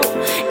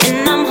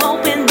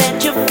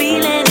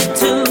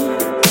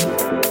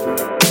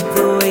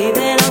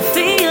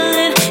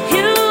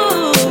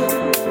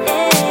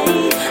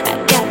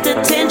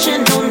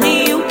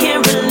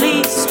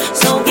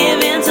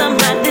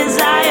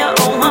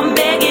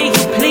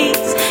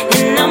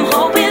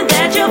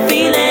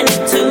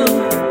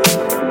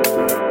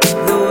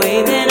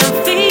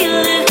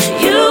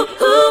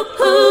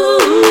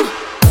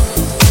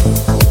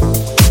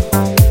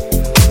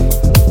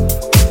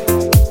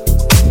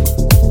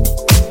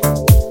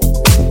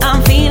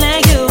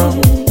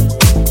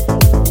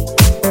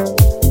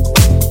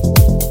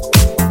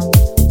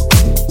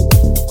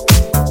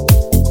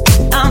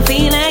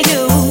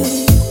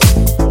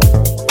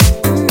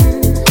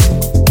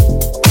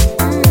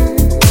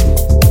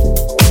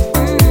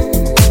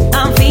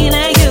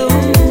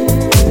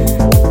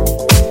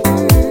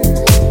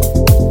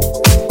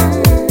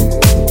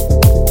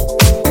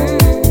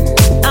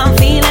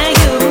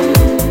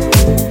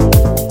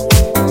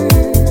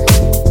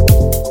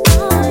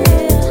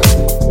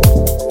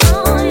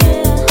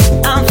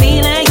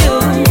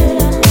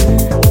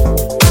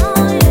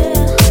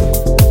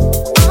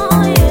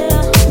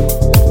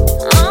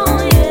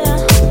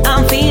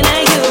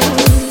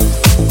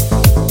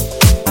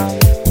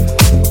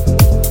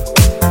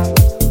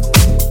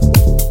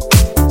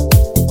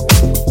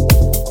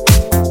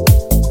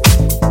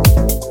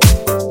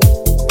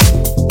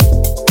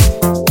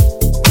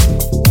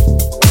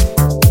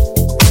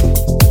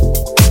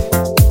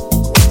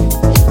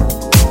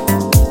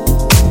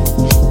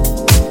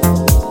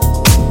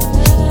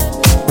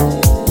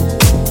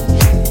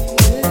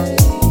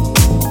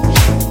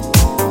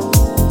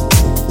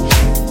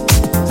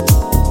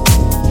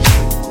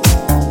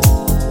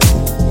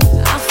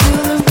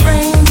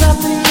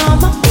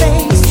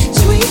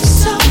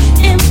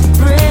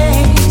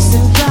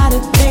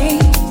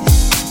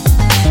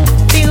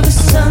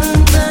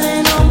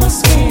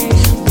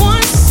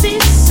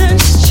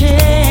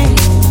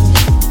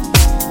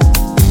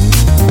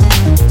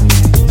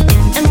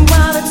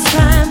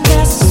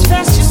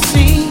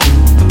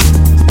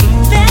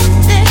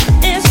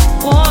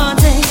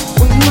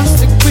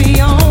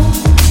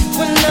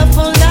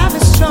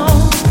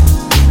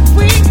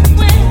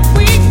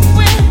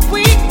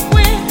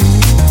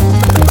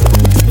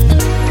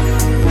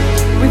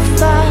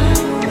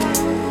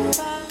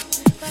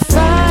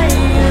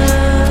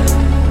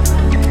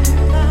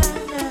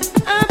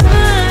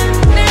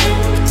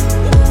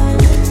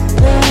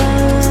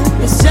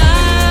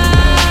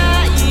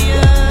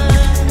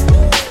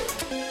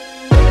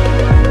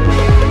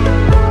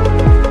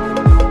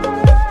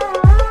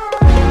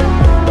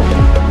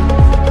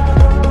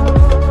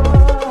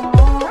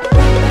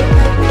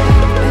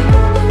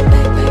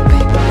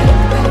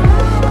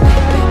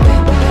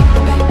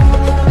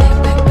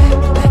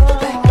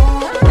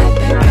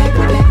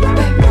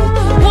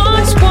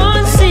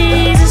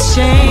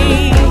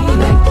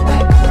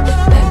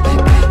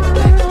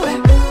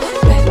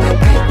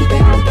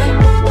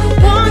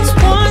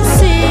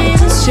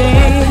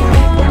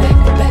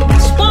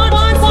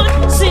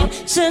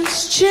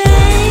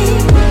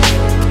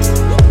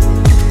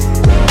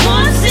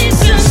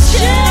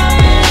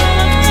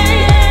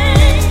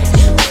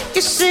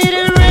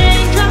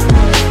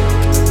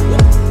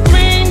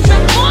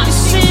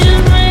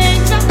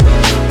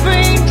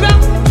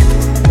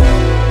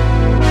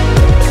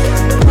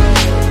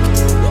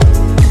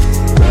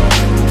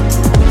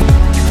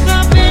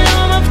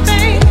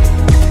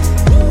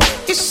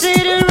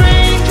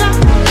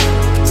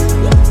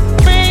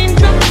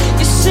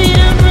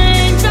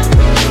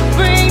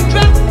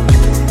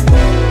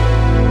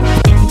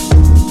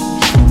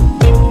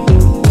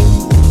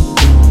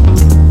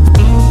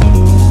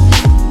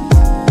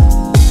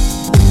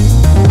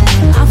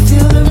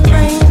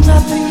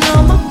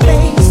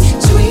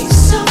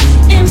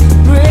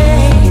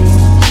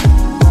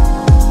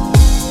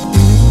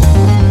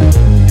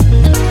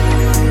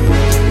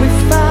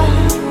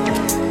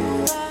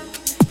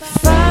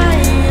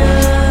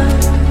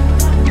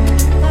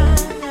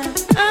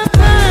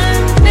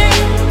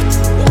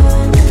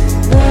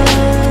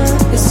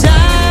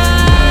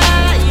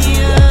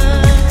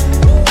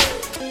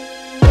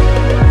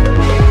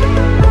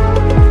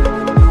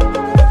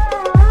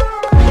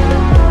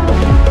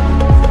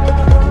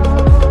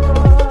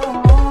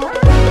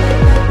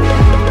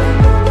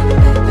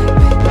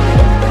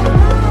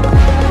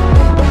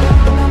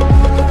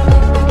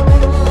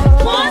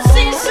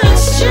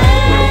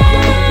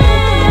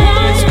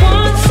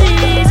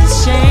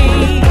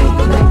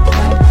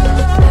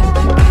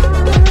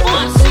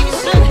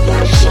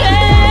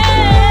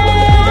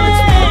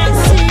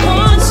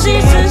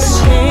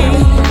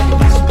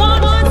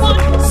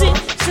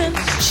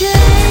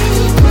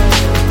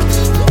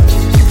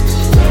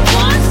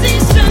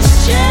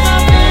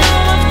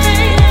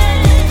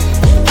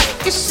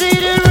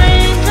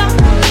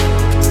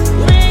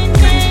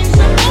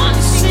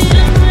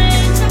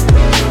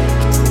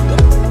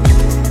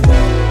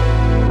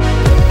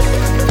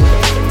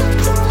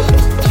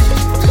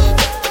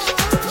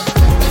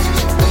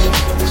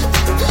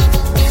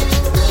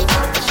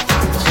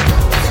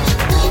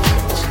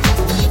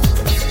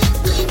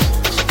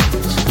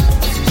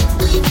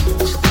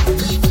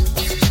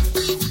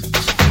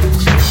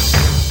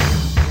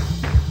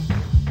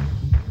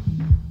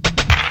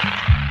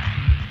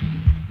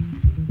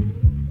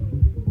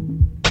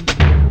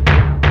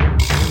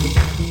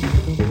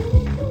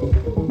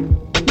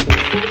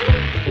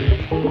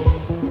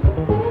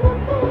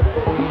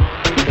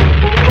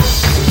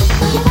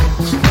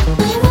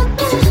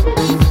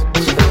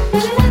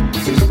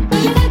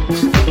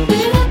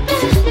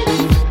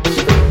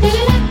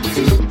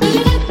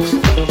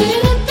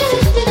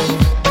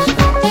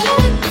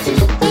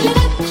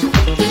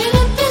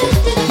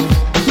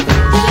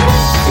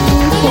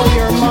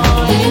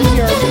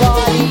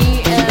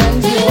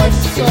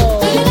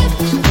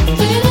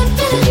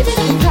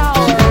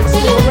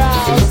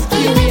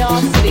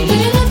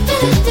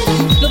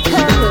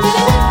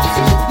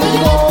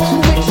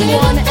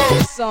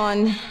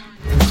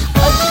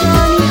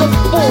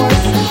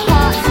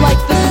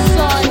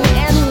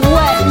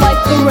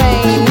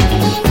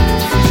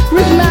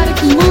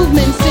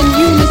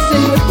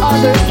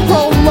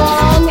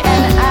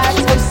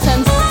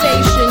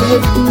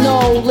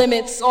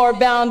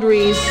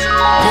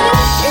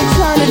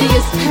 Eternity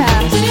is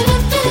past.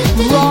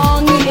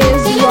 Wrong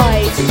is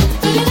right.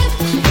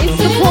 It's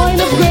the point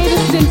of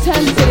greatest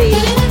intensity.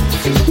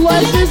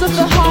 Pleasures of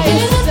the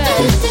highest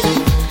sense.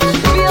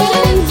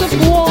 Feelings of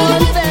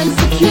warmth and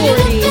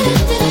security.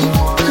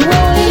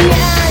 Willing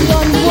and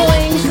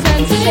unwilling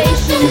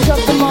sensations of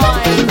the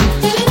mind.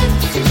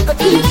 A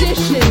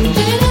condition.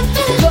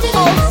 The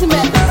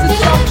ultimate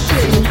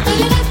seduction.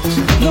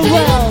 The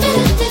realm.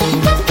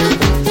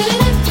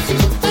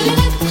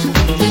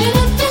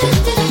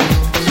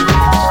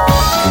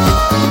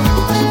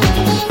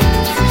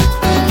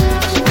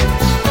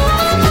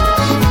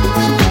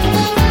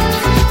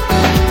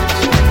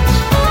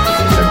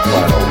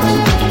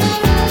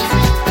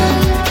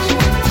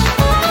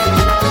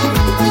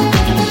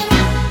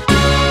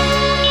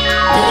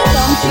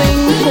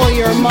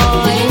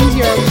 Mind,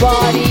 your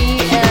body,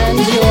 and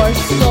your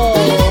soul.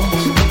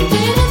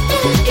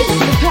 It's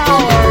the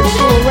power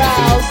to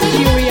arouse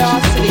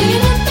curiosity.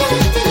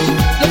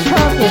 The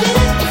purpose,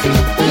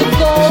 the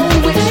goal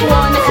which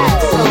one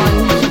acts on.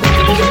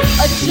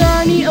 A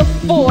journey of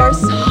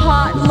force,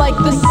 hot like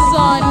the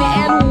sun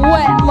and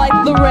wet like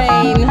the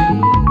rain.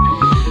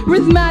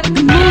 Rhythmic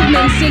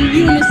movements in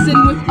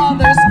unison with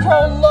others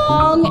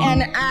prolong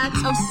an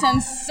act of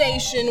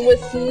sensation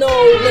with no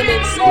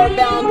limits or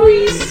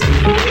boundaries.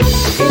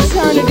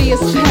 Eternity is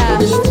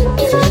past.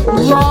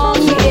 Wrong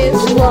is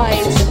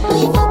right.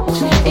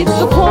 It's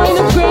the point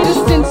of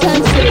greatest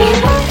intensity.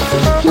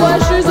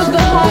 Pleasures of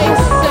the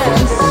highest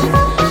sense.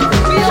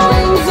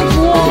 Feelings of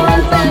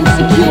warmth and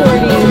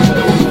security.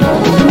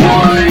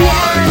 Willing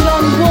and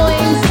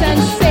unwilling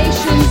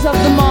sensations of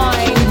the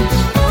mind.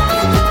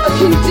 A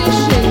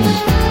condition.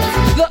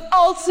 The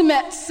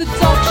ultimate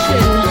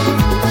seduction.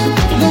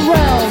 The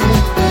realm.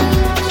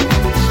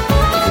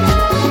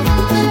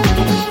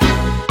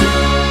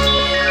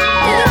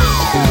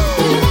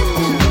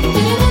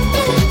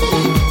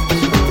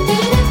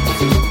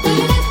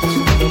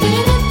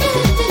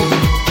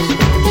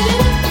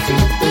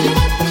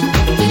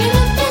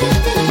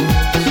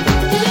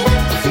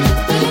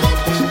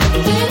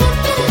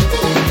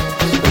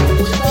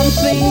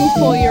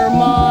 For your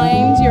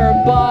mind, your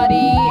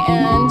body,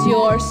 and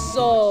your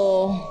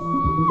soul.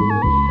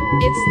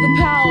 It's the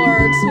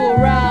power to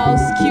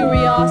arouse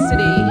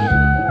curiosity.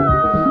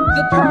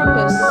 The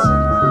purpose,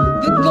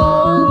 the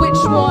goal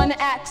which one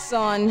acts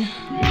on.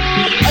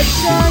 A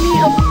journey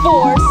of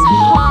force,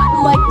 hot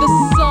like the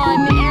sun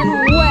and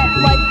wet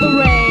like the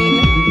rain.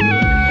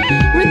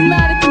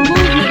 Rhythmic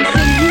movements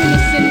in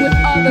unison with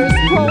others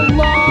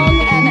prolong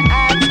an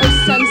act of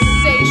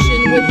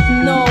sensation with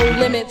no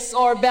limits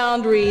or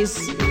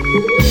boundaries.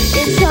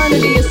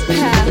 Eternity is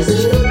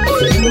past.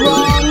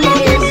 Wrong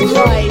is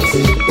right.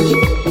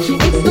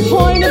 It's the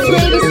point of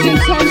greatest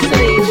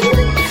intensity.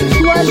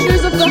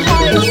 Pleasures of the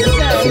highest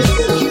sense.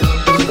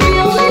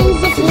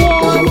 Feelings of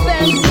warmth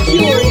and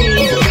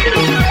security.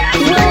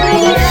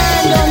 Willing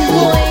and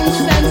unwilling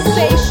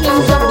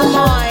sensations of the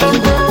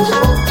mind.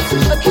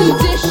 A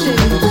condition.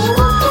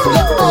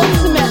 The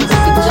ultimate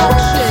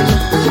seduction.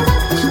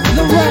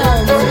 The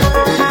realm.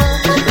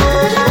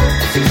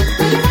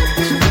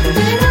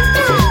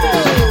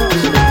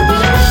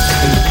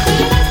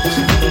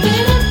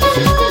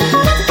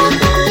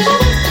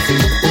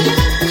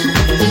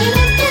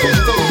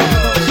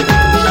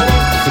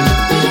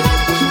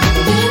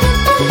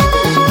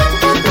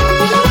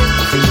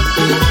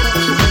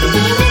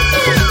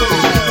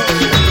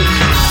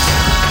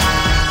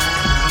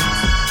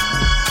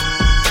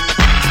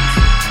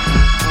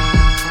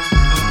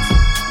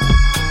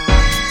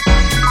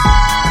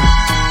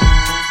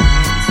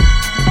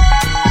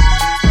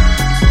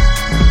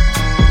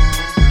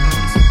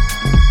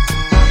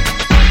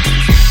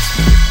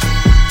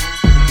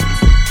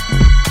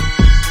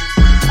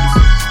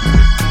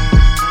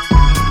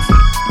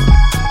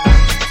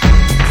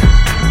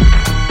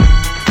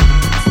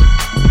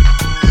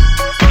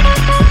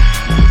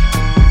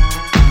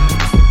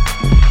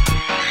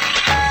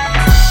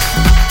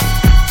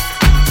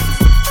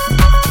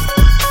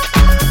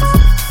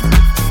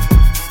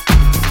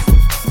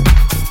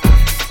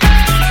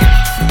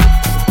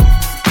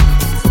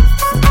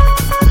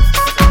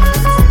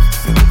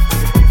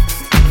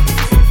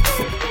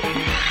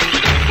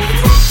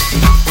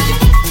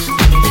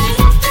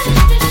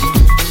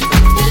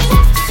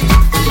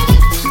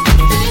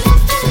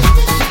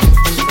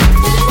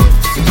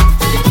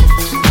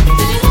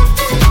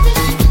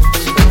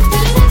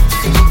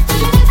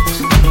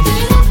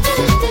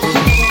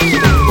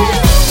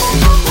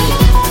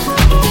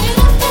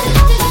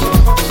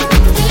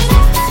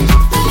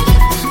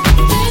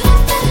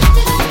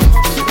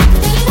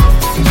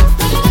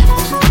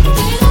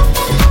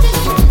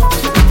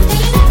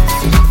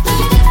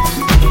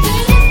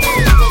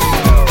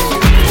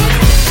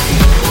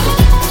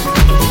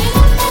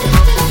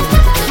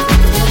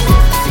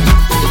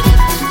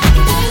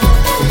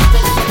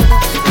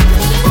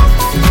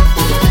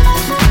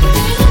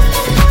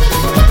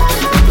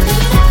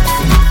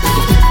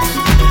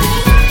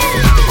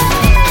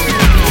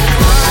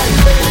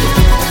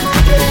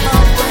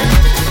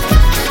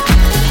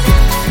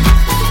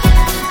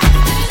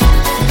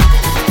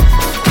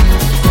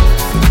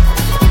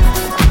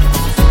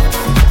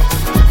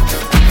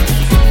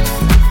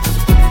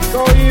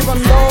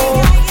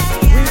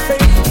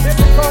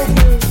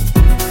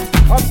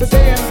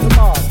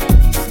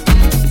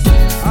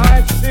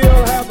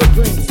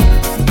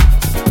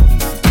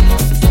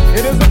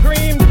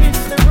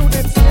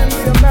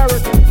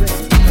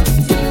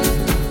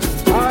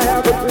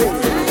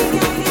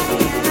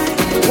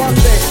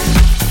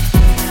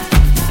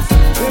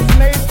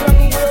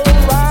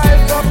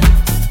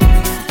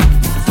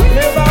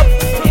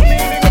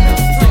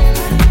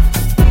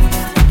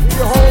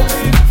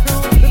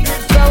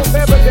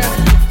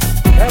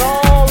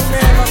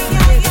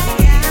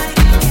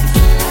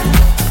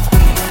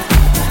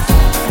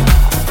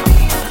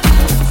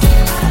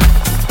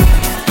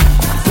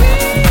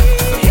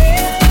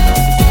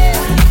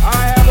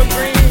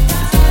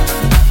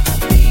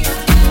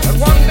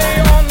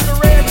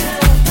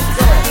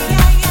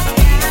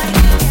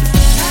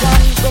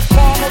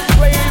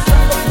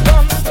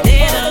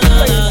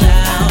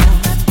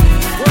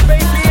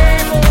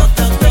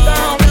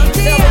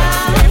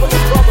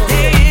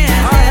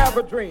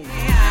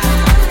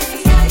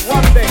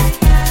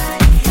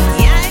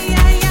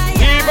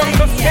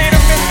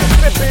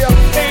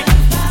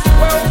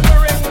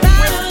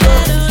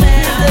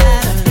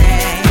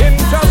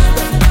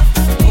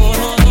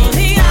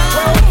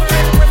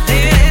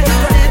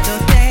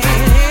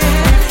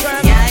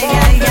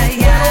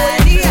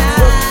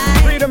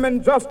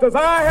 sisters,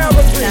 I have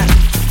a dream.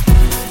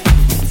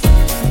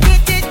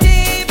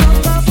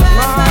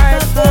 My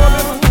four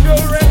little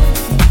children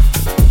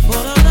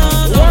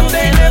one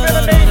day live in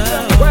a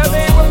nation where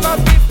they will not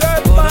be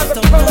judged by the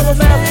color of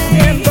their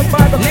skin, but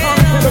by the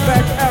content of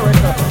their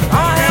character. I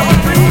have a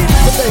dream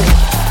today.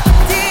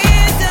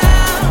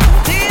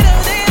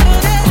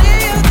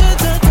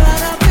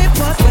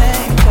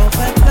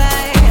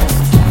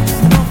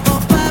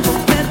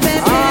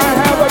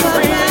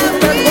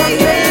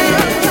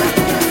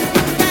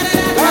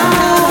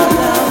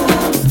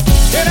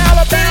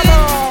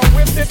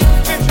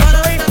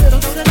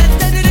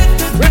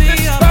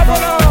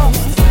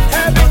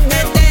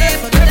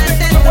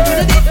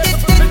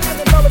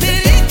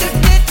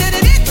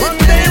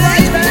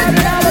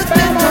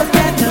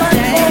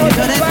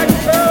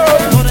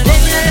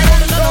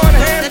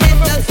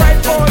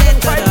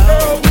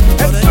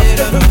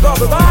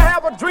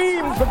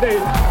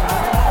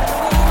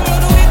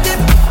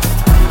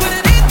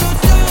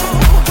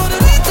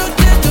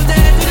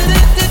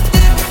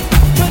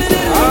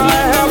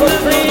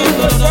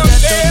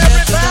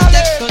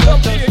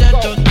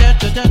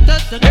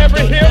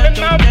 Every hill and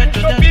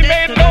mountain will be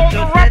made low,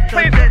 the rough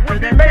places will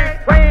be made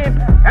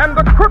plain, and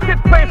the crooked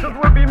places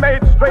will be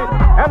made straight,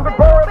 and the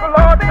glory of the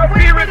Lord shall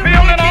be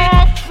revealed, and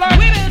all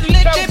flesh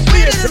shall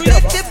see it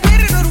together.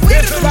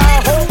 This is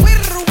our hope.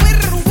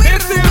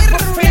 This is the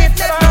faith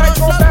that I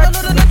go back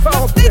to the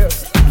south with.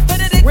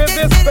 With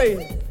this faith,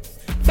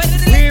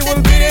 we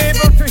will be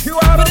able to hew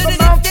out of the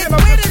mountain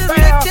of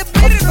despair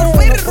a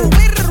stone of hope.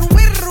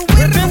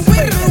 With this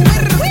faith,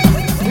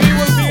 we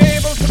will be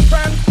able to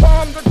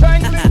transform the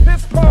jangling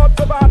discords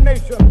of our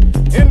nation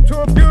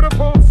into a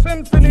beautiful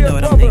symphony of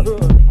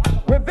brotherhood.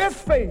 With this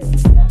faith,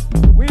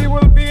 we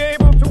will be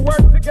able to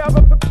work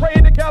together, to pray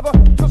together,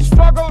 to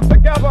struggle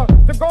together,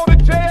 to go to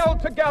jail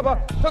together,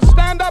 to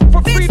stand up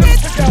for freedom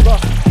together,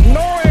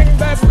 knowing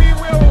that we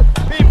will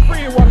be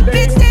free one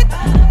day.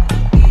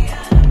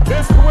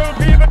 This will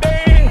be the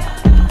day.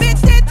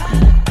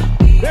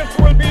 This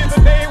will be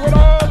the day when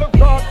all of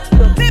God's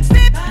children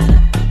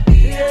be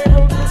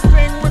able to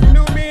sing with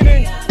new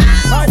meaning.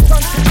 My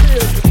country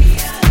is.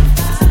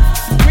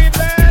 We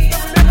land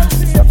of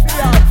liberty of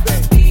Beyonce.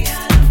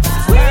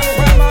 Land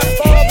where my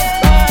father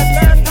died,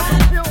 land of the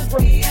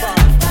pilgrims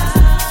died.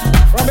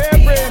 From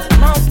every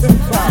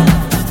mountainside,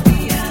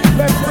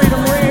 let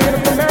freedom reign in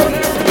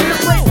America. Be a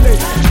great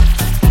nation.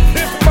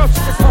 This must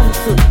become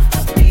true.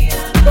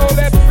 So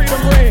let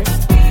freedom reign.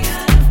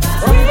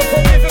 From the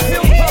Boogie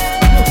hilltops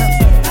of New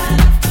Hampshire,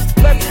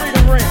 let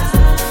freedom reign.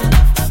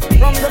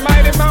 From the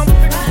mighty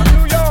mountains of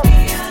New York,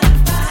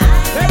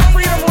 let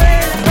freedom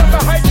reign. From the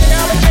hiking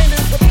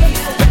Alleghenies of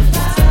Pennsylvania,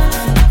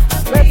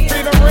 let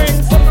freedom reign.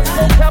 From the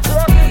snow-capped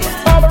Rockies of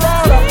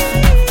Colorado,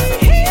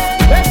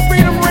 let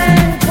freedom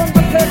reign. From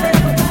the Fairbanks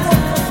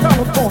of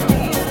California.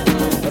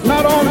 But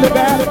not only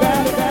that,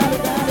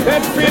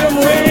 let freedom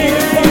reign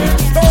from the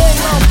Stone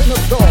Mountain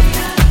of Georgia.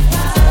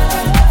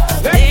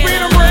 Let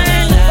freedom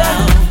reign from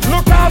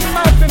Lookout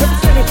Mountain of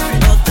Tennessee.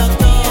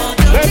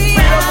 Let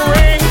freedom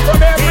reign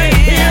from every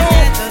hill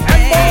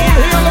and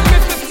molehill of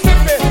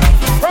Mississippi,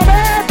 from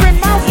every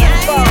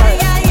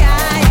mountainside.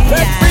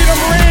 Let freedom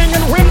reign,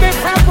 and when this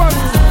happens,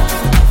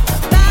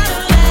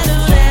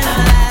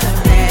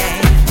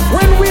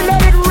 when we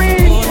let it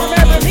rain from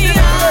every city,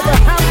 every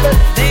hamlet,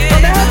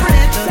 from every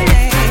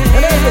state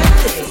and every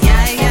city,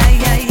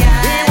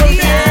 we will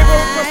be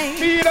able to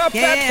speed up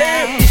that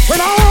day when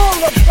all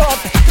of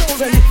God's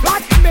children,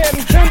 black men,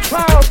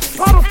 Gentiles,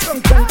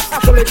 Protestants, and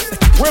Catholics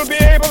will be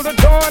able to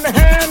join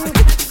hands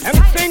and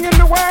sing in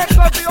the words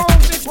of the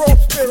old Negro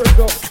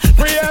spiritual.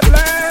 Free at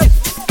last,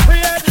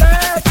 free at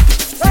last.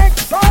 Thank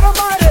God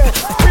Almighty,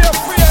 we are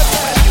free at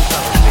last.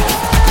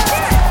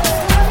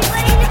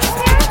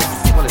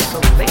 Well, it's so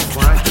late,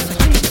 why aren't you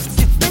asleep?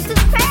 This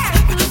is Paris.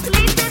 Who's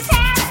sleep in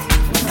Paris?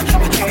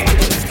 Okay,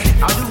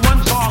 I'll do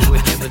one song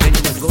with you, but then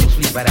you must go to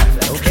sleep right after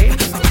that, okay?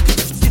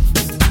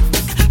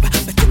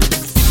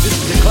 This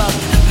is the club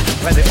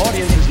where the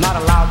audience is not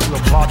allowed to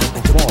applaud the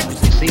performers.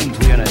 It seems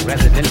we're in a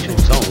residential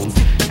zone,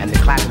 and the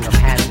clapping of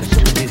hands is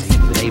too busy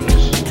for the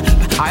neighbors.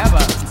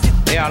 However,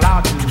 they are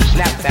allowed to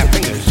snap their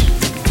fingers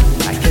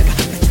like this.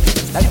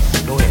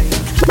 Let's go ahead.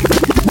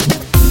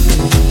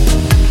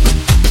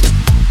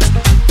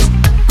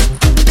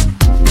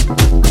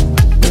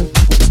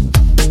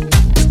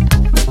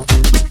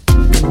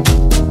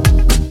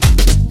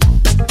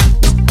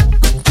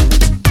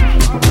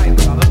 All right,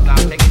 fellas, now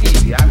take it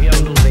easy. I'm here on a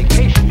little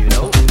vacation, you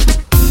know.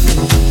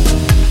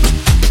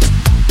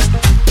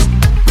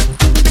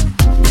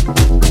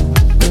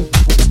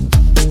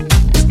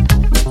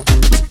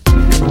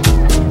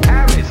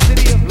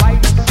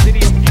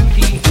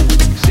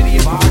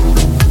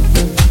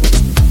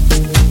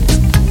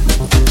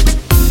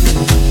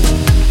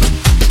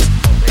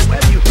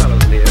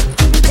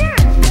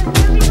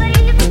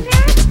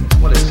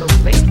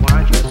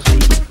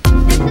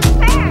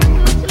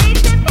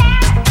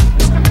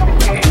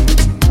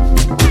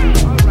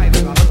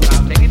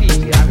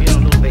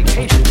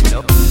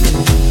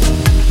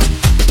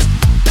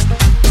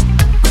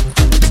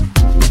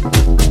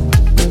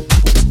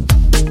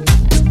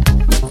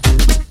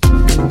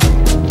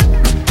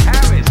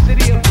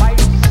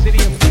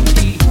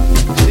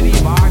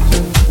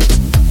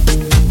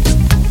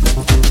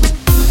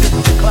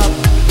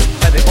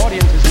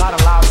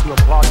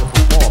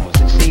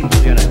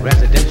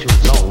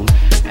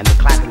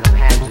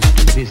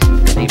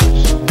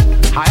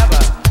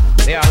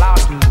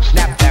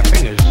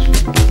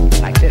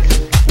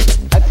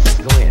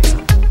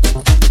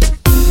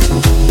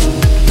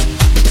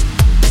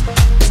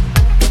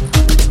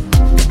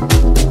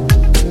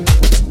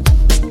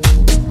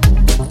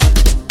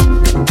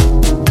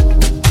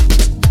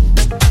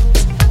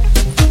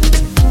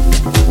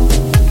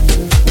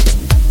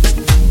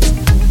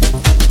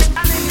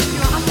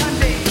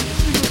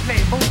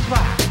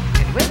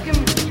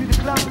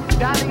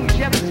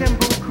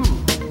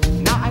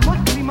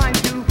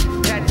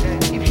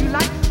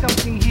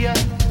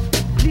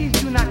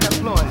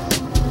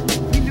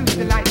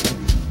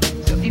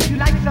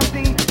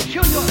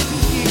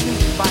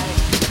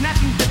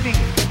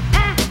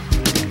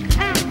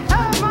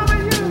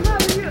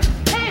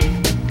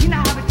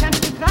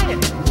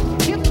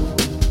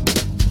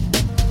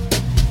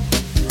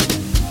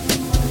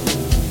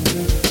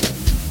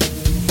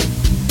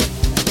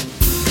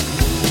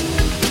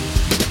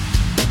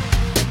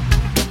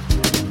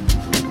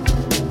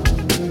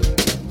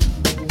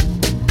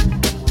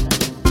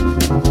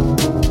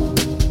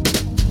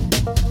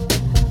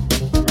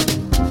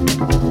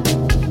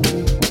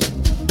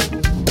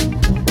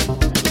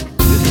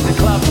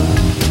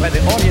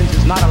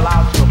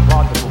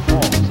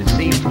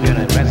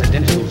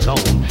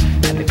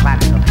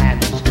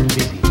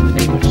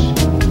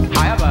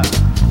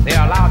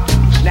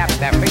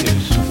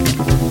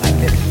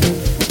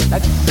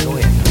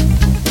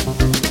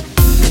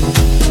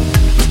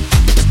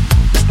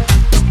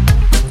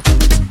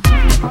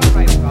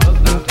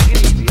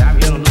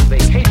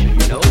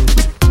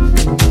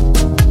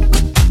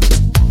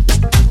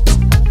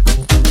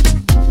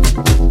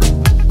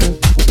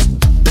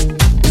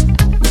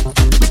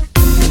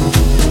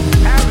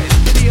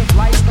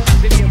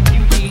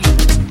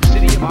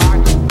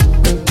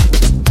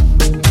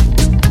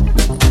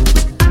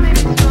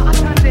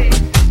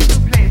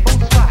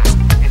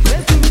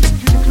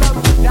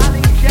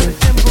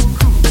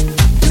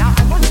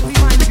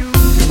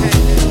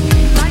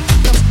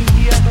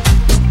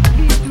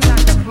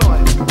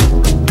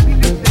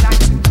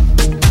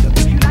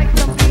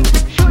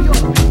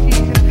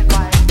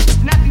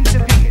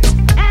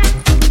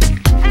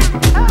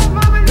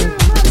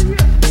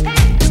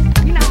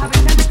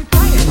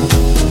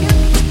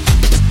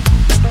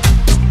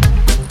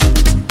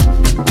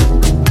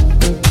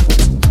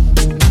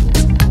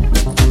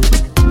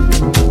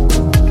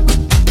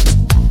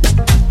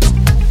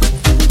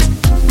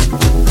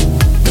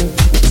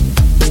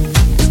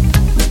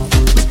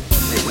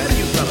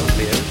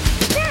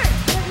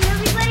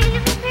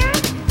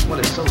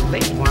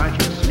 late. Why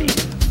aren't you asleep?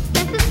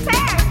 This is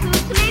Paris. Who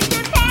sleeps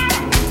in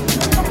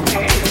Paris?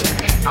 Okay.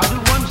 I'll do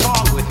one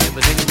song with you,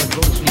 but then you must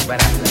go to sleep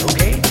right after that,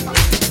 okay?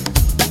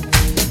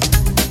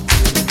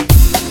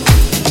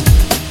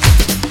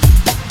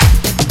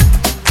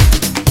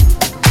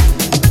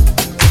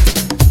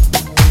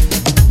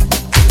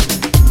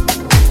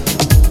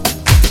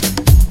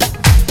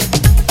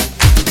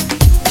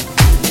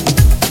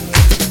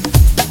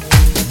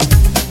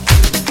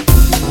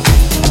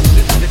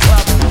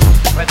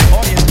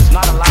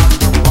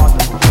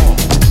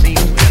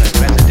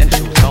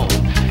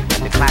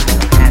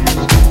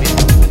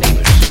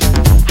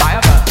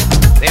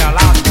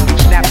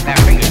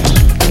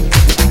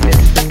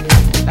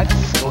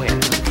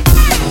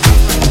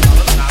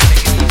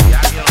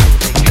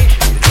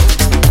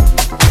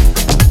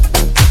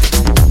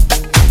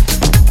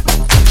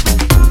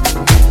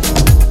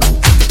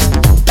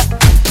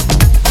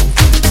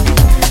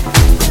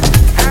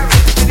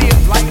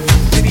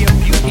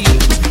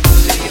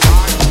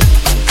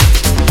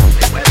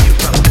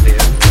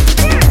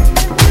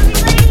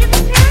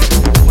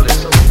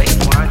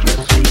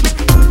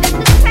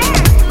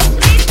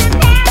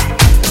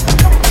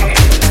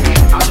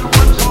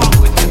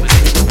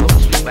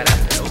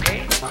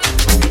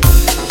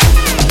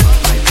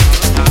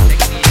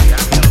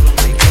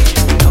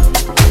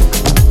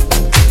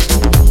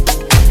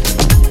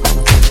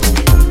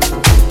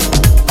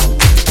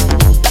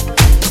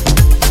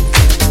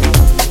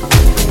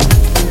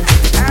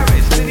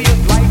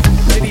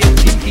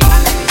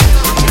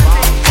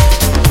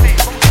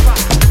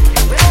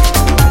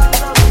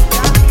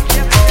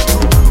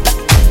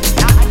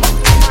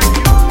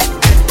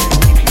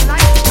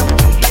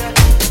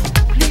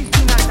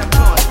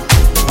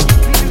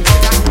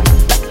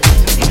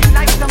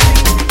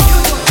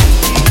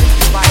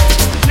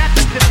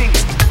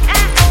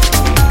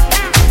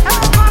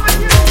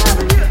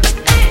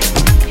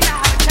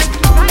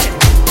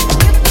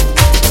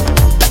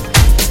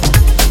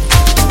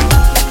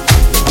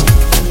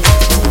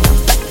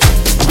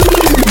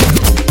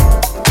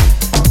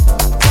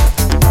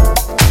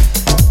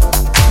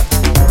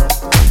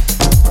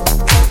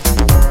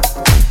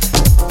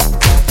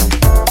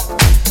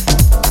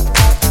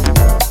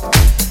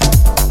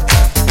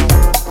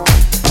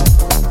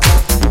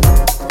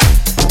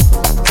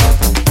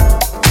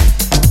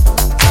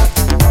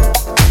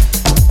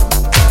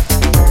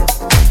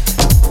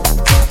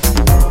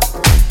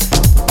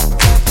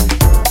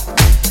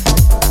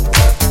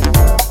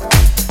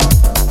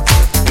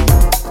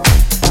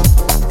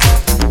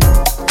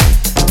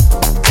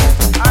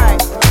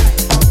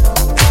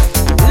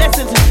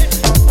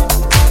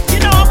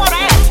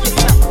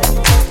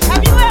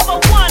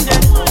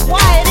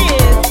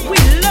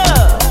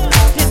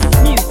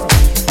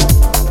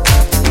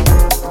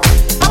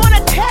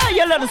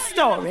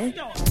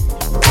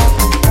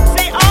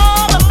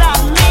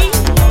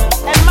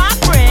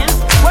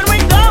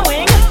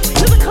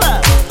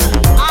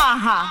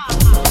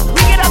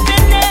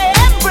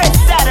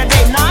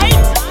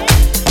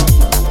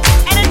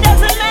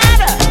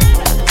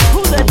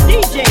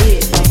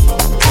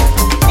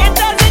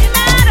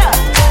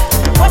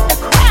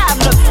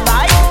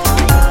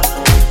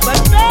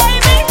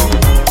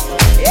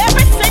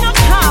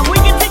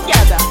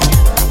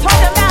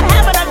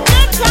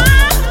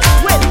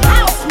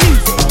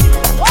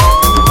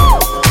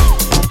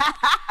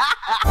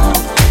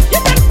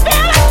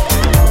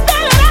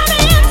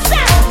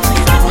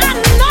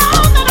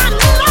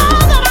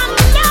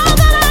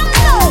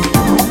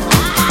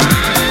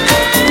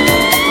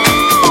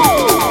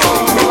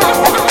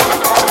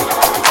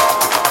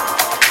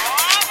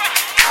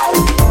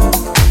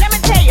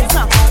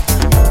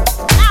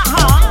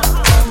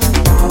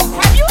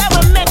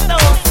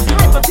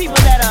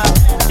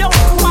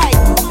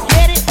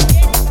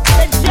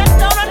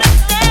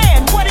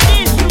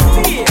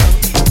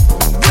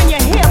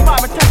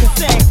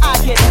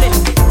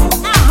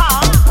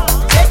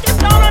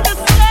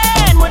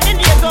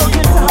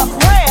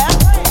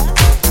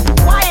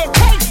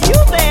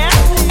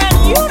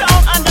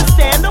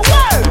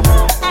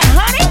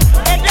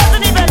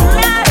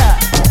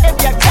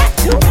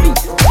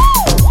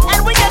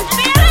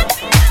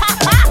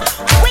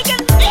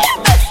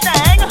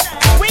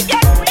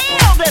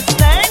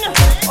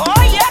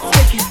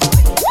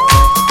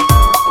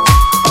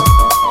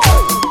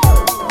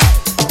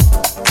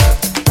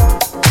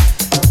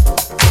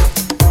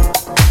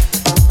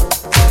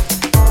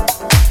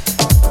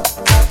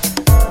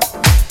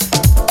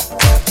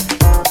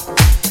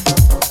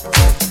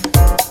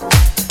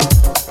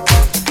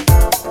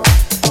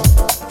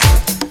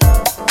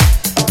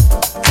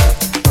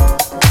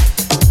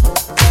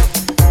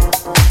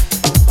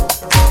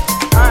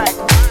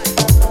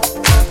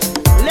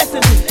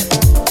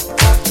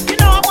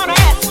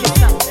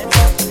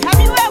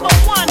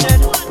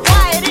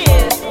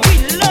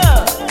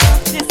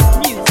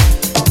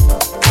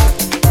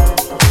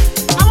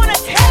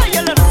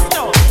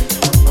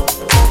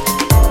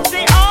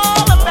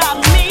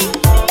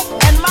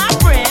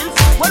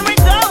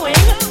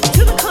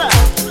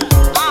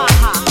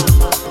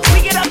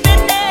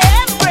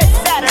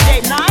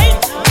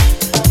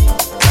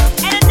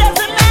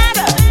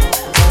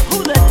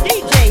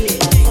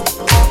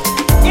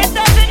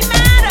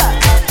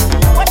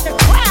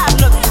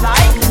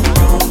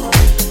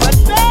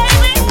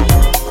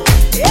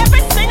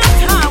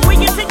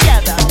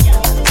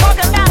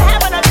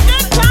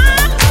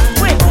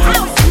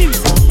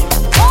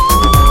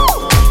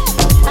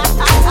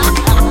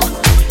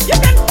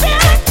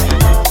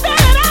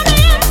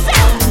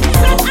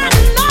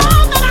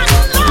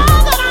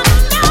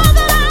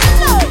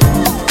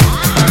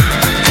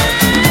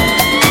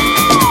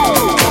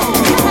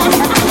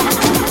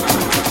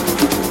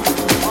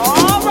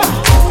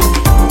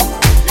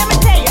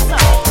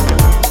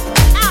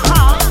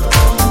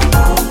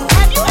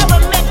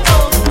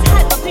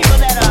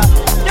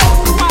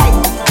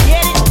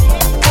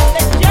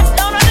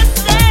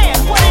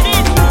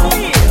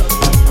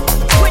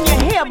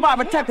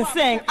 ever attempt to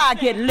sing, I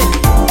get lit.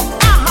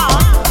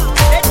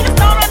 They just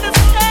don't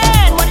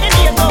understand when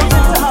India goes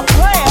into her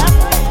prayer,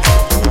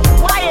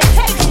 why it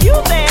takes you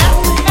there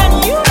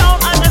and you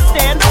don't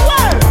understand the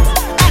words.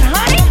 And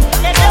honey,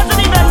 it doesn't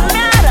even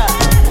matter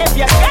if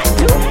you got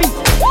 2 feet.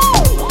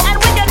 Woo! And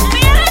we can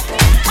feel it.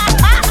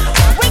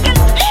 We can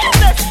feel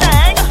this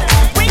thing.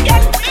 We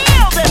can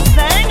feel this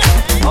thing.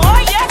 Oh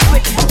yes, we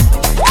can.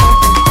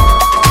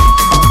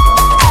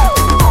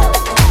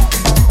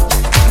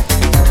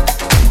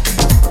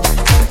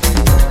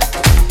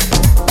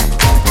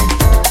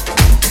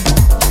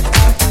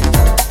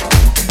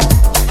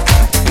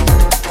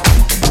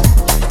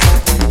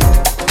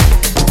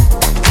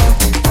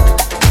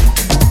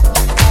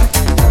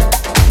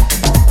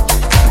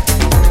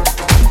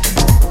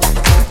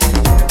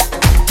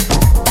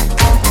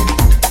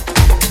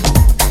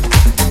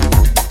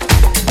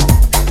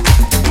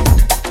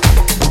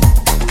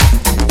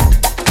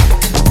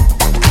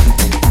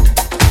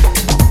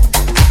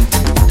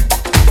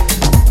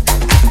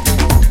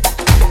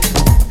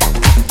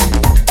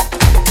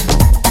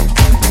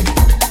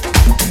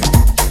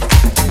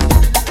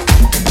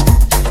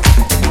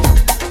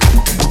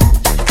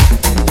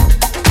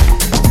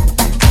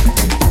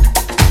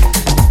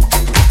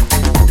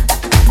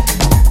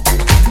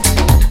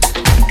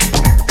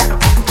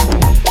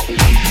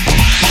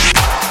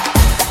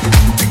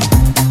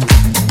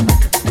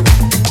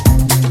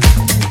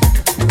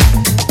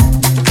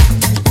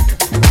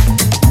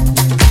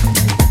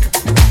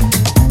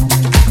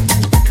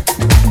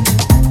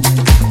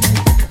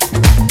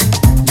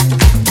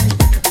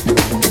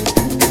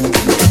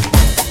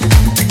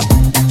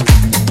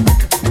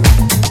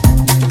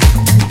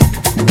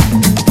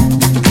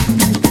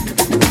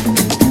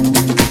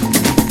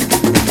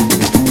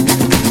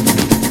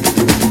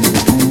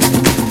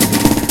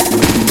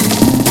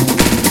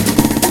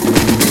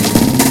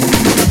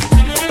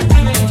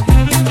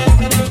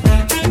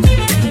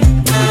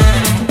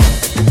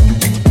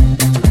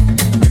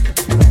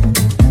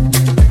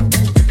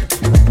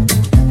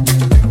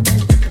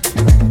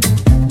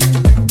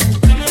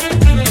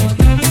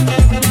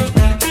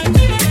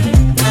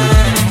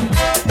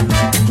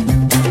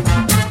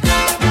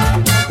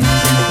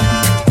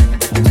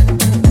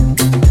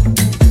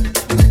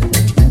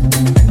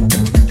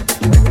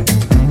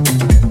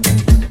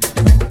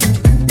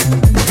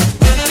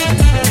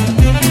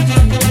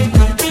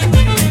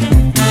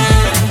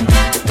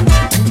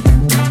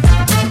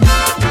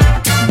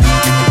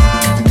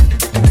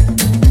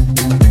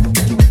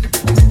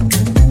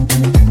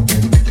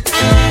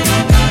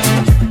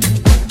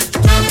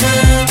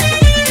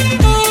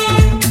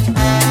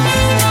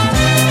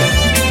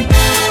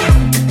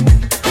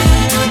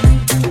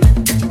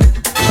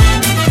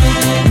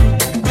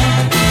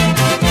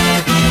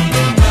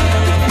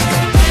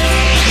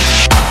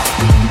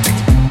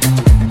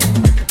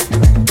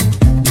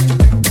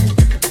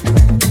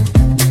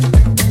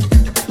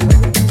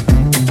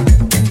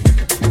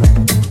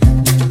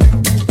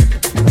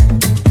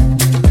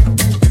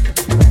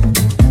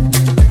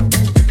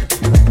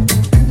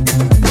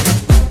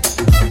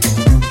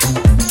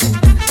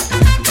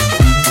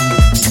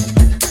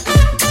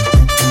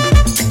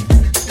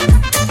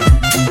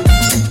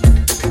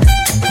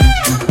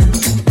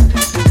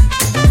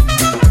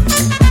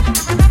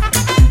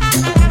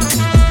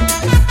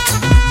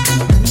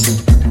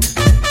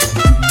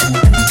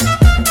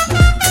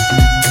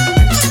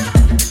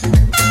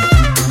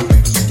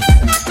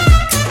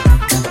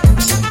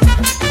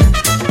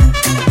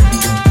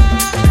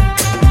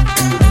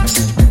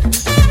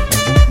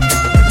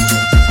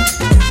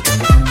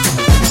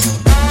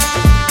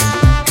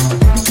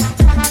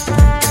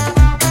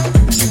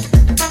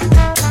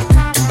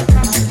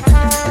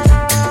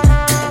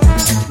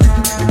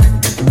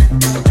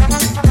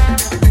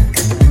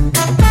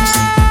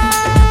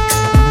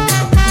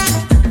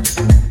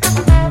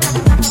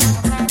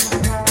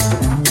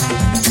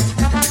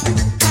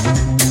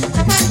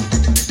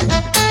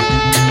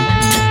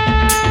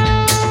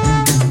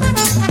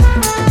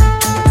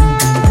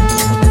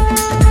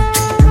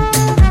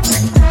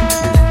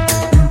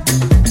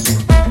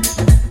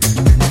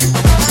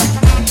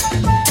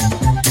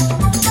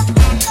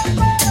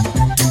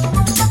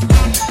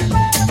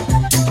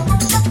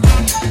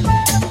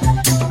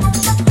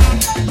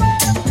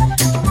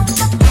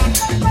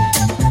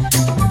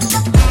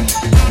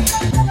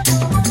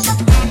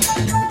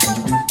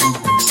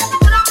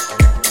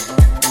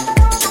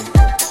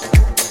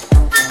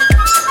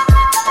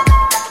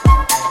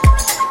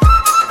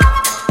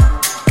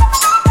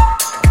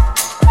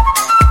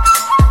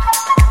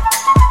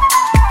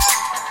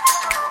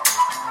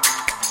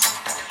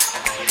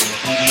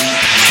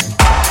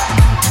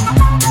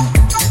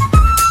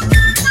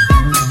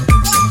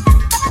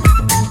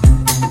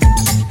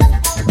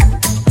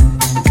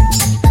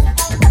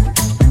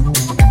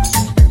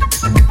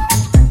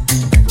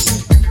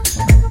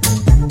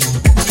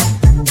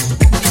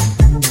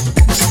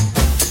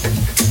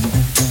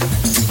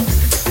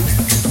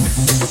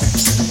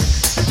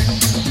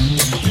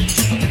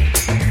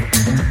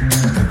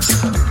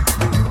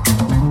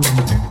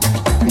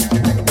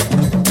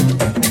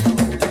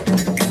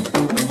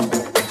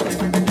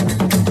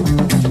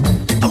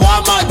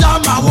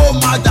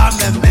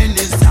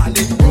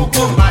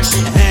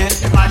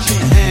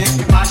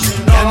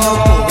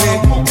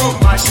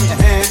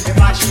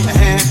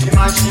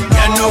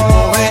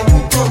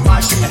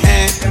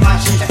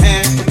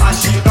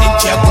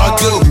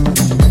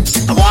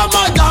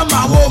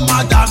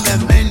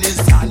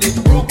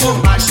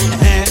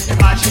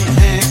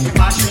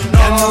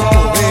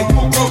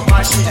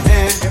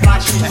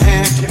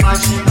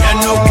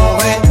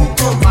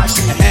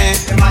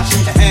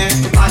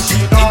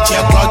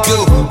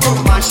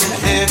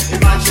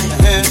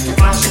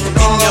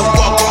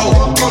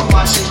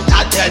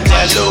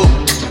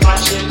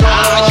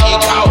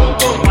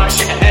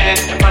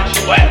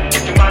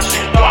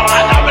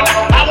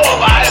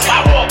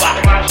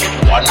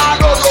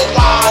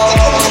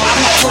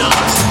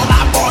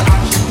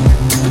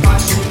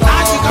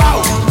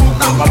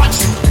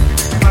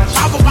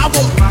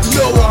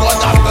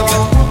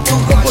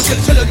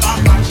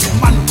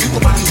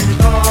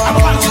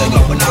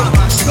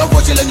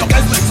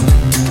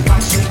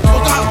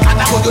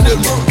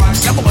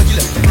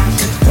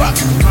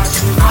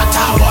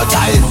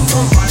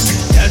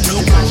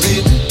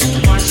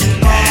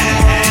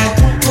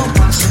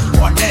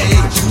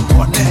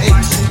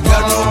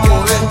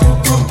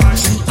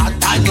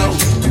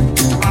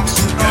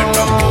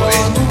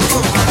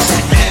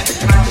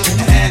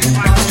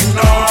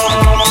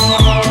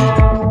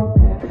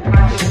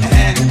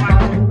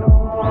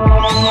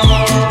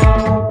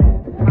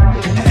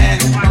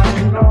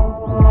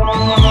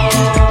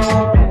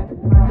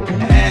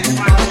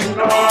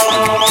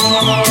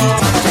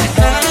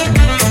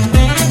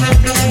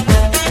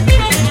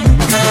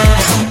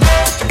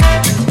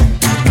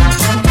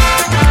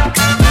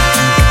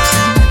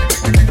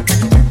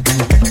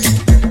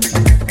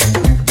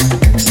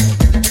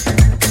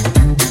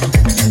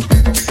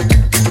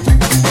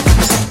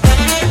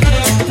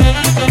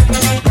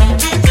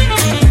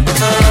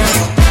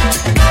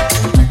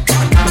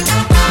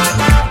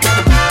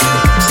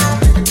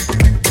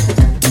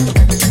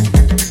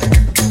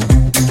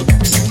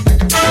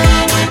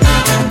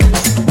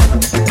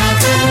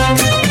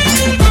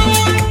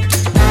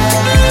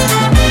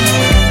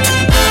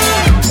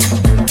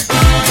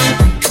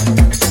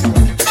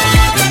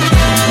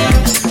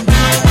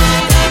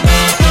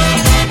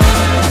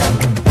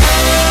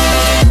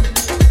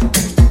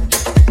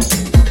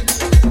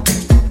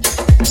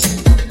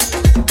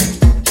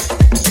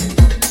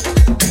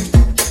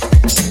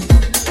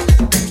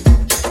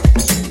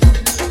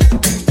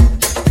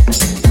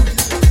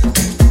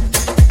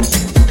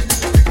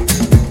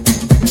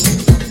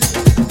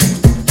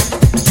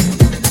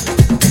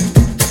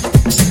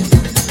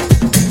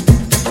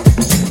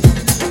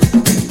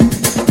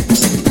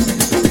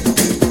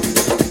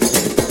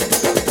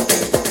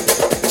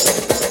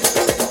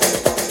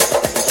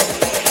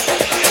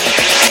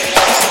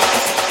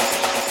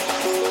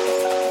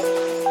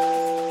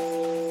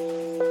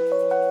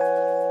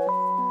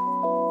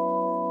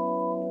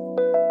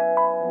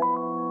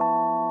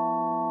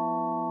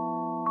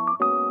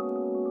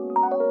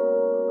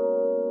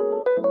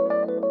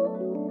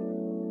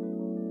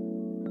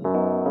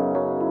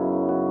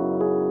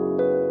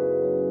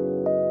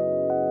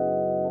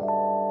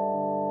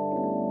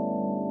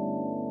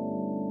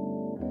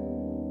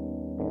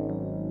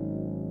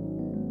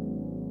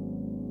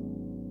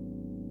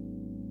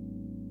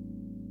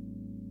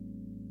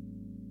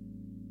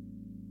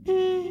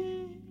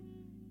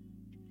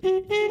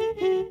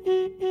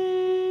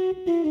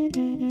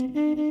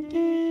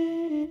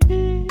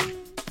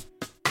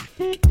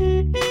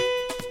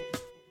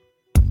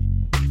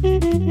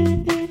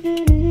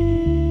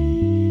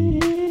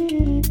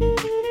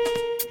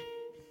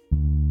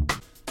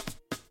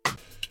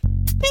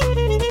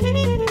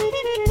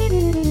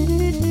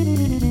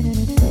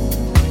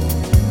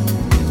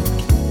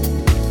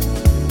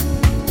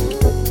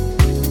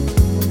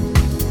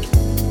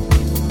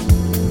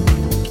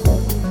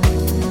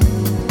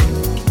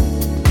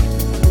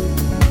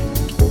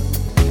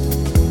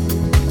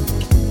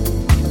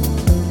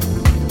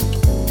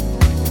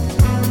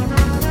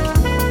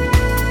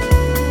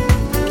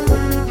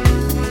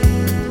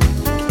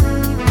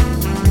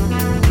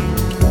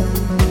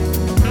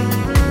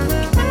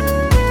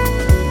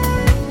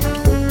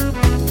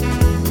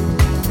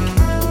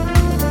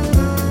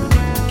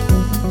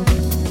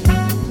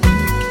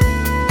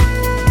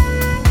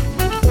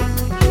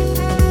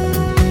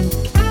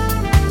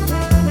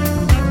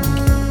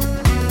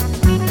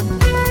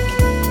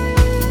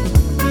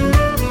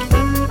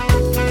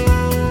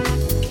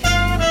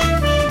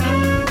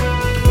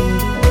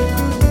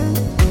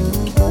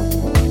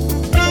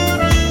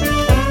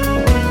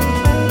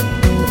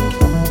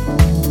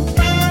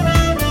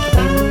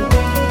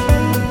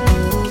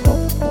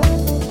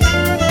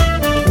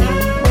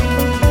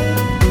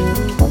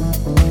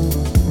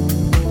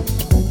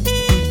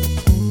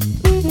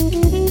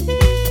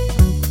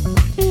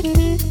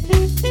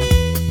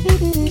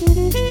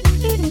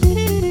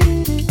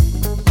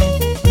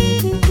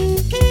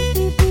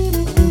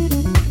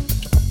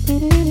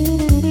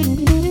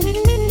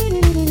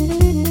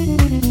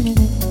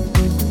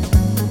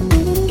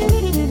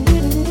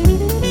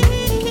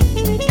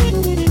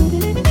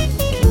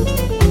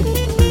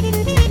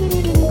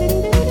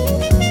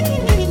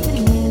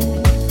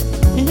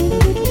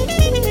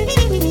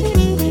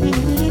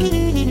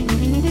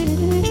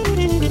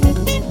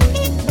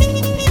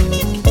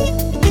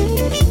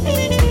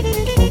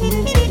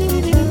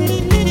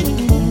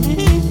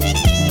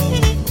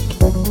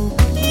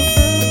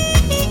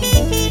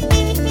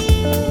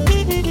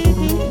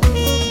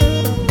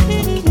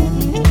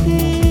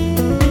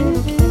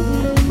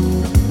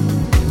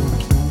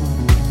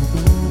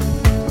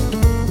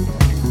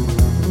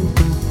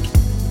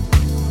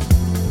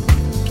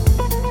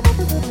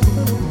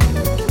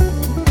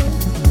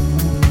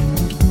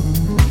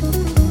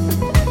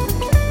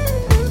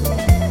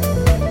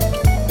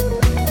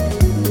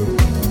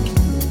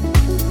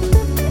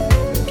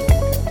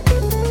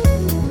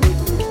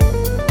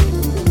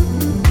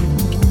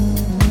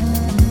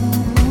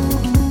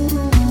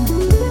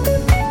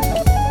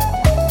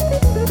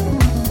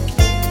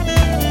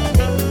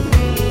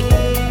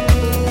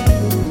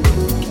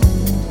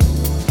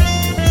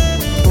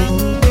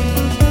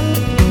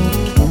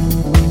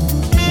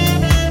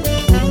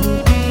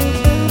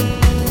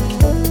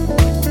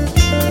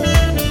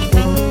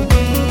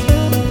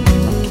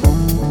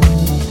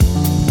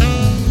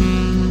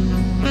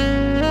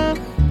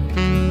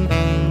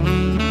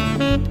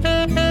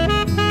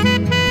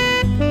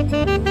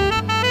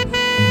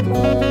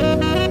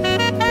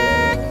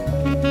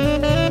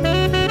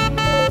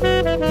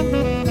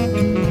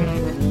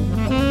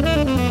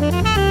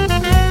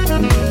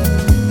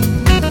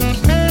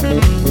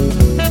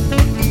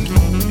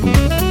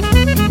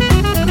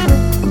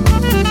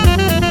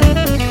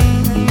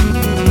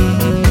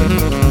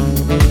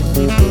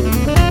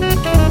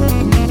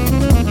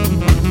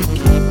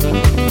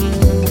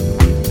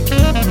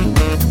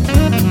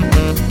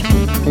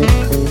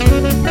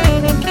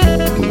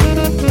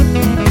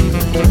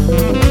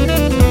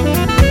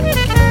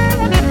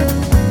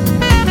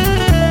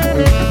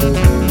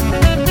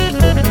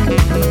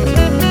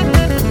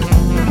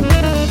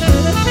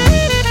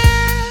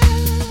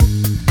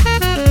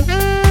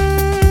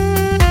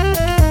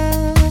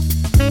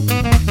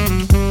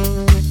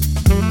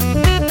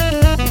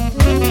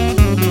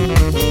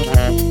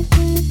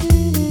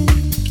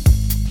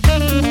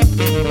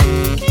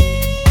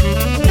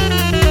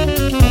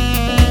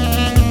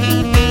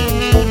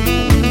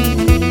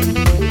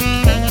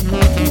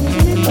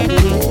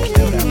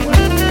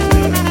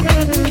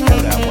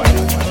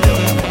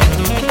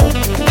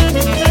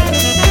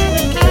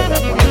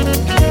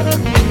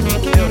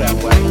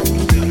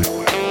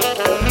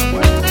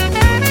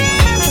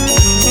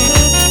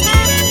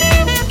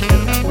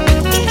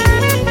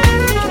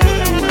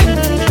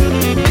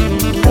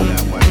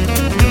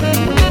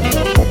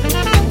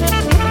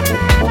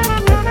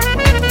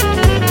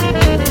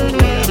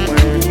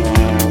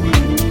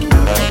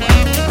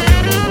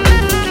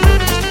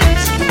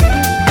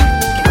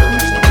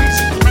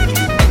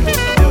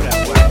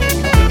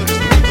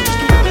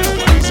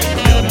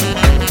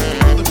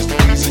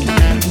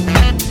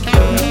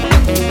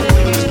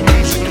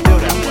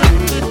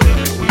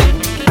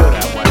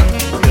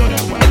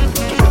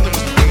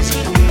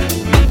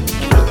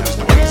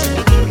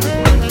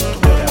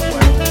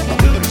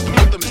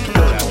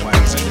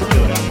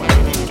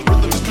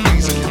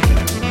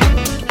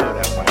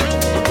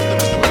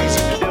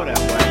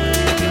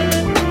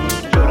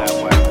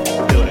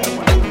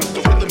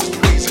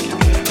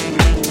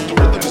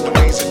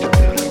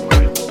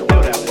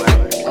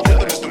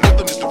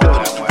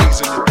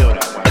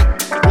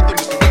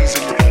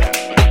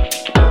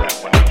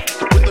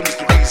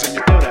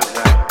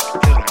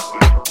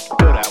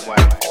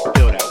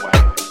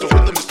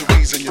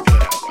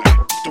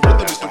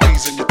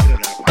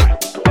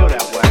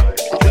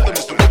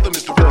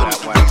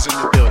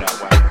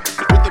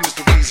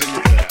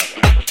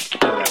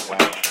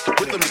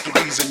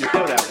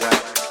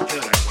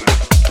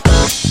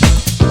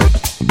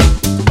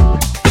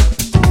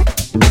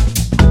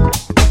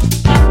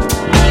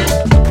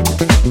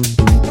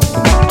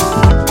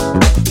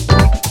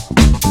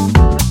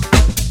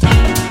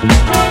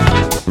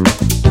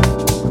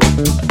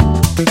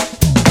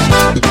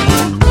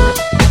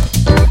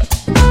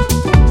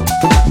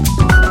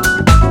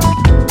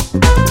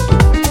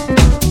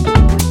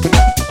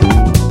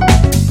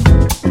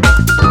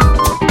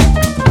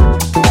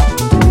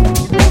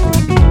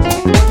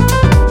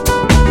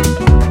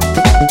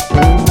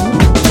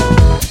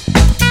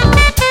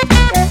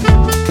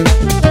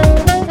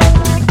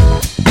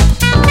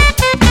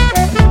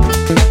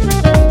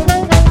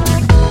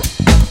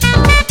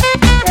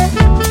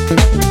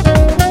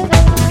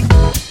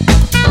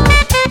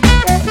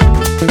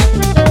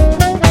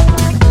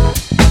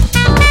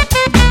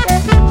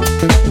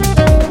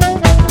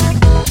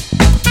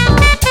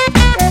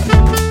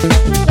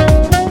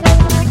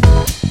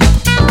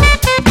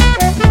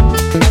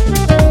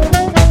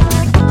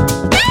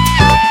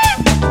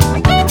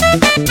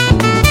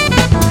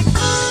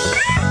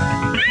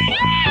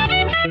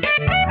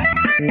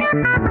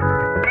 All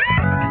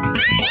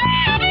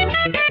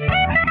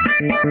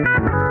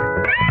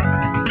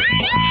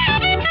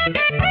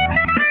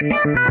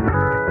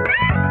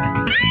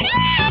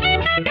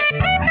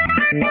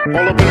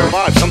up in her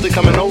vibe, something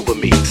coming over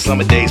me.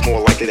 Summer days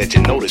more likely that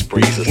you notice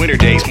breezes. Winter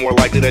days more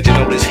likely that you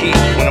notice heat.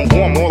 When I'm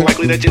warm, more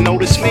likely that you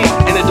notice me.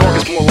 In the dark,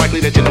 it's more likely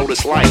that you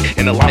notice light.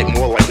 In the light,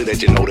 more likely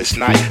that you notice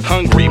night.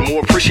 Hungry,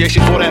 more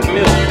appreciation for that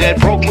meal. Dead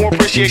broke, more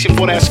appreciation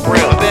for that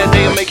spread. A bad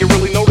day will make you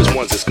really notice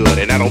once it's good,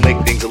 and that'll make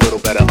things a little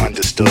better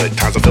understood.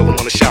 Times I feel I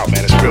wanna shout,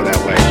 man, it's real that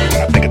way.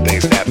 When I think of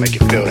things that make you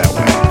feel that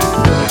way.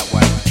 Feel that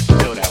way.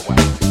 Feel that way.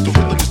 The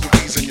rhythm is the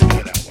reason you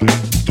feel that way.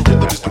 The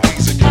rhythm is the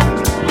reason you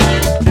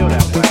feel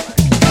that way.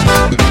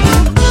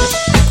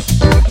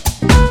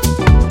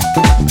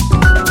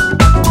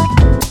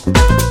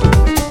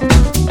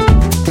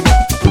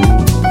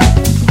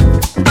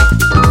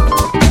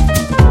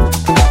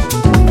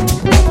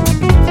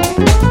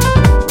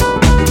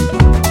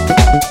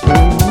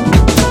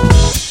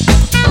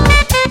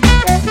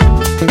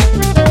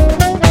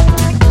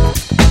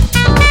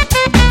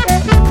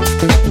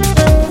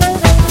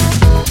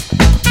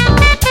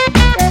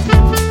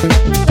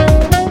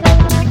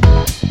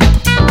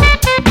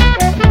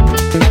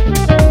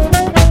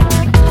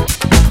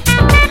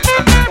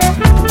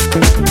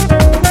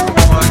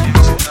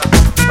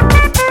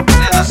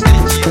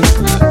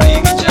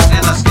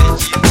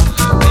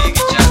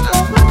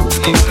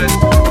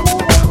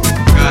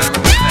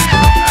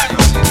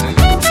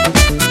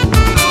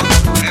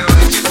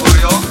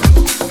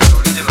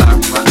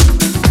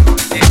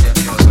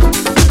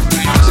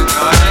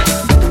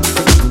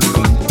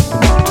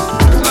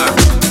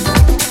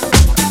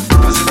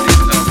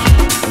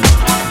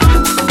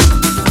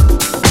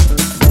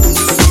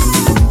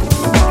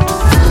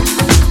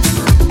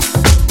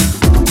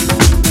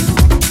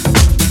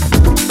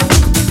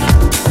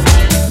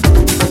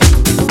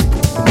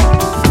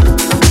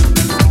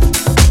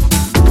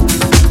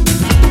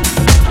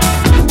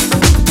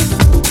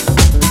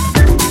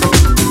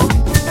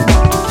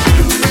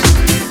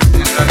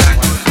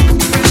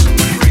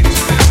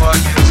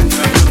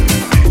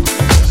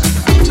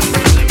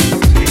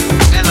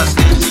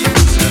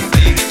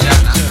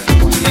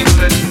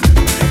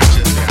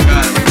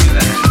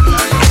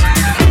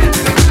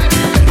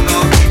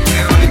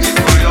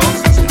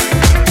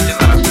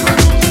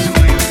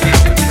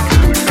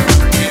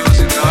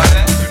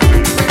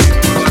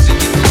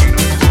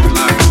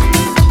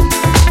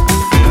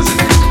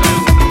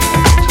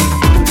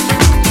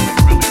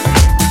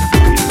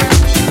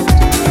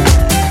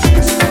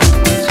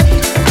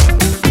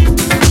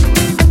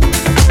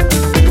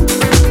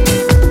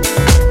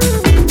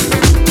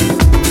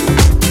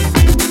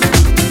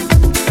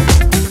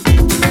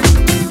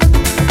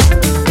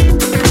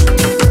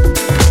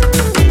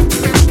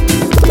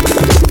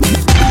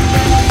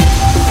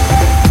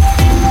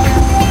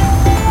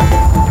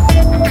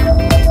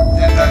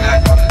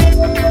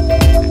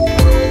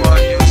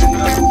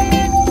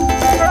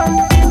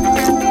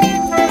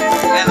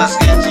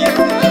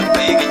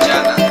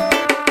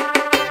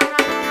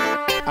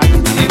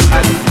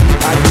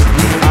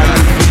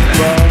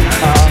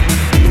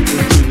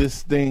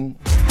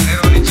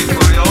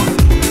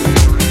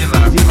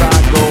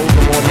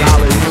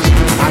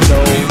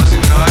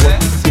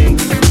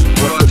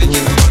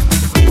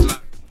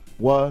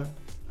 What?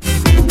 I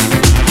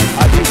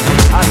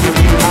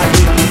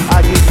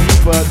get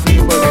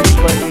deeper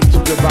into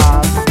the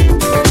vibe.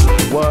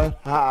 What?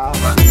 How?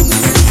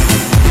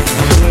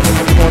 Chilling in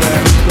the corner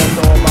and shut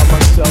all by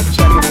myself,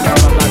 checking it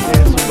out. I'm not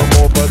dancing no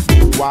more, but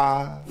why?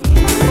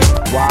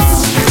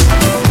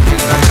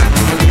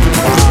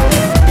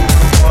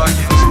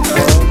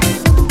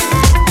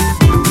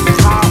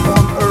 How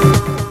on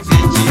earth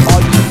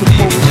are you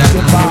supposed to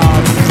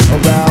vibe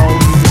around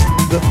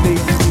the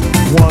fake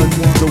ones,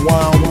 the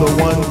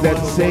ones that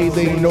say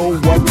they know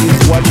what is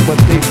what, but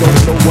they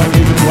don't know what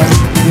is what.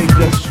 They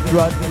just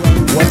strut.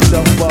 What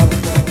the fuck?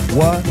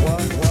 What?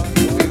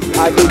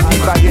 I get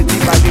deeper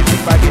into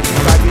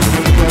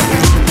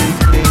these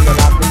things, and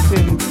I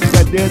pretend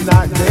that they're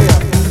not there.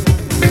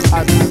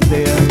 I just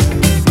there,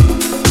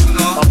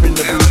 up in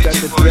the booth at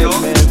the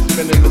dread man,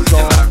 spinning the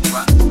song,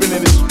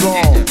 spinning it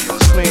strong,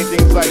 playing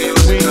things like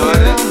swing in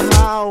the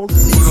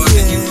house,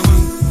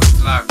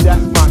 yeah.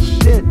 That's my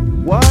shit.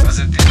 What?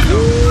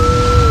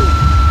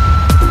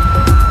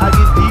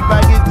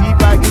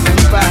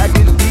 I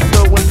get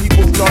deeper when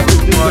people start to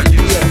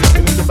disappear,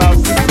 and it's about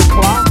 6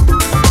 o'clock.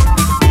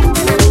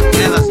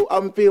 Ooh,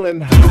 I'm feeling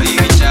high.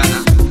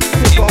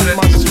 Take off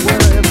my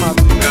sweater and my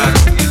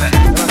pants, and I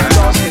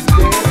start to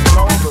dance, and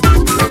all the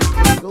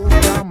sweat goes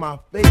down my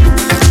face.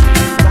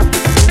 And I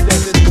can see that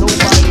there's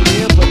nobody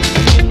here but me.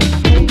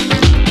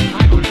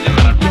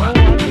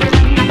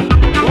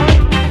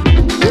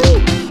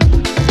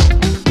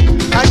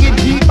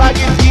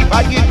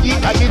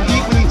 I get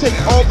deep when you take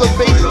all the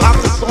bass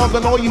out the song,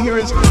 and all you hear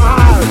is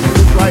highs.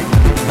 It's like,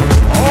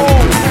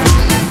 oh.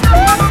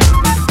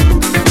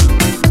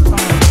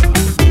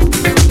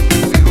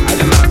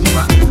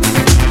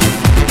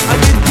 I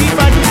get deep,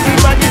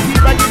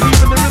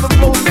 and the rhythm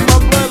flows through my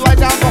blood like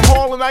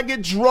alcohol, and I I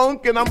get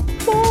drunk and I'm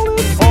falling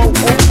all over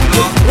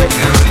the place.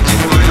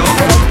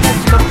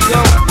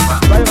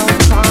 Right on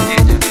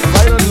time,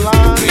 right on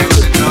line.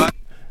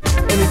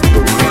 And it's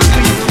good to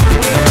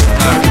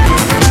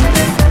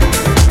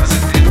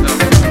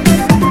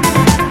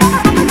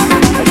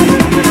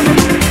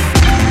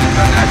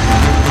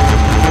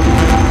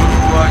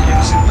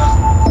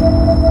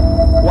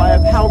why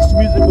if house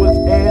music was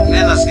aired,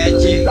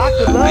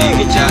 Dr. Love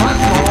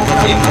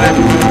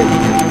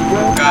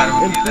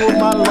and fill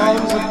my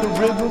lungs with the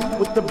rhythm,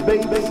 with the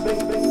bass.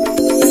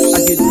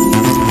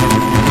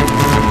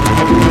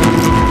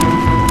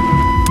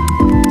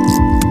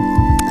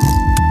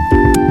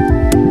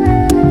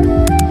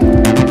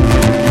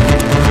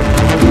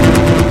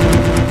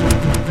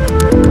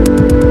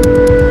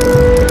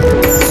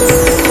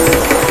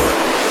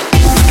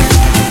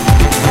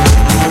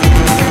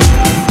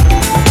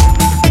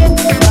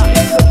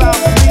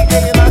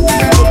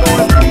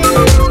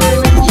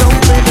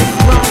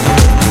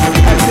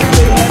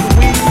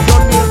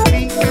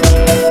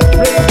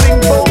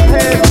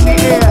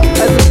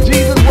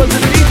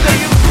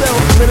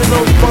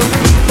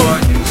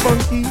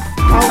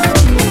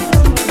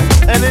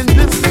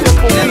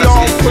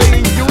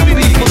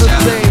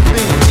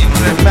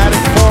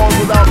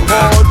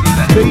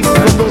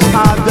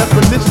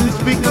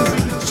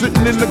 I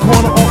get in the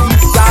corner on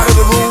each side of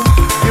the room,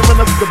 giving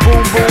us the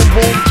boom, boom,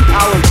 boom to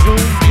our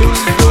zoom, zoom,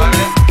 zoom.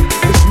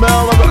 The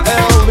smell of an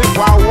L lit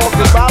while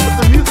walking by, but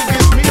the music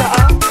gets me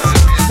high.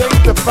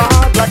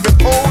 Sanctified like an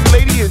old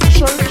lady in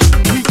church,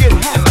 we get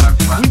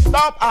happy. We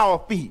stomp our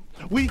feet,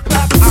 we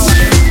clap our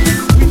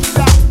hands, we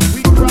stop,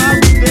 we cry,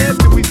 we dance,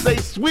 and we say,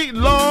 "Sweet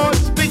Lord,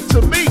 speak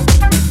to me,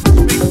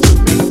 speak to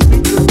me,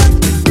 speak to me,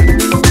 speak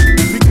to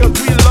me," because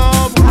we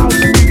love house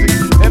music,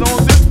 and on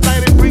this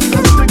night it brings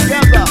us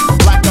together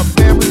like a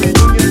family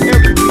reunion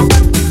every week.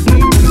 We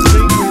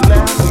sing, we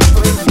laugh, we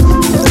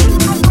play.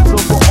 So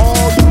for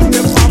all you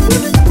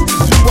hip-hoppers,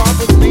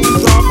 doo-woppers,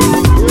 name-droppers,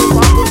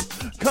 ear-poppers,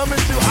 come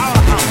into our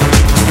house.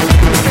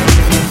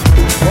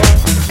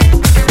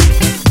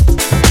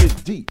 Get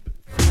deep.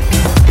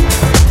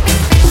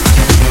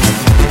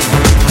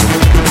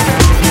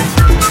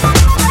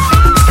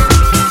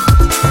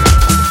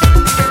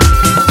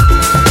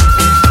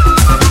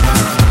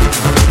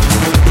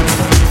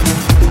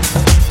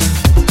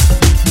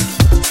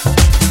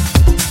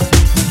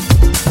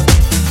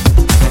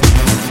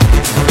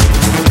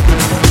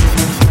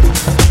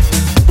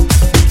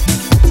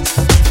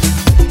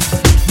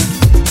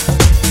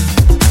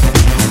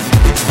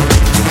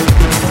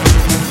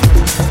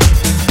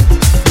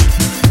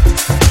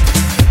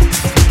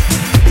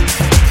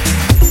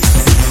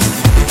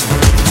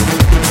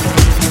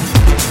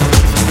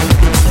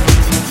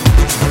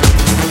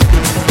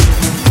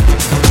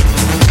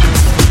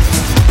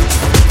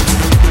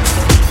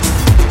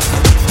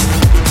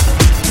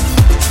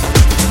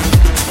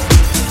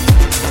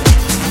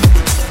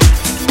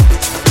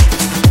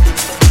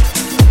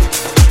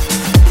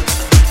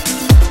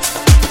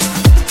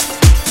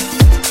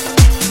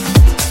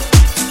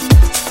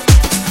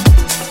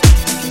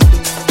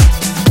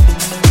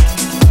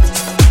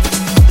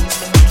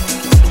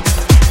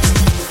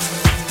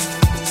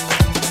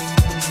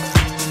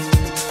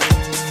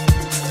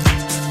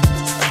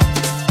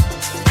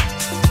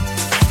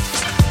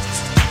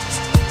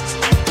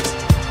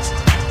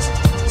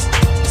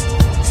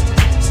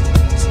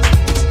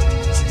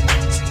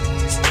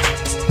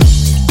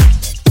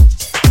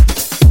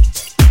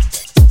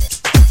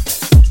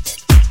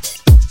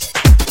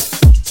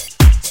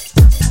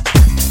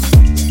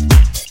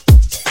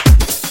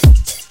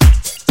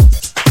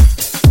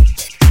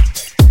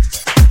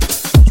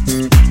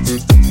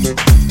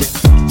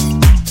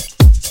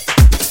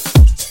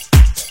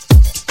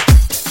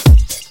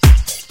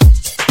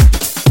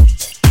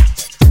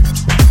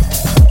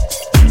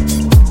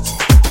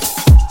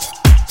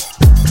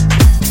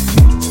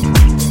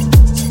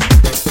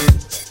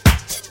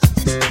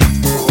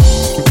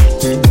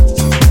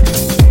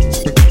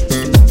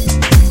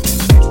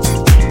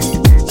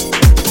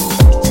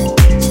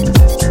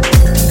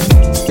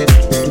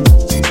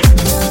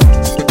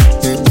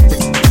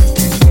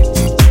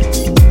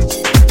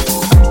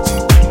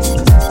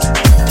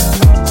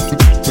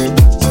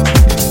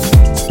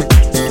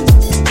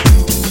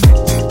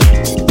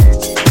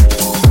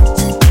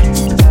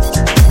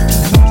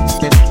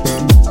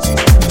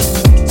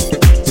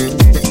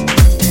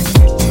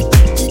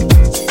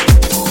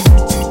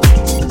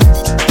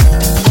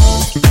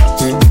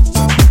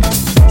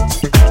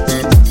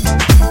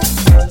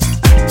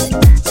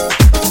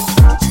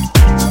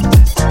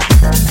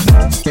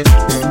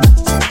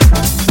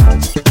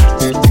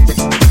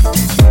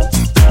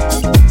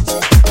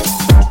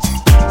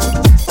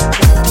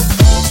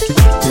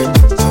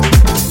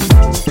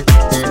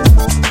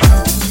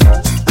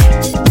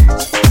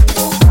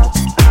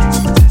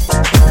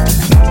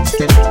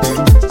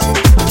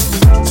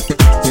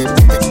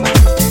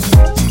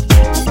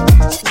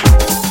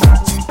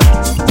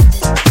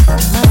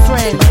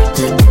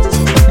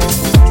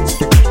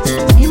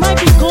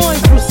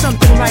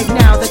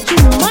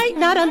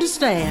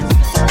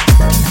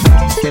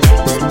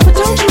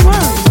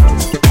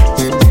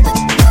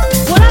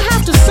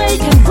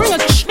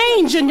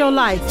 your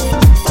life.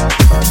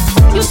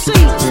 You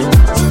see,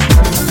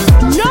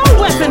 no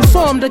weapon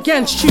formed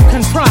against you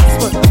can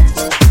prosper.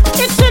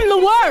 It's in the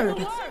word.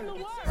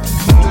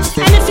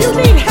 And if you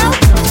need help,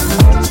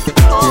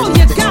 all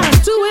you gotta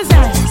do is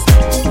ask.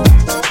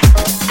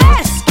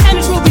 Ask and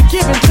it will be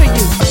given to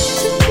you.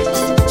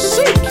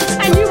 Seek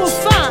and you will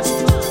find.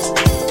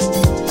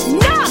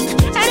 Knock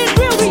and it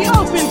will be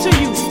open to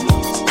you.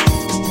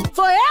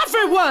 For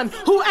everyone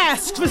who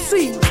asks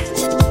receives,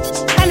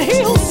 and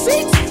he who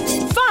seeks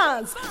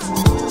finds.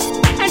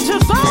 And to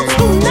those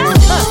who knock,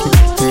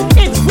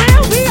 it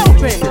will be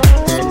opened.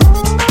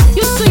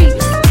 You see,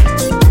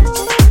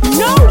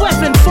 no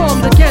weapon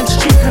formed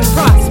against you can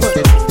prosper.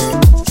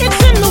 It's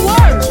in the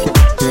word.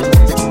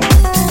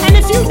 And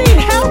if you need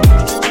help,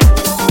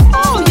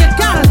 all you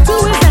gotta do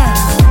is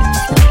ask.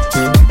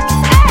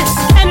 Ask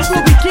and it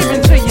will be given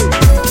to you.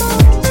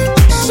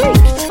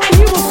 Seek and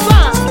you will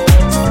find.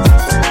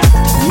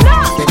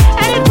 Knock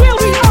and it will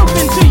be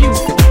open to you.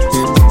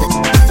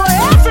 For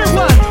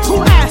everyone who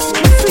asks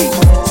receives,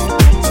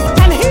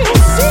 and he who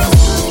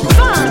seeks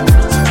finds.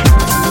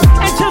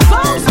 And to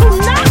those who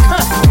knock,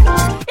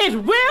 it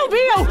will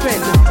be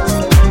opened.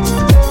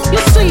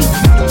 You see,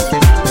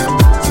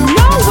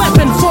 no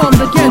weapon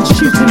formed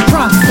against you can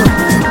prosper.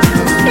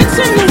 It's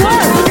in the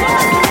word.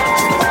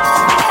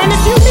 And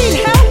if you need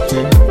help,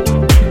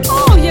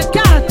 all you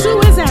gotta do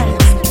is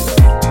ask.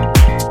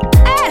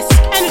 Ask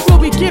and it will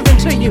be given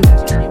to you.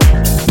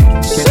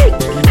 Seek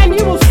and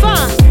you will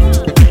find.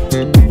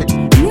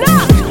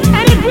 Knock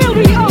and it will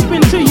be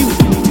open to you.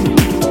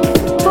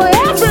 For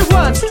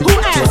everyone who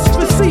asks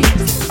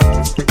receives,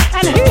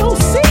 and he who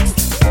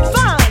seeks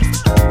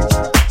finds.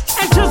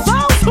 And to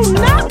those who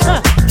knock,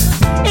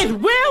 it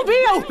will be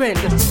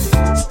opened.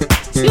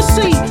 You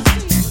see,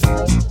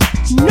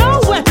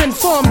 no weapon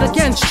formed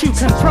against you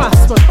can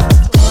prosper.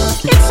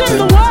 It's in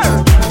the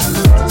word.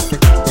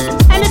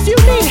 And if you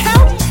need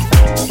help,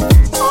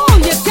 all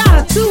you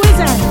gotta do is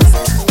ask.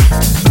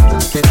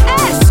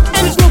 Ask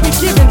and it will be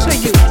given to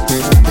you.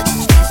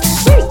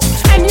 Seek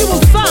and you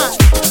will find.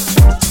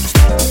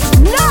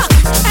 Knock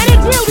and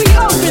it will be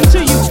open to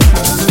you.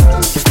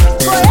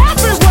 For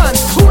everyone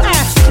who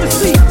asks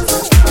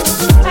receives,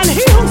 and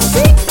he who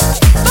seeks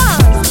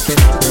finds.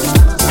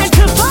 And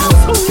to those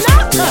who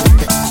knock,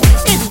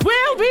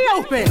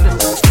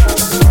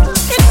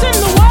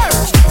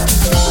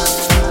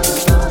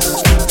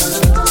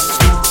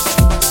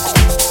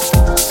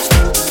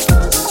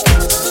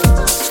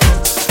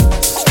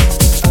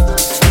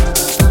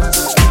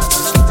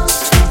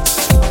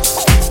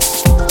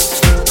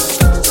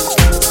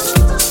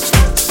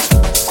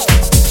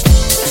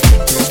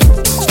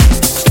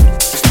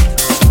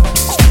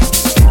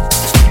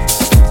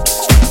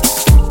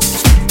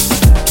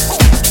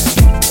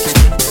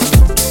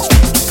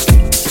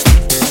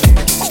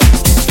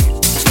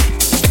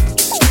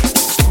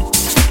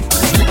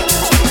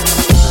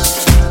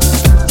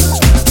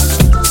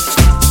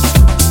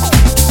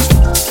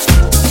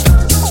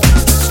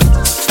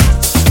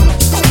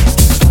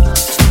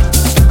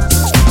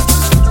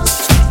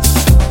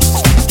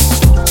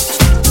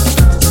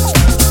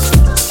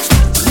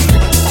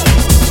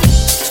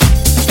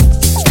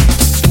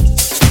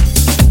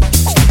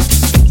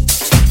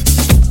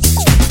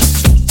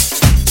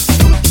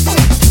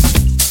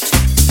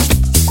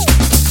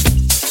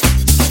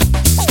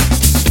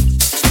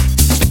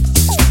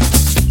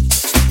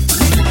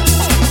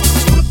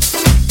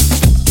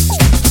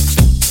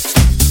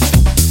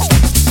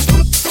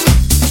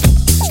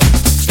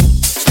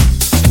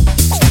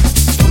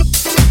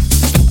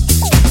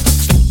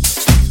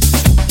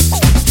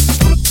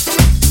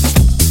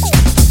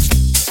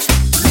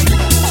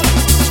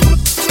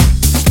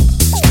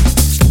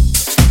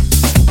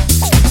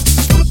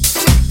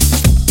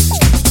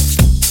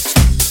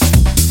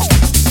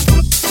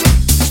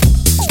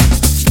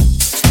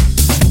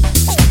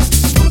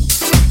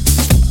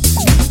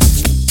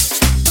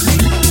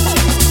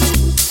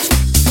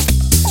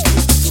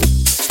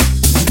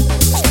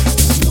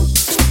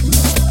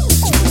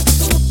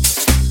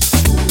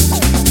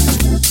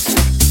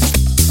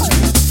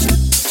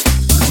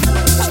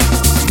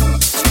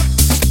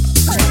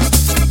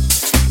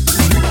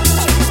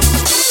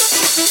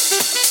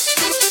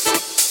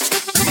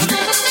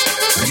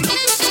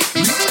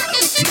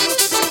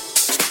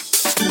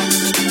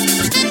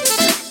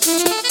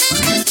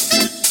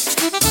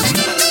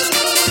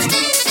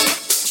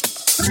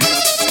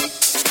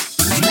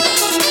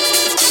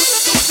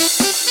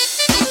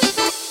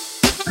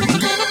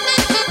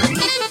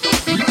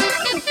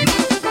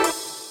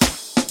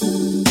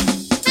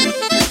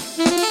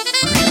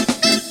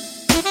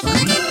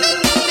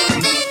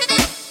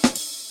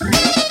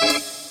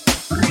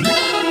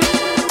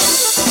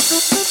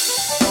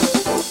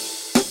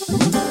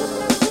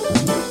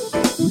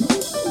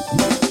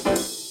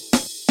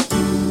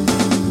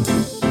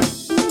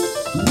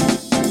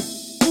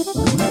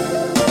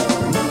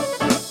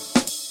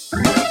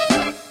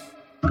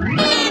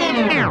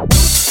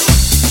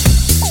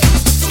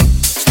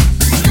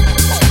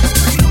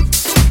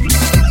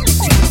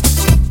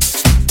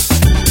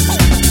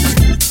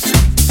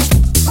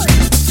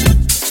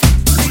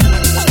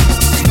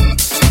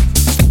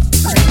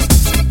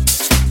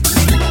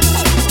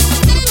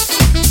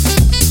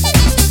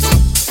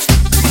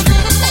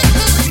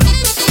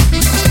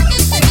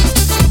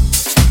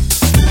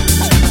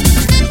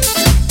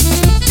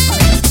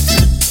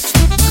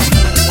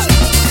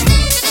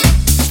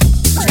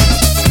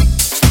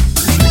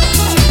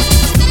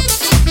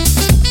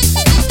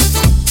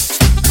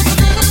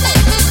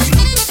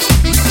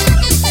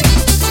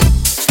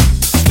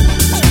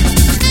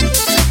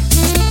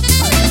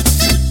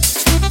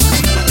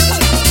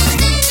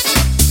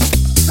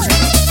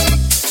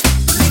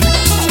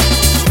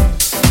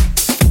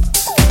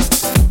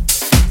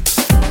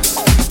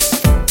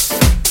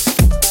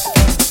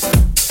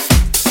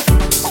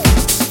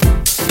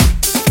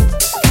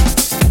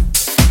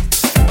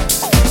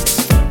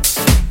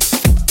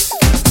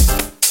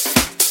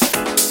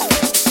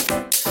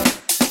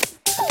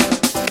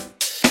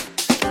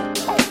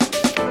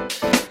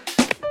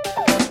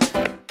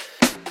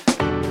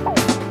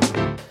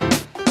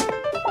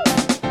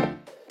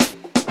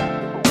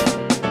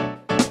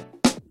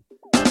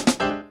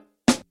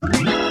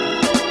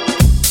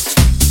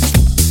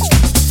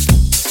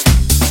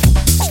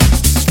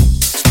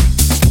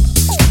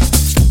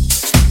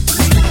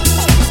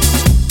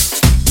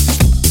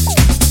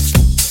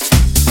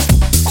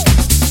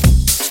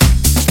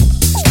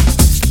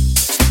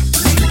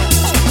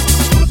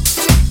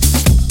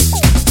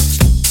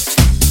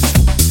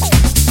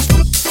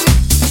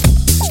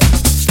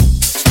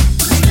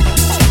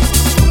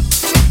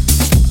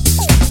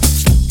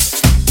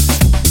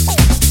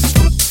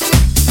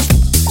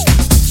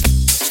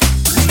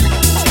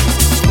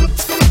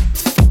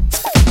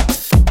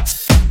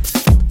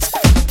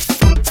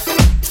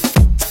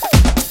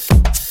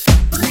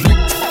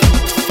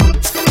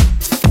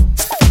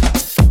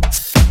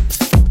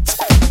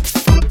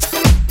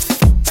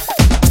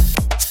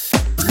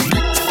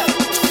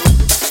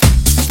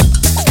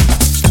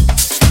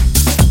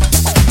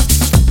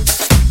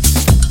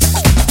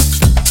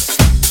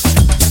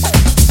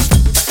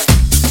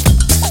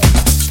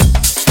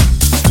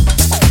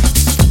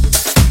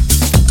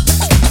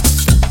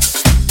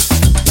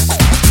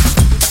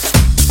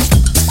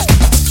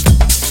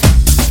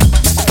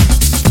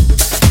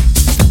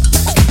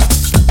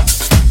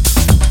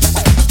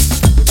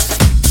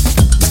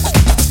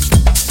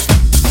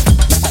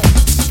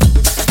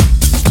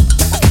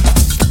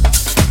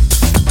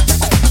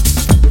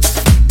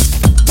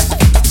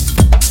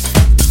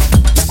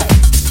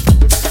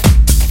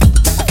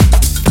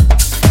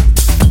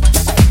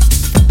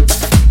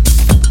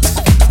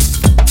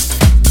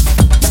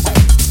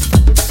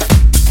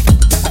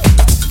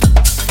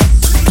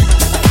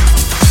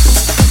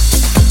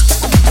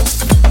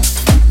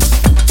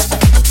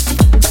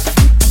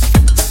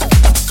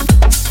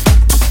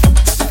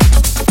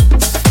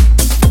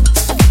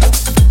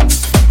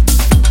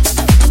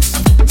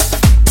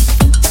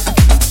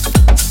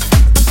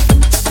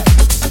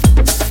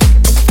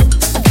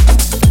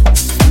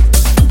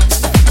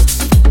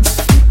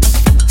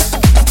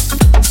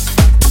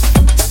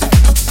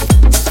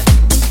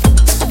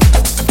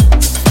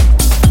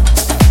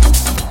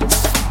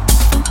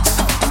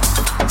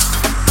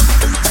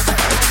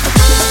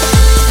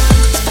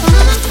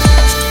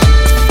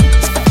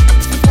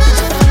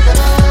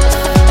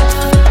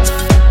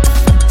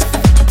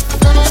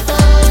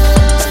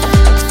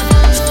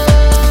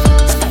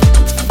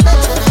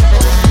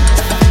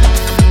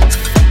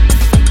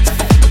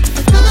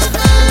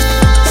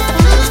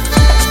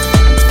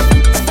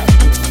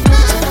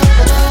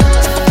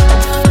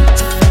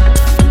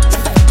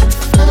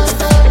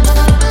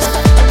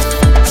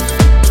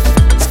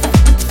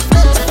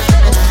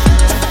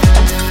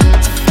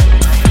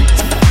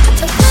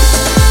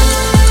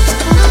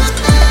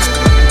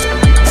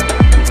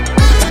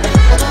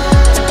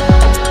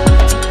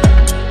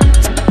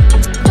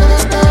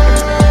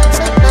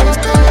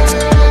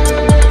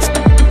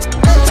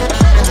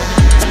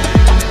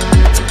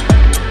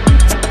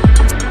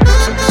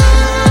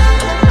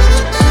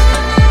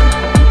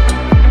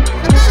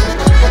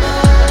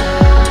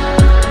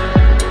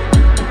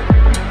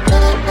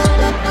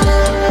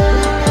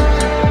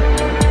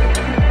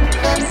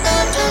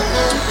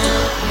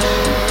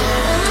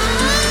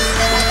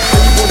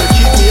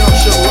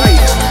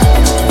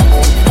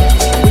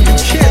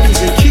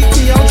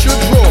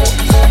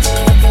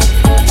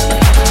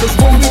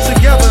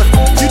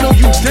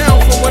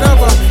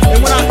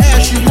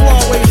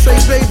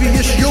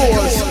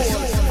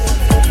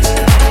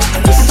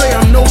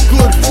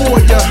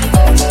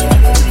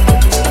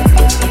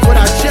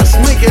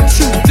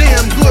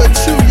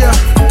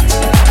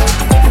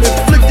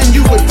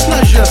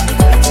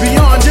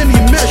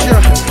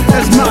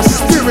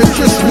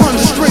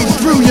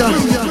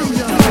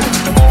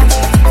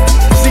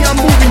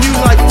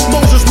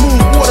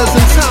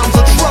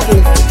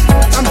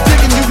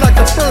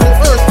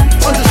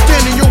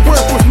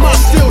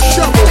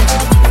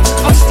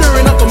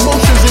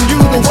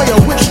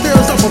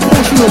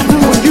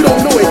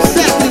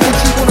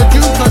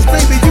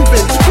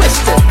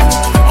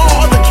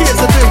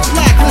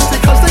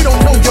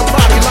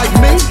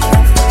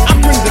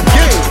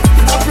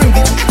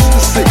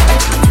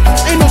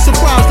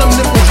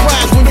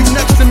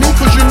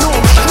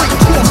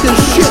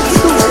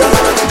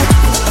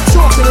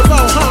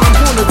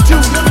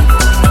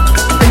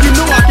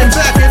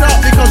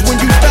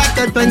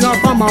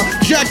 I'ma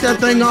jack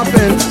that thing up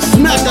and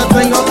smack that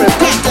thing up and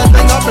pack that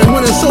thing up, and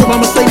when it's over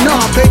I'ma say,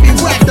 nah baby,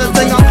 whack that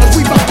thing up, cause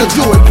we about to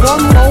do it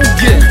one more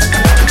again.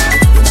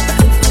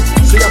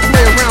 See, I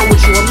play around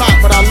with you a lot,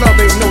 but our love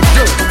ain't no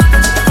joke.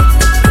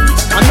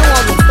 I know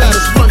I'm the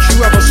fattest blunt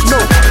you ever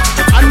smoked.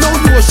 I know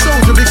you a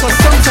soldier because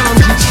sometimes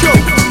you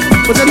choke,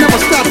 but that never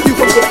stopped you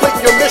from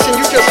completing your mission.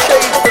 You just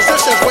change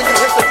positions when you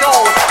hit the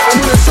dome, and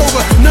when it's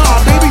over,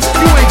 nah baby,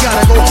 you ain't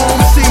gotta go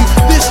home. See,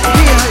 this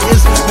here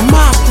is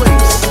my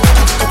place.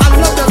 I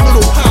love that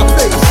little high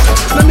face.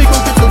 Let me go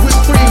get the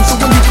whipped cream, so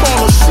when you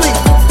fall asleep,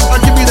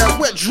 I'll give you that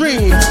wet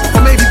dream,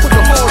 or maybe put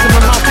the holes in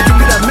my mouth to give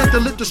you that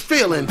mentalistic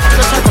feeling.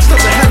 That type of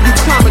stuff to have you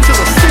climbing to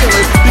the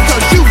ceiling,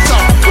 because you's a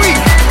freak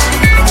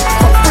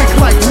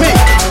like me.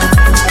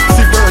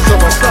 See, birds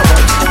of a feather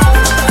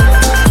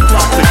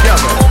flock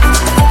together.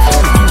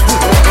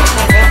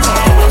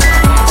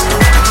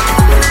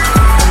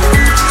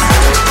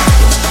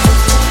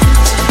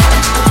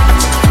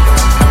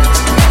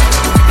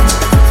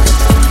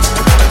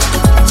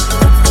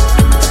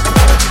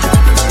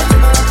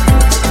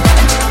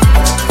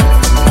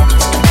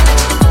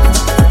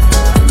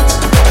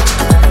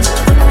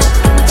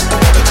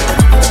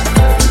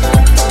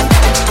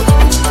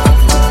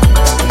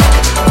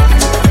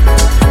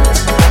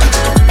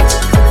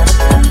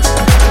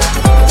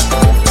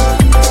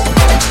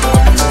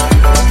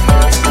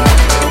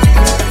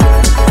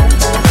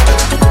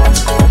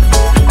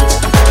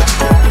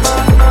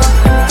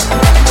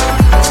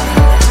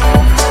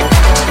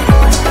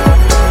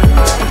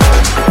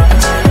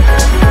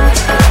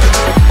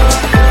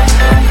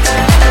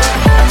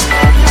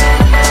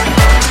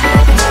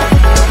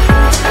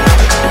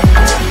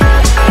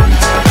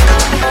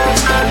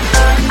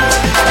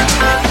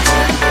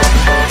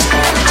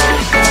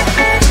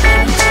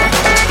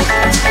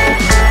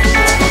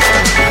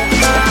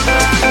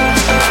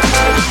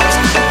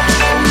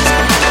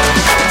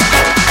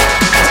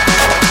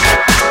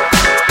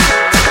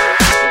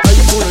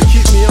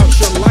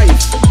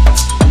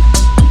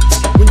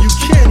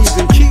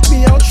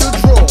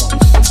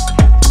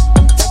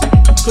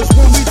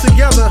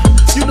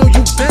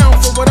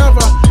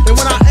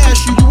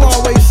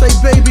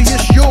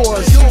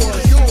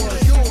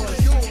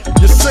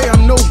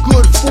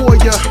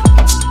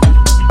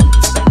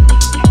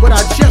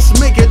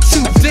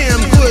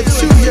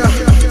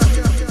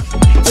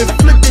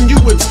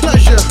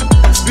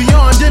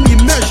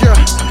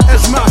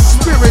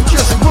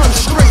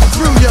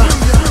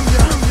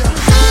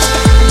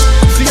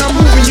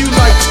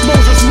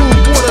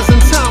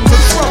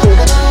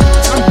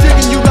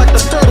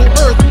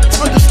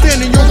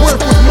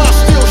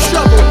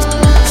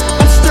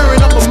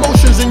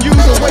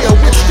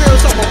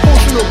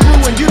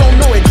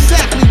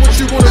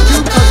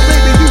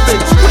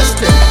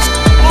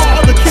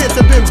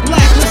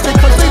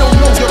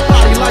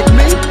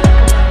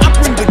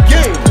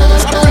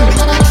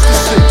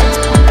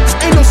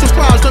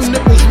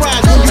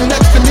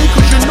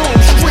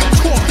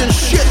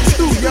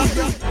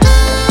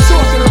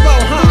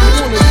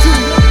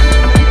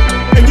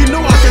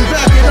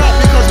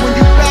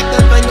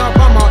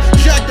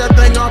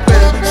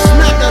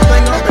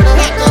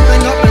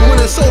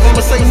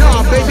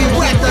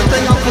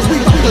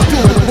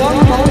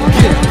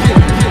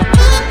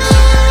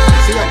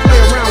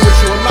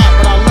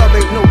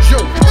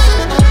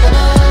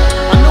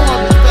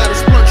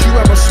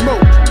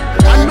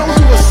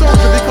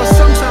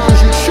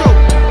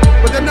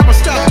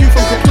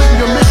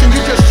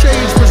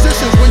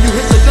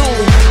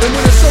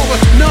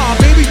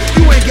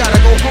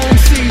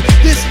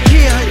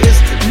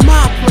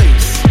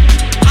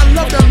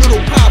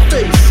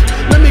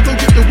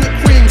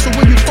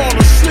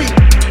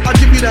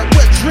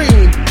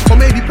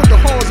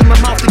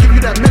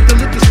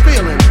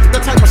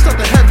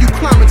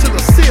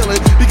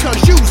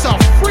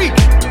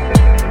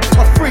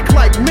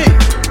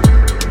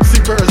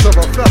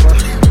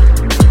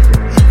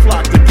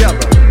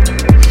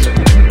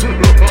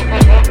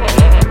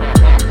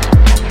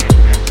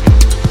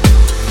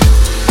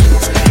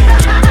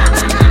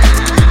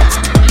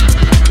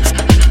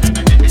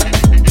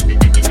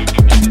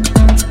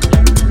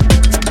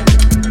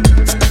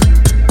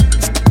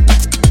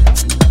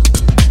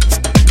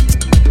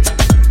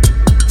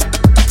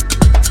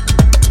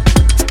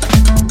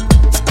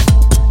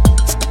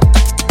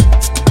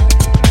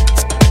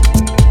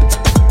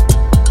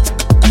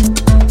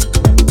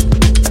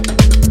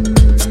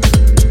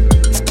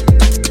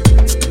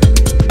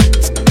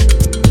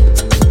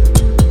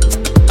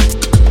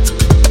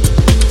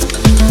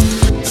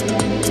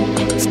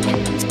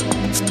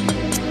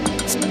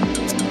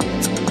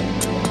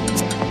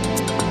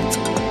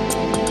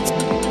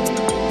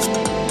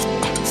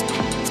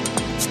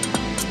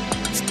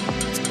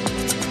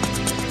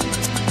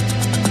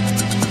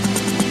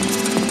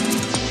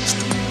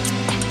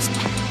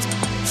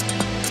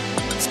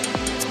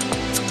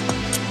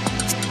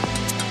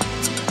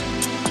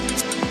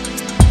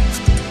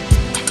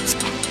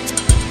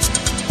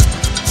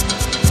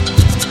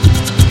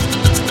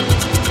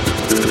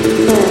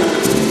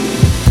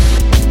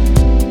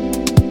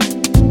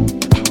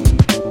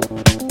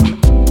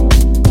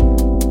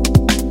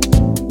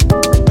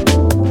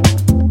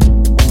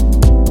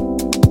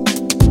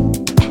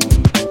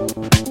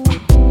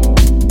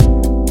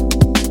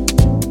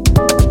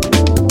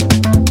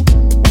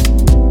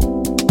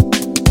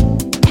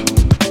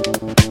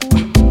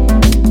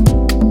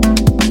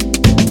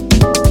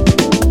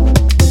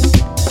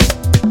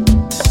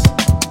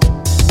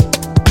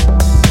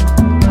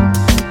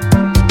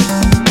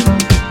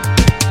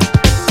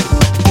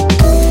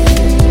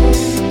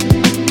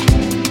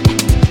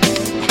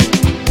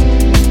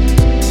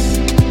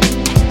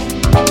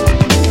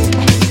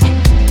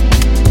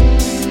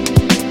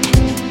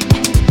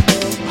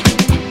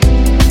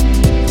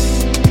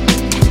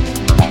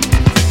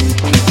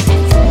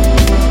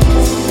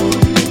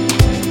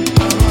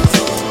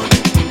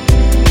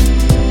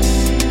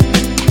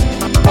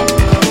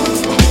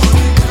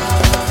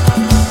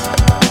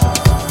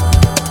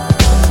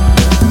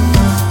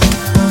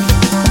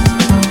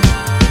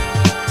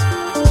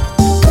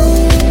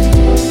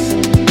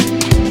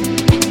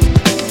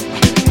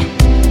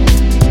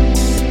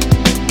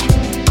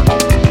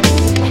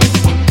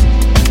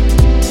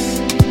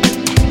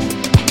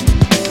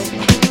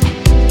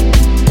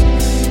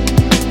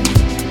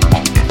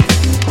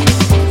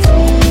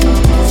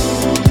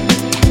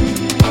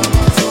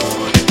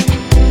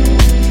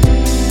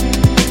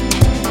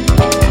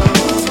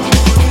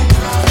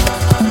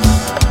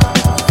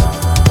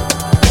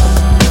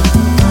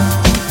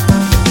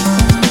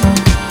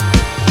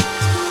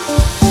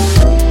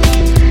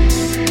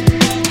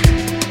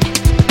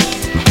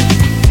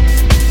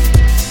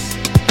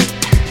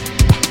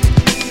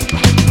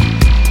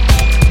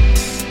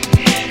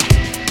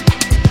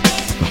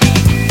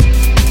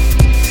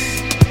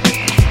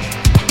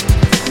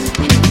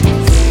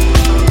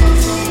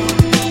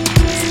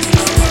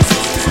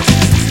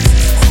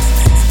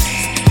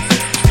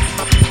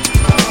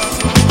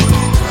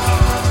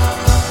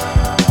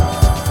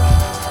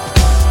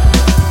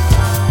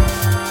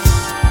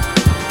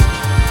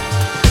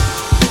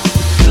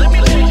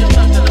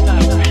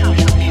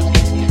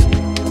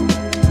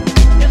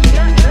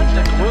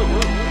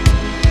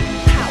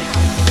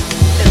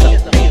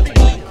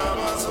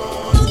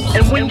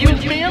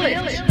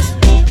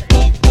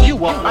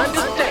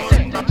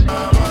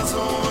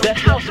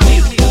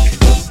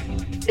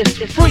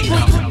 It's freedom.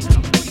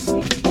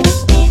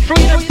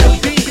 Freedom to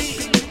be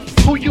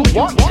who you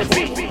want to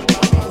be.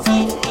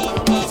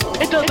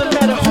 It doesn't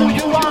matter who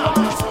you are.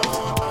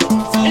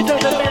 It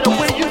doesn't matter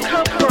where you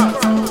come from.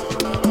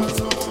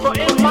 For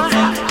in my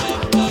house,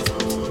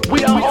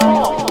 we are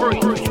all free.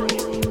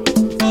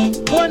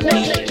 One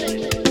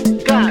nation,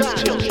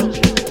 God's children,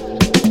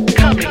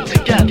 coming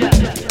together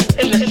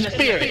in the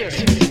spirit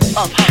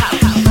of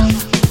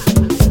house.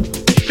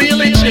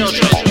 Feeling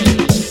children.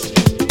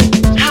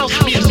 House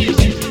music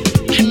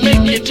can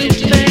make you do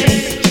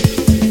things.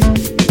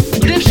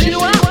 Lifts you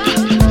up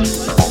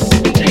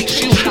and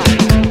takes you high.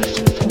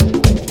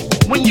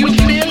 When you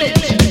feel it,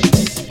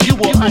 you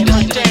will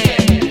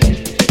understand.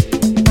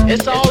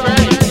 It's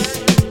alright.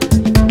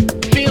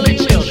 Feeling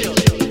children.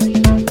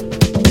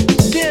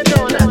 Stand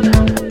on up.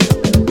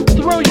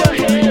 Throw your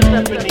hands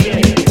up in the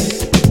air.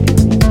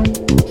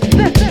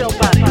 Set your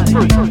body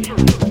free.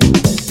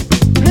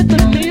 Let the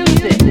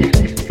music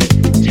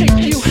take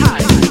you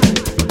high.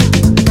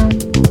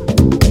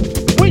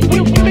 When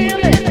you feel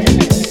it,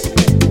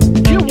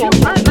 you will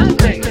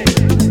understand.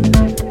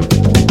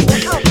 The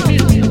house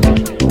music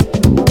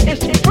is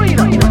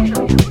freedom.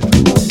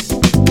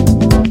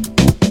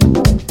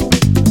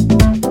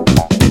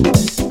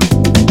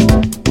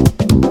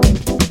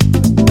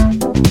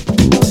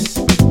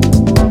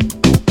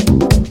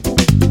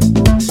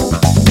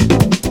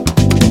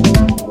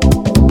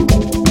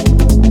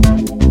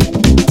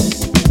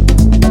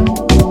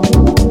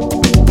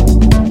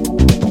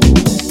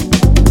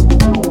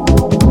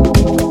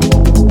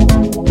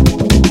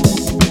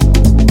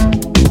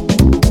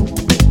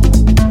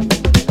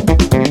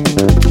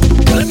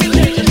 Let me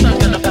tell you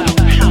something about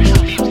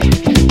house music.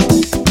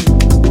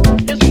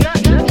 It's not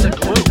just a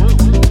groove.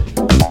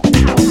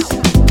 House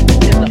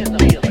is a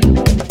feeling.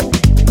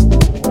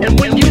 And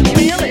when you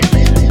feel it,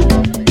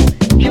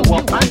 you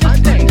will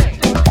understand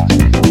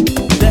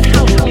that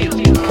house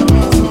music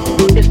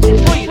is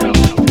freedom.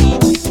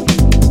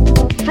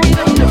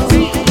 Freedom to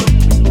be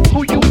who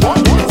you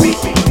want to be.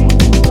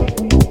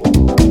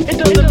 It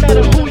doesn't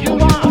matter who you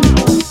are.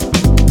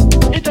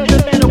 It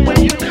doesn't matter where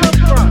you come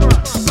from.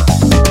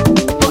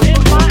 For in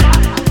my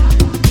house,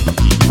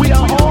 we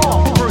are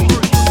all free.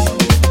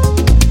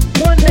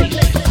 One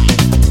nation,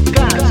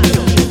 God's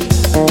children,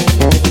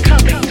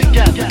 coming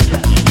together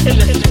in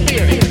the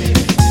spirit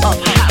of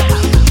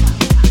house.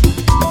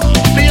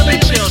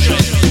 Feeling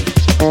children.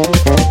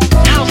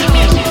 House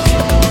music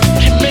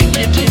can make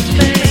you do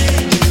things.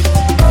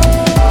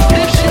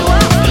 Lifts you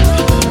up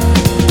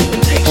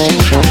and takes you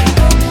high.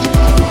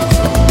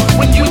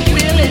 When you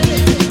feel it,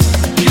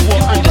 you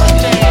will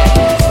understand.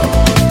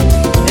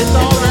 It's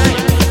alright.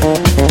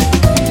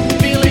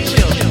 Feeling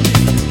children.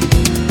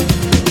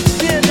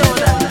 Stand on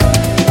up.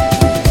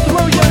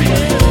 Throw your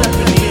hands up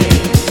in the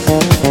air.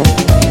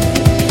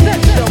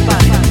 Set your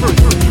body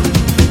free.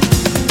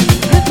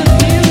 Let the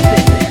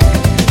music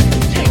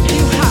take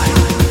you high.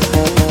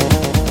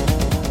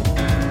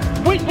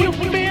 When you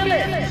feel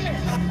it,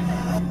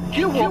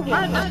 you will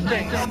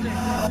understand.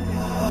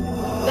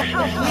 The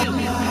house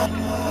music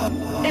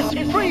is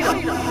freedom.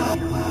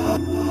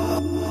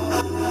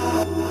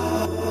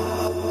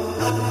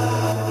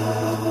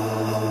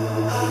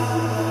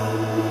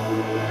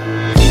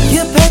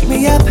 You pick me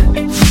up,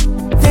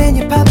 then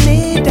you pop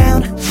me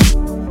down.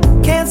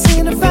 Can't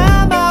seem to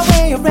find my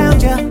way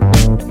around you.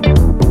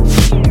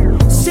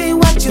 See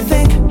what you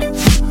think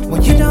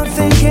when you don't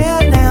think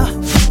it now.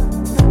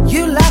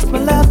 You lost my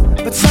love,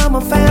 but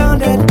someone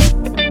found it.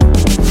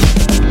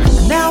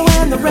 Now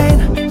when the rain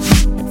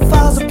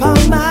falls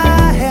upon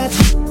my head,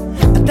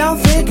 I don't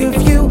think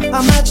of you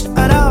much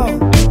at all.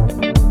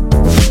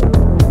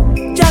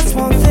 Just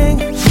one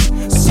thing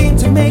seemed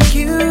to make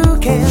you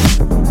care.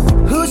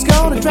 Who's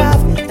gonna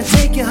drive and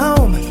take you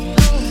home?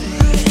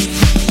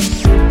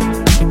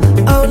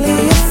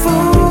 Only a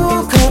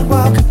fool could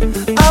walk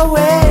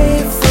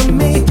away from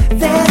me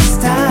this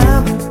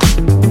time.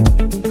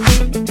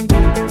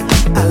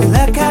 I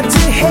look up to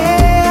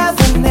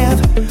heaven,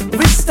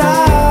 every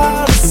star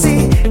I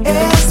see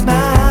is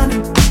mine.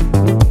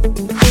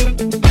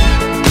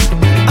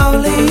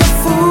 Only a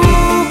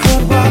fool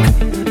could walk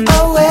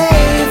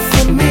away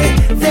from me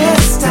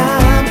this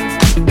time.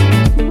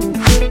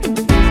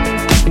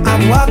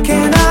 I'm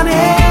walking on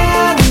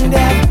air and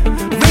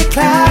every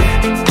cloud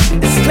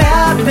is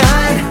cloud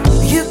nine.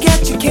 You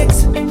get your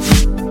kicks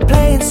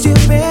playing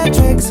stupid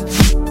tricks,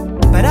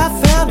 but I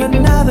found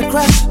another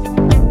crush.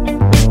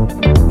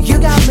 You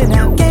got me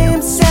now,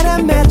 game, set,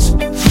 and match.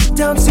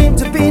 Don't seem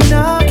to be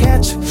no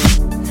catch.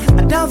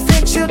 I don't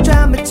think she'll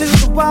drive me to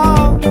the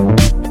wall.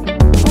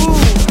 Ooh,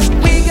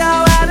 we go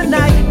out at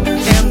night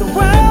and the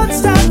world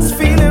starts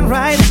feeling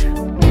right.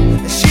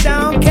 She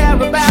don't care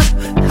about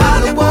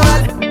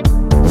Hollywood.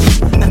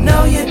 I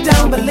know you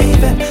don't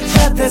believe it,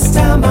 but this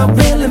time I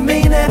really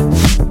mean it.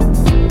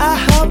 I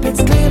hope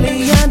it's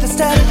clearly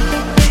understood.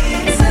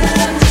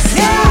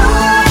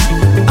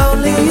 Yeah,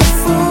 only a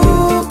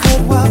fool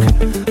could walk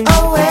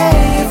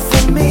away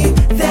from me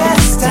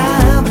this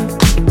time.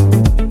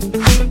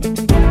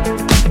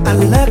 I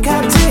look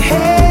up to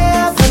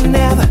heaven,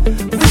 never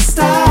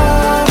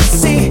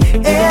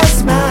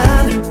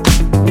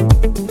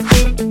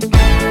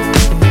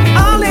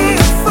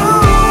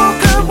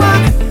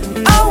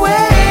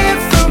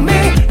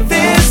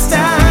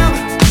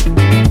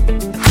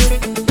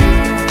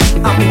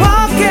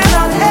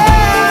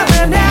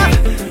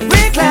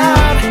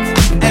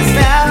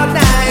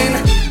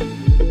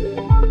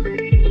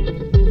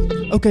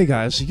Okay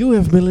guys, you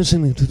have been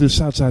listening to the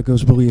Southside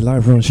Goes Boogie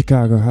live on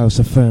Chicago House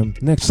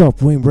FM. Next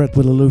up, Wayne Brett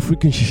with a Low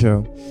Frequency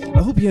Show.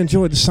 I hope you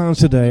enjoyed the sounds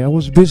today. I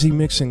was busy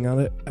mixing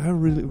and I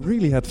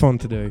really had fun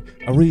today.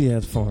 I really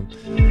had fun.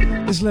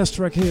 This last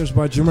track here is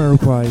by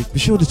Jamiroquai. Be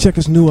sure to check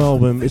his new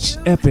album, it's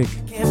epic.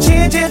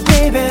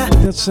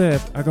 That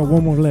said, I got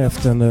one more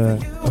left and I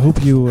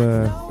hope you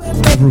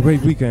have a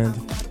great weekend.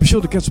 Be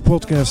sure to catch the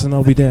podcast and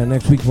I'll be there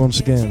next week once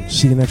again.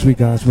 See you next week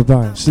guys, bye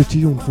bye. Stay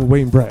tuned for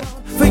Wayne Brett.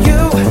 For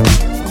you,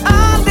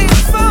 I'll be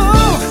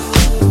fool.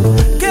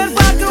 Get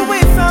back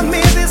away from me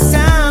this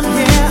time,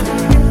 yeah.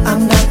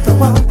 I'm not the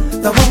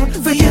one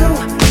for you.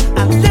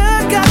 I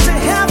look up to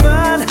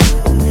heaven.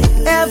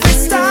 Every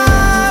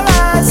star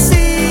I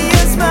see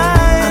is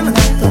mine.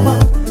 I'm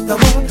not the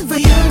one for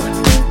you.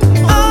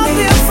 I'll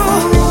be a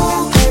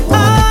fool.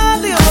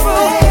 I'll be a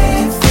fool.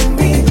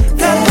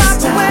 Get back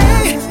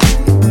away.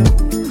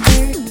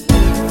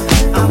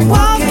 I'm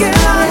walking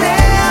on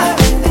air,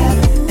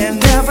 and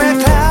every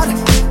cloud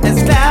is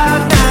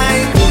cloud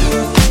nine.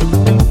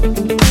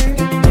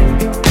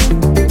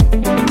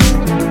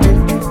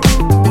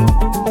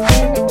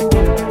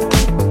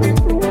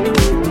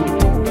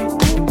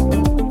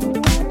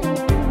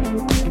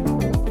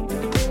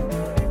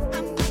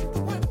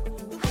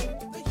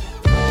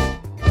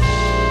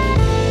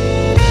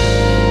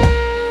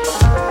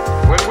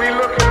 When we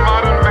look at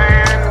modern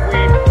man,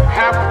 we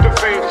have to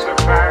face the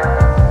fact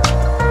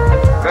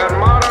that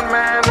modern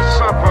man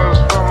suffers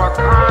from a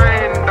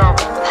kind of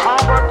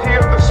poverty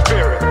of the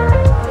spirit.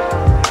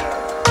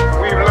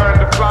 We've learned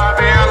to fly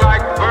the air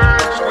like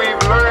birds,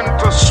 we've learned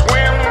to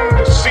swim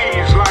the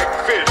seas like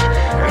fish,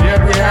 and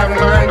yet we haven't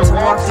learned to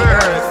walk the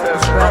earth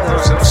as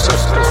brothers and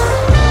sisters.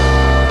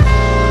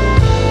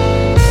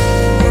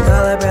 We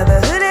call it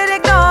brotherhood and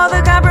ignore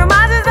the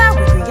compromises that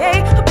we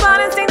create.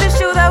 Upon instinct to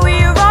show that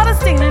we are all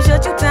distinct and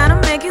shut you down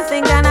and make you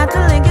think that not to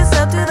link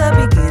yourself to the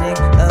beginning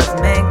of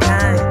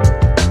mankind.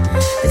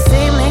 The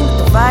same link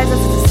that divides us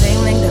is the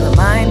same link that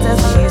reminds us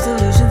we use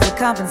illusions to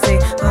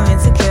compensate for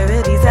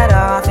insecurities that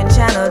are often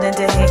channeled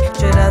into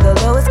hatred of the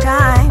lowest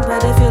kind.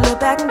 But if you look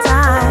back in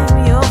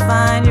time, you'll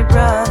find your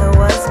brother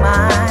was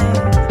mine.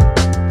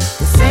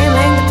 The same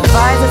link that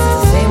divides us is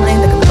the same link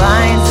that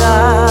combines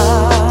us.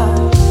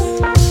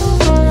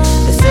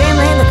 The same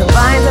link that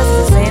combines us is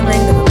the same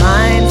link that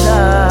reminds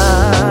us.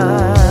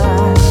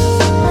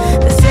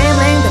 The same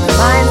link that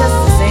reminds us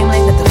is the same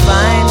link that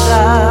defines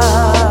us.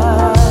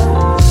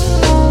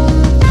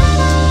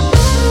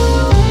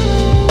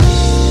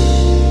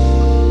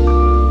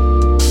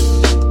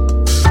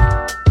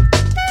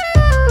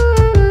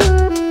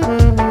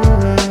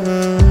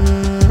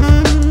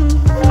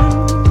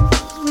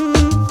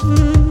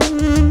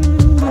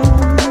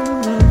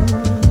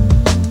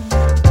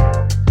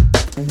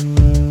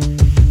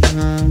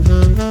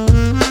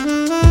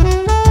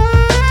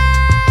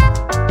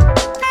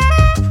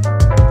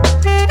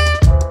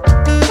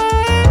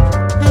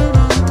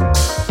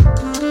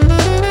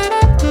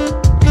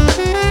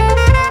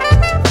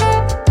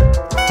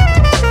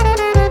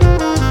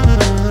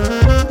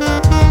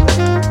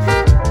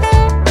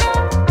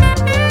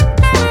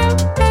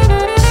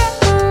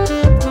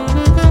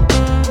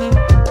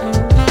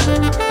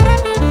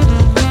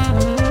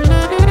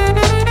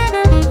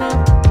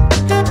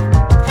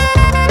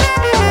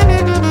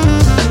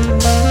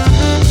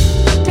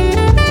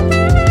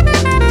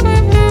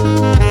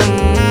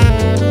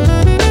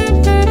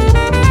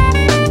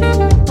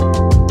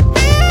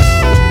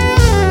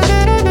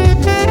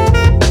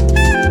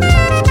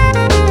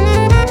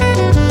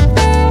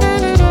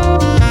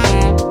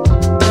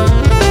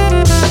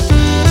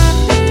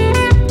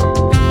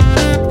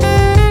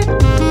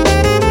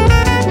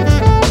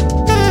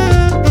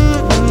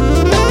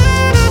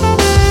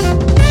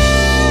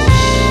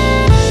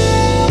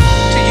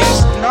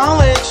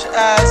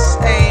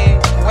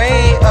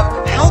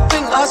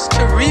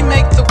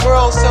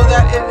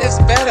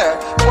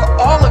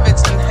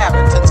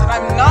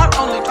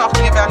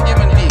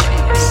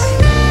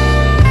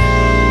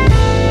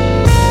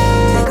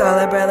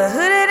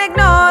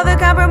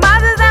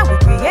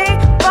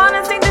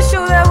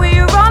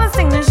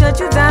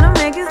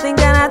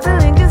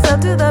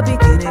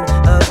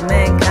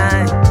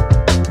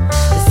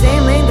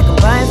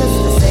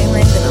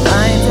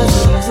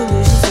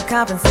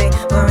 Compensate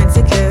for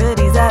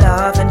insecurities that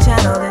are often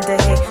channeled into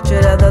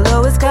hatred of the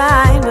lowest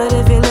kind. But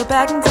if you look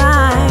back in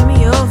time,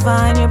 you'll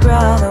find your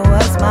brother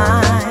was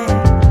mine.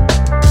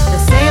 The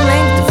same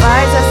link that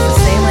divides us is the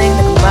same link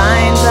that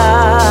combines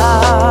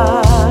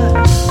us.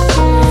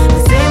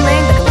 The same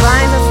link that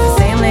combines us is the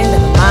same link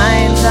that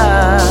reminds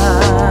us.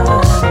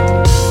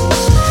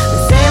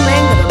 The same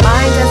link that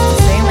reminds us is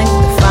the same link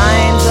that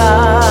defines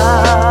us.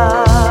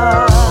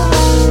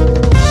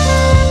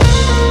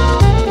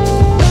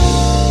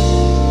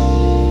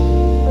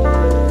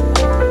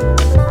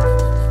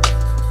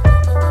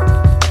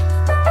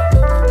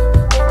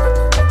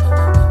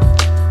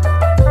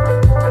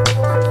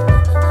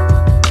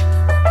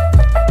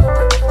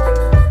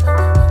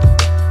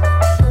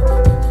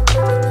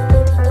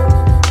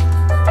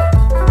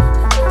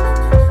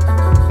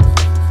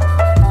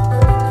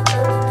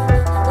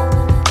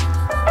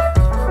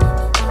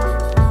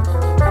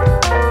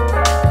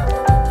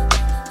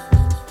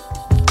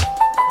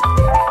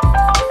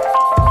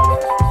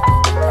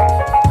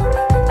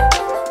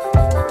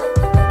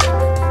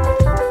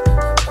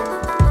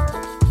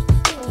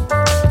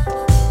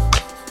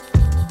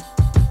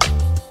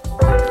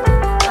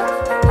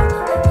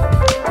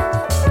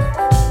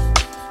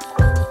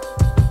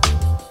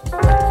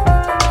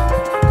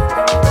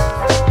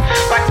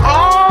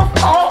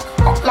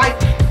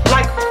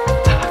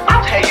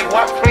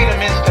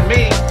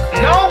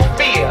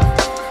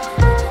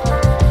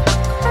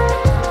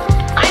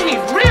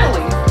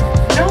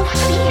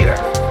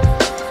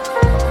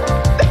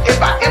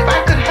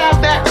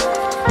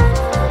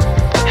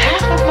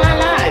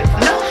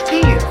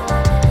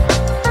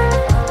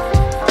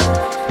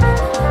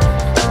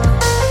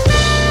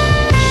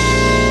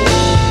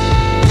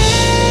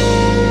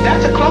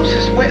 That's the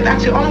closest way,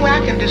 that's the only way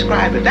I can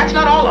describe it. That's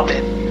not all of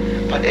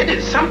it, but it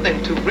is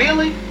something to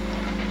really,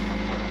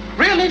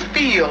 really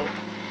feel